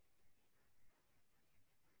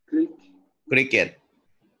 Click.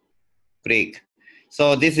 Click.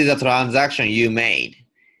 So this is a transaction you made.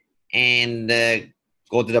 And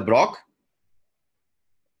go to the block.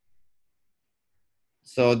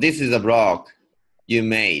 So this is a block you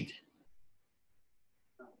made.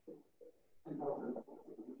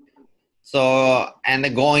 So,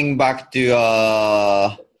 and going back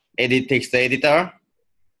to edit text editor.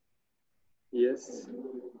 Yes.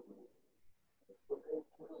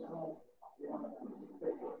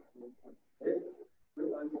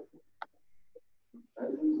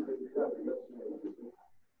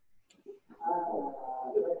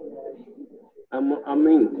 I'm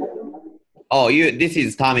in. Oh, this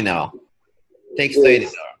is terminal. Text Yes.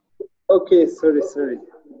 editor. Okay, sorry.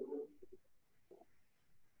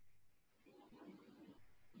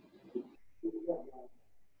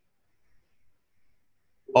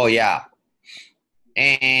 Oh, yeah.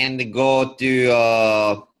 And go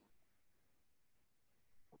to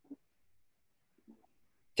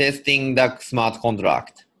testing the smart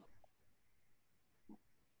contract.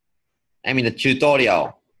 I mean the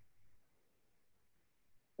tutorial.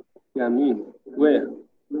 Yeah, I'm in. Where?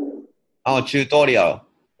 Oh, tutorial.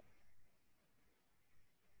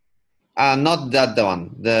 Not that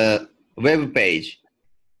one. The web page.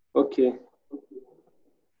 Okay.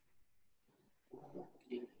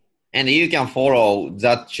 And you can follow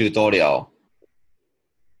that tutorial.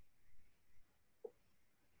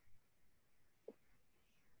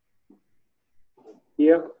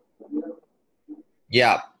 Here?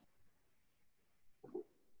 Yeah.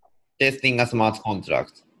 Testing a smart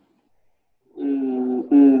contract.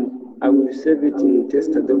 I will save it in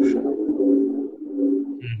test adoption.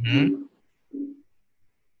 Mm-hmm.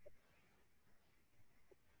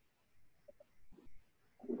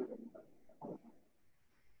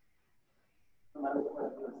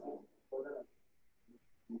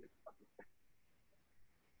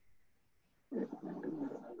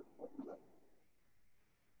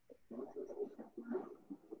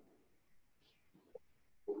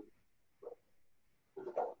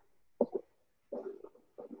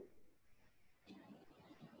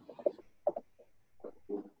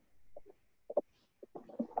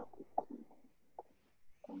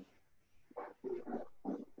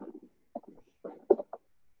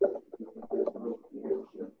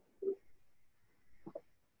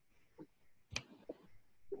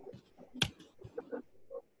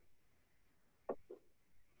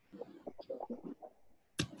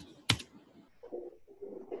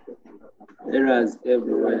 Errors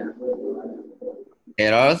everywhere.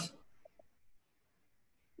 Errors?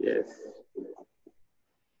 Yes.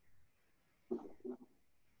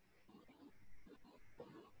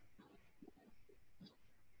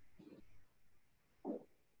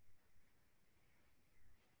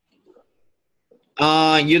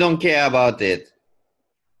 You don't care about it.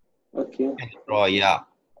 Okay. Oh, yeah.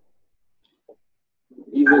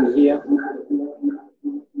 Even here?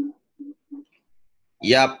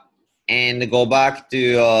 Yep. And go back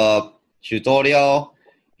to tutorial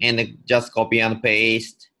and just copy and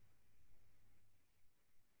paste.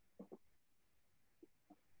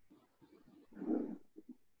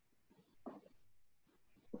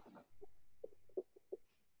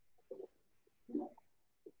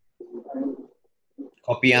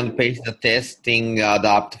 Copy and paste the testing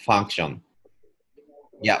adapt function.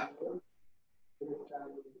 Yeah.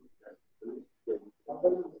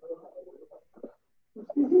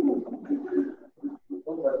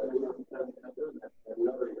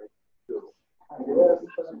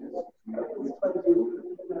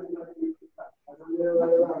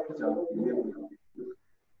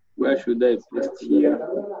 Where should I paste here?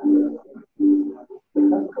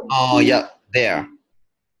 Oh, yeah, there.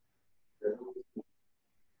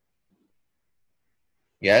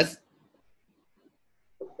 Yes?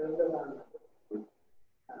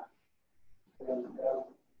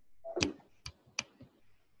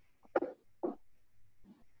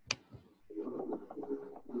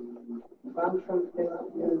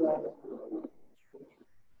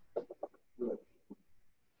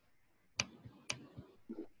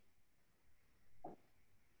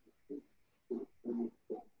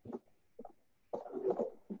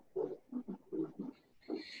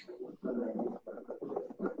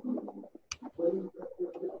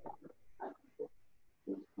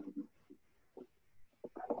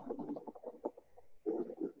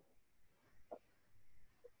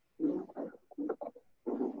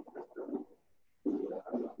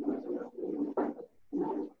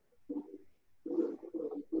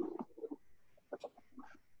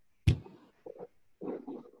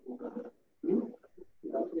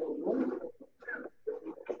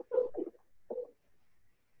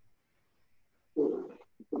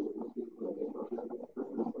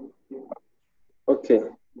 Okay,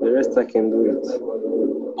 the rest I can do it.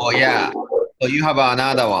 Oh, yeah. So you have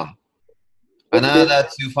another one. Okay. Another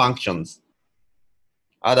two functions.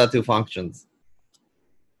 Other two functions.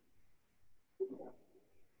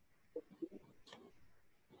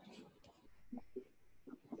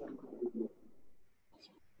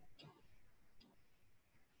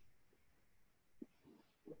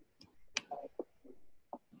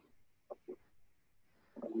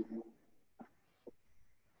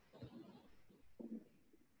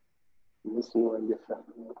 اسمه الدفاع.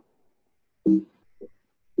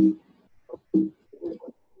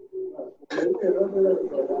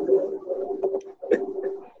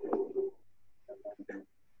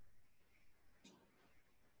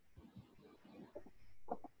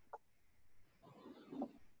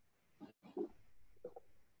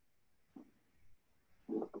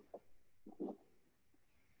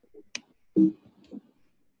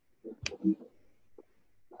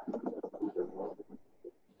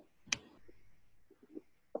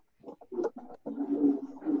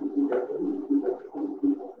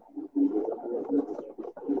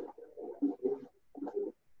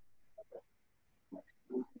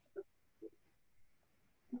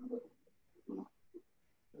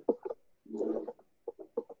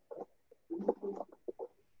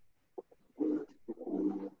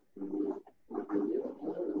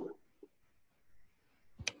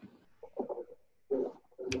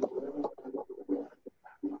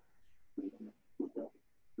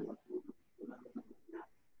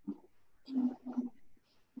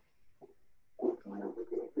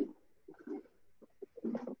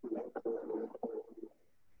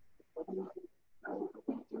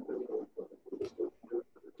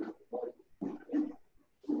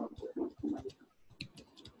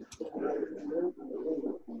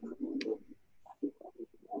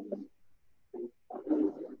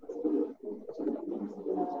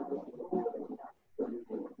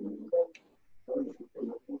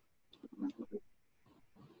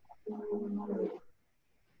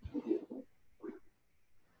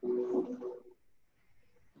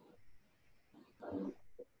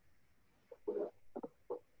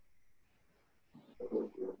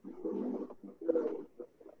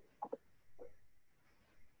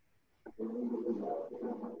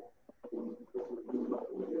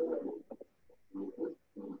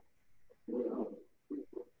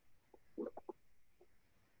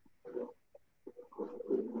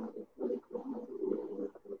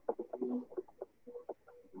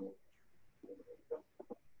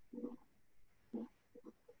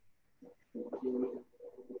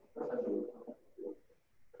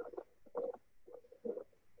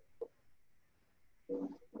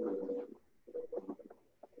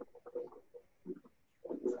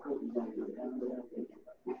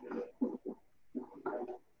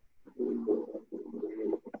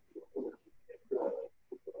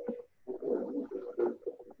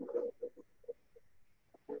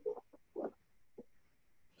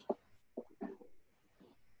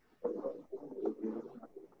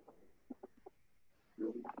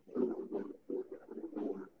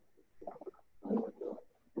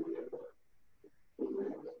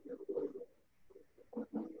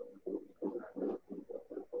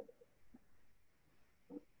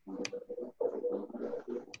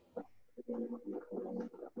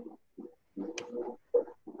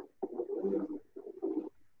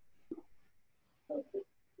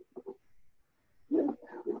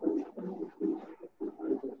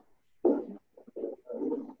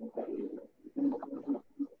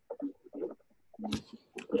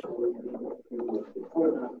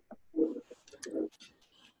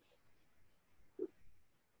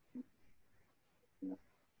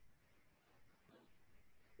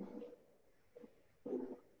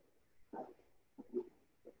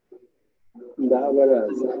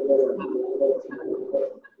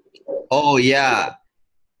 Oh yeah,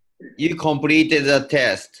 you completed the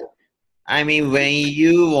test. I mean, when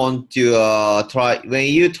you want to when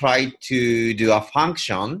you try to do a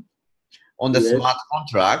function on the Yes. smart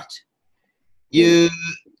contract, you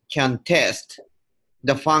can test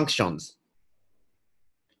the functions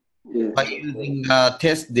Yes. by using a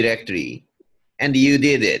test directory, and you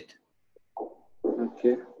did it.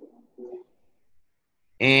 Okay.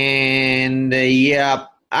 And yeah,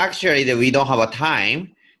 actually, we don't have a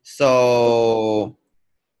time, so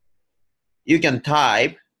you can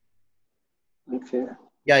type. Okay.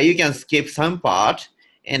 Yeah, you can skip some part,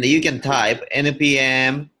 and you can type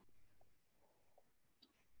npm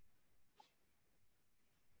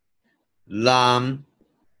run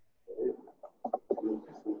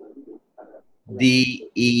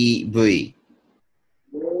dev.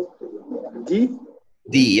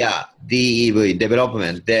 D. Yeah, dev,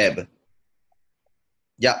 development, dev.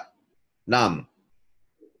 Yeah, run.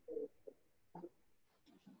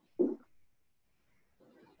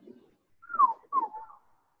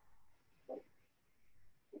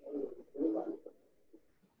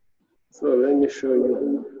 So let me show you.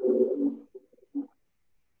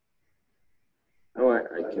 Oh,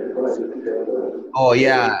 I can see it. Oh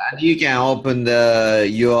yeah, and you can open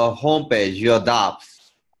your homepage, your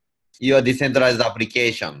dApps, your decentralized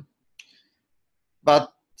application.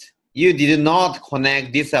 But you did not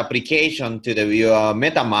connect this application to your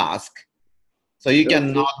MetaMask, so you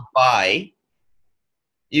cannot buy.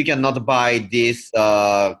 You cannot buy this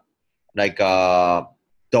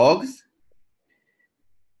dogs.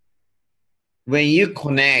 When you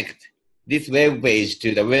connect this web page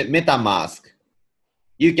to the MetaMask,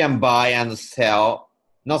 you can buy and sell.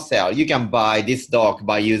 Not sell. You can buy this dog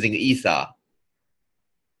by using Ether.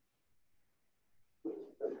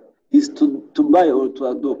 Is to buy or to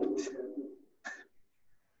adopt?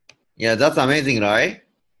 Yeah, that's amazing, right?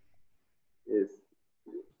 Yes.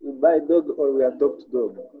 We buy dog or we adopt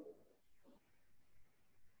dog.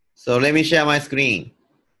 So let me share my screen.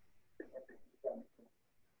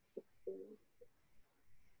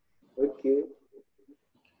 Okay.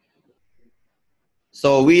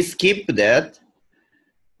 So we skipped that.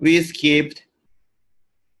 We skipped.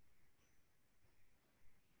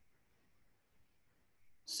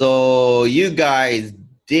 So you guys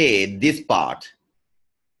did this part.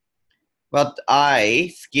 But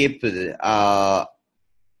I skipped.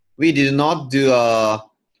 We did not do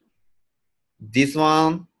this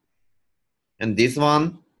one and this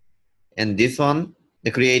one and this one, the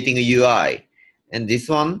creating a UI, and this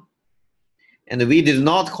one, and we did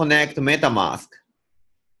not connect MetaMask.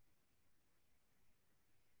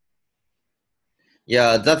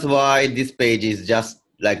 Yeah, that's why this page is just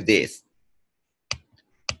like this.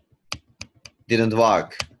 Didn't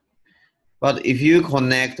work. But if you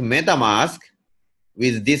connect MetaMask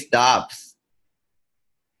with these dApps,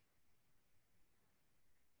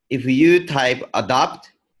 if you type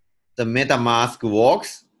adopt, the MetaMask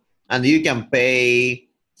works, and you can pay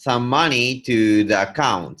some money to the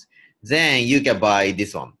account. Then you can buy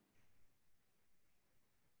this one.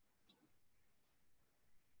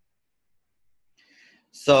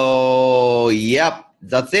 So, yep,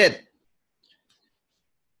 that's it.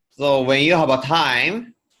 So when you have a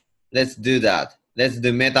time, let's do that. Let's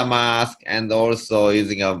do MetaMask and also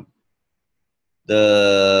using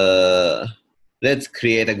let's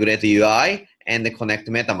create a great UI and connect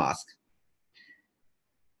MetaMask.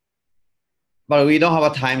 But we don't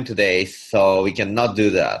have a time today, so we cannot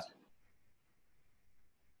do that.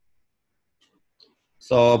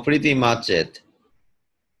 So pretty much it.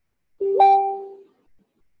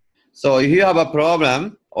 So if you have a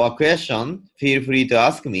problem or question, feel free to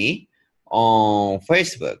ask me on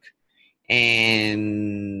Facebook.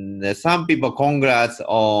 And some people congrats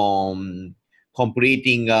on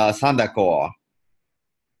completing Thunder Core.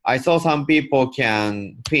 I saw some people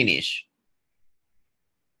can finish.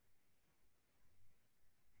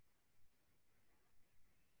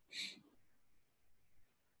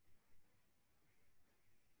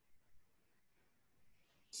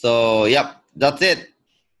 So, yep, that's it.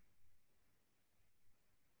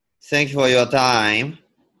 Thank you for your time.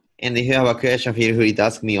 And if you have a question, feel free to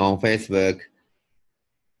ask me on Facebook.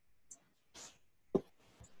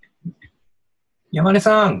 山根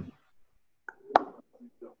さん、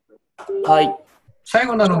はい。最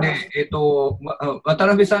後なので、渡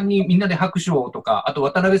辺さんにみんなで拍手をとか、あと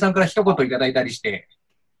渡辺さんから一言いただいたりして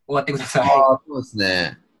終わってください。そうです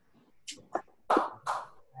ね。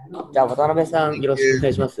じゃあ、渡辺さん、よろしくお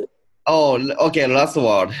願いします。Oh, okay, last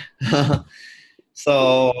word.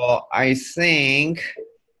 So, I think,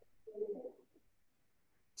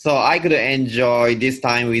 so I could enjoy this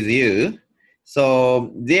time with you.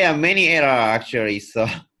 So, there are many errors actually. So,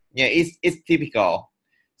 yeah, it's typical.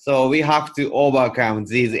 So, we have to overcome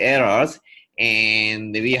these errors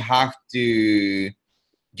and we have to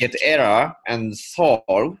get error and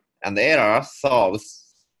solve, and the error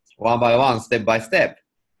solves one by one, step by step.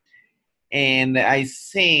 And I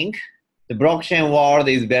think the blockchain world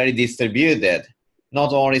is very distributed.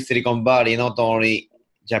 Not only Silicon Valley, not only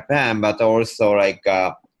Japan, but also like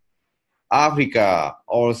Africa,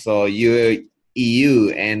 also EU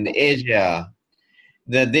and Asia.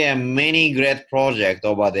 There are many great projects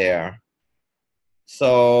over there.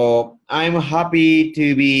 So I'm happy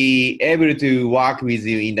to be able to work with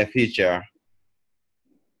you in the future.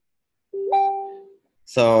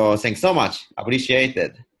 So thanks so much. Appreciate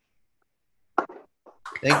it.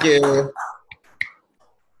 Thank you.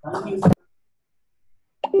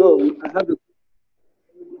 So I have a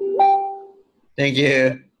Thank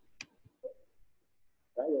you.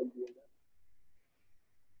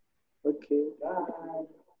 okay.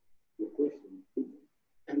 The question is,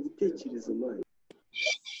 and the teacher is mine.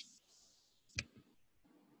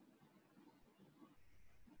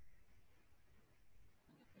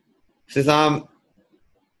 布施さん、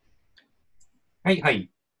はいはい。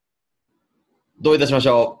どういたしまし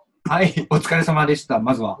ょはい、お疲れ様でした、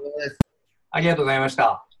まずは。う。ありがとうございまし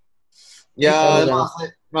た。いやー、ありがとうございま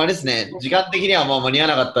すまあ、あれですね、時間的にはもう間に合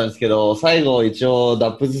わなかったんですけど、最後一応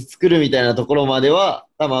DAPS 作るみたいなところまでは、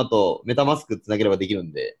多分あとメタマスクつなげればできる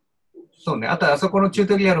んで。そうね。あとあそこのチュー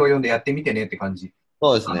トリアルを読んでやってみてねって感じ。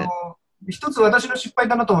そうですね。一つ私の失敗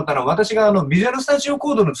だなと思ったのは、私がビジュアルスタジオ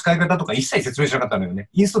コードの使い方とか一切説明しなかったのよね。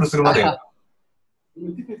インストールするまで。だ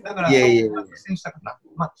から、いえいえ苦戦したかな。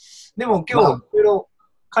まあ、でも今日、いろいろ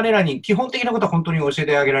彼らに基本的なことは本当に教え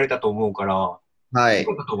てあげられたと思うから、はい。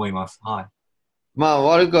そうだと思います。はい。まあ、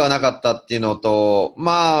悪くはなかったっていうのと、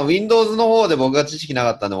まあ、Windows の方で僕が知識な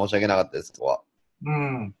かったんで申し訳なかったです、そこは。う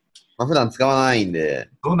ん。まあ、普段使わないんで。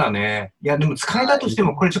そうだね。いや、でも使えたとして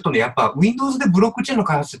も、これちょっとね、やっぱ Windows でブロックチェーンの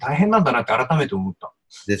開発って大変なんだなって改めて思った。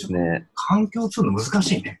ですね。環境を作るの難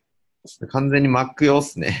しいね。完全に Mac 用っ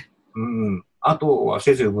すね。うん。あとは、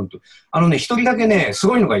せいぜい Ubuntu。一人だけね、す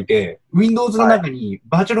ごいのがいて、Windows の中に、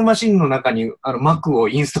バーチャルマシンの中に、Mac を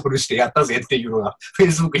インストールしてやったぜっていうのが、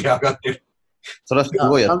Facebook に上がってる。それはす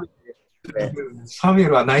ごいやつ。サミュエ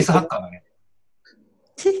ルはナイスハッカーだね。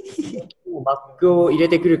もう Mac を入れ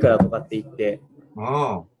てくるからとかって言って、う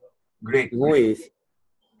ん。グレイト。すごいです。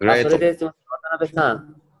グレート。それで、すみません、渡辺さ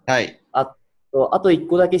ん。はい。あと1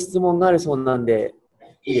個だけ質問があるそうなんで、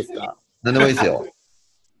いいですか？何でもいいですよ。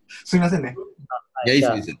すみませんね。いや、いい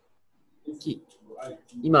ですよ。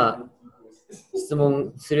今、質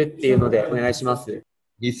問するっていうのでお願いします。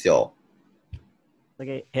いいっすよ。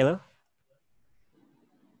Okay, hello.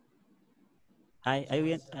 Hi, are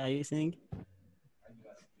you listening?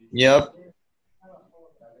 Yep.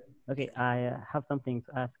 Okay, I have something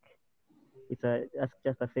to ask. It's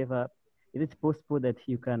just a favor. Is it possible that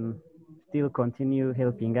you can still continue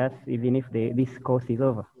helping us even if this course is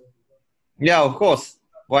over? Yeah, of course.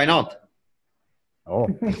 Why not? Oh,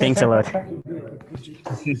 thanks a lot.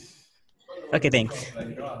 Okay, thanks.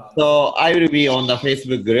 So I will be on the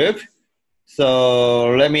Facebook group.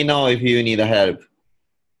 So let me know if you need help.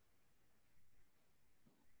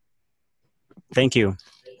 Thank you.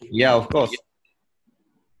 Yeah, of course.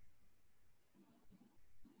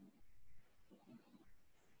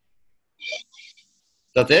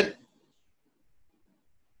 That's it?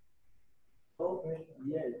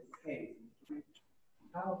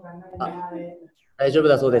 大丈夫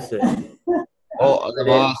だそうです。お、ありがとう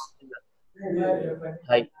ございます。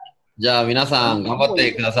はい。じゃあ皆さん頑張っ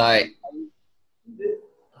てください。はい、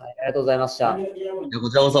ありがとうございました。こ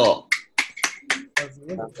ちらこそ。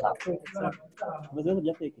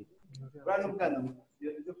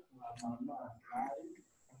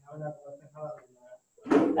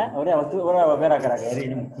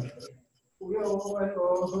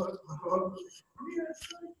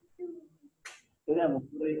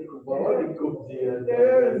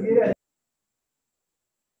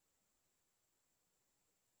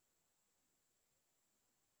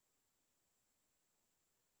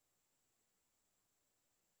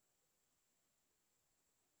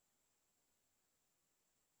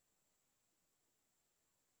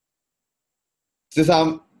布施さ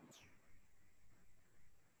ん。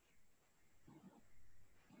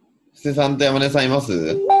布施さんと山根さんいま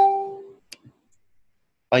す？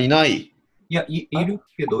あ、いない。いや、いる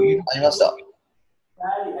けど、いる。ありました。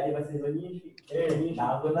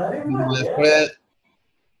これ、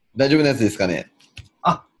大丈夫なやつですかね？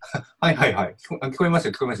あ、はいはいはい。聞こえます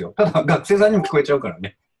よ、聞こえますよ。ただ、学生さんにも聞こえちゃうから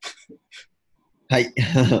ね。はい。じ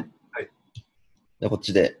ゃあ、こっ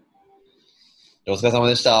ちで。お疲れ様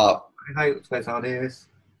でした。はい、お疲れ様で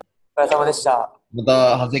す。お疲れ様でした。ま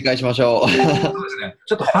た反省会しましょう。そうですね。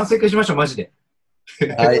ちょっと反省会しましょう、マジで。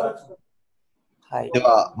はい。はい。で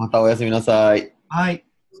は、またおやすみなさい。はい。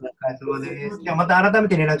お疲れ様です。じゃあ、また改め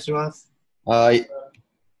て連絡します。はい。じ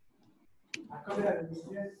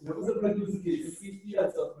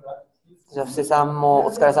ゃあ、布施さんも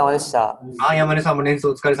お疲れ様でした。山根さんも連想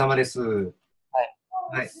お疲れ様です。はい。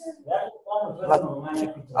はい。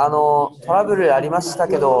トラブルありました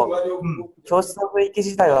けど、教室の雰囲気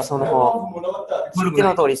自体は聞いて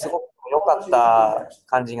の通りすごく良かった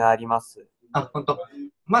感じがあります。あ、本当。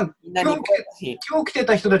まあ、今日来て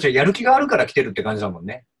た人たちはやる気があるから来てるって感じだもん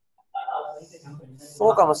ね。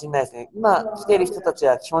そうかもしれないですね。今来てる人たち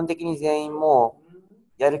は基本的に全員もう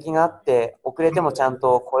やる気があって、遅れてもちゃん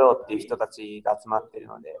と来ようっていう人たちが集まってる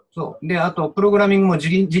ので。そう。で、あと、プログラミングも自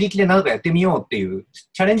力で何かやってみようっていう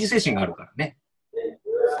チャレンジ精神があるからね。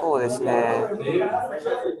そうですね。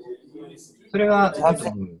それが、は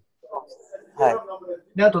い。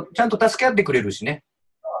で、あと、ちゃんと助け合ってくれるしね。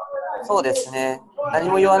そうですね。何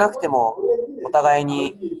も言わなくても、お互い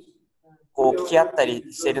にこう聞き合ったり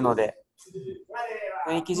してるので、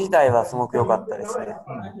雰囲気自体はすごく良かったですね。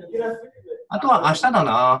あとは明日だ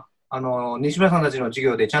な。西村さんたちの授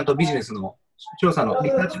業でちゃんとビジネスの調査のリ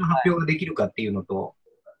サーチの発表ができるかっていうのと、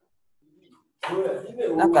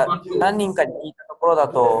なんか何人かに聞いたところだ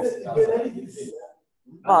と、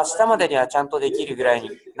まあ明日までにはちゃんとできるぐらいに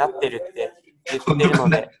なってるって言ってるの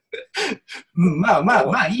で。ま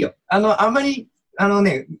あいいよ。あんまり、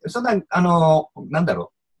そんな、なんだ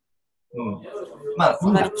ろう。まあ、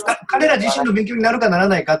彼ら自身の勉強になるかなら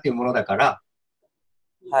ないかっていうものだから、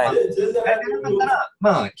はい。やれなかったら、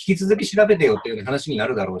まあ、引き続き調べてよっていう話にな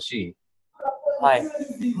るだろうし、はい。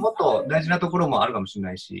もっと大事なところもあるかもしれ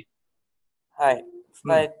ないし。はい。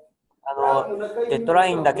デッドラ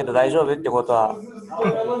インだけど大丈夫ってことは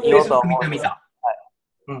言おうとは思うんです。見た。はい。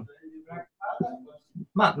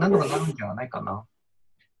まあ、なんとかなるんじゃないかな。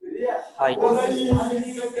はい。い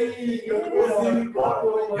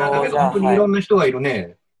や、だけど本当にいろんな人がいる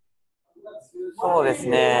ね。そうです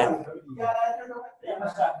ね。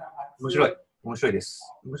面白い。面白いです。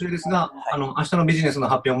面白いですが、明日のビジネスの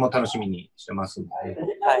発表も楽しみにしてますので。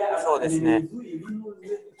はい、そうですね。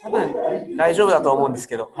多分大丈夫だと思うんです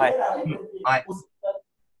けど、はい。はい。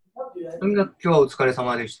とにかく今日はお疲れ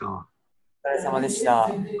様でした。お疲れ様でした。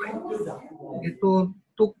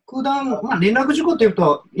特段、まあ、連絡事項という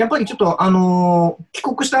と、やっぱりちょっと、帰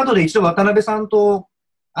国した後で一度渡辺さんと、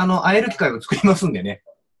会える機会を作りますんでね。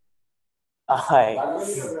はい。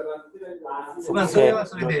まあ、それは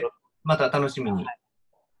それで、また楽しみに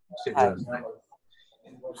してください。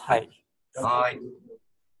はい。はい。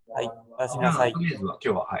はい。おやすみなさい。とりあえずは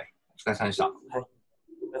今日は、はい。お疲れ様でした。はい。お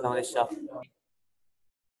疲れ様でした。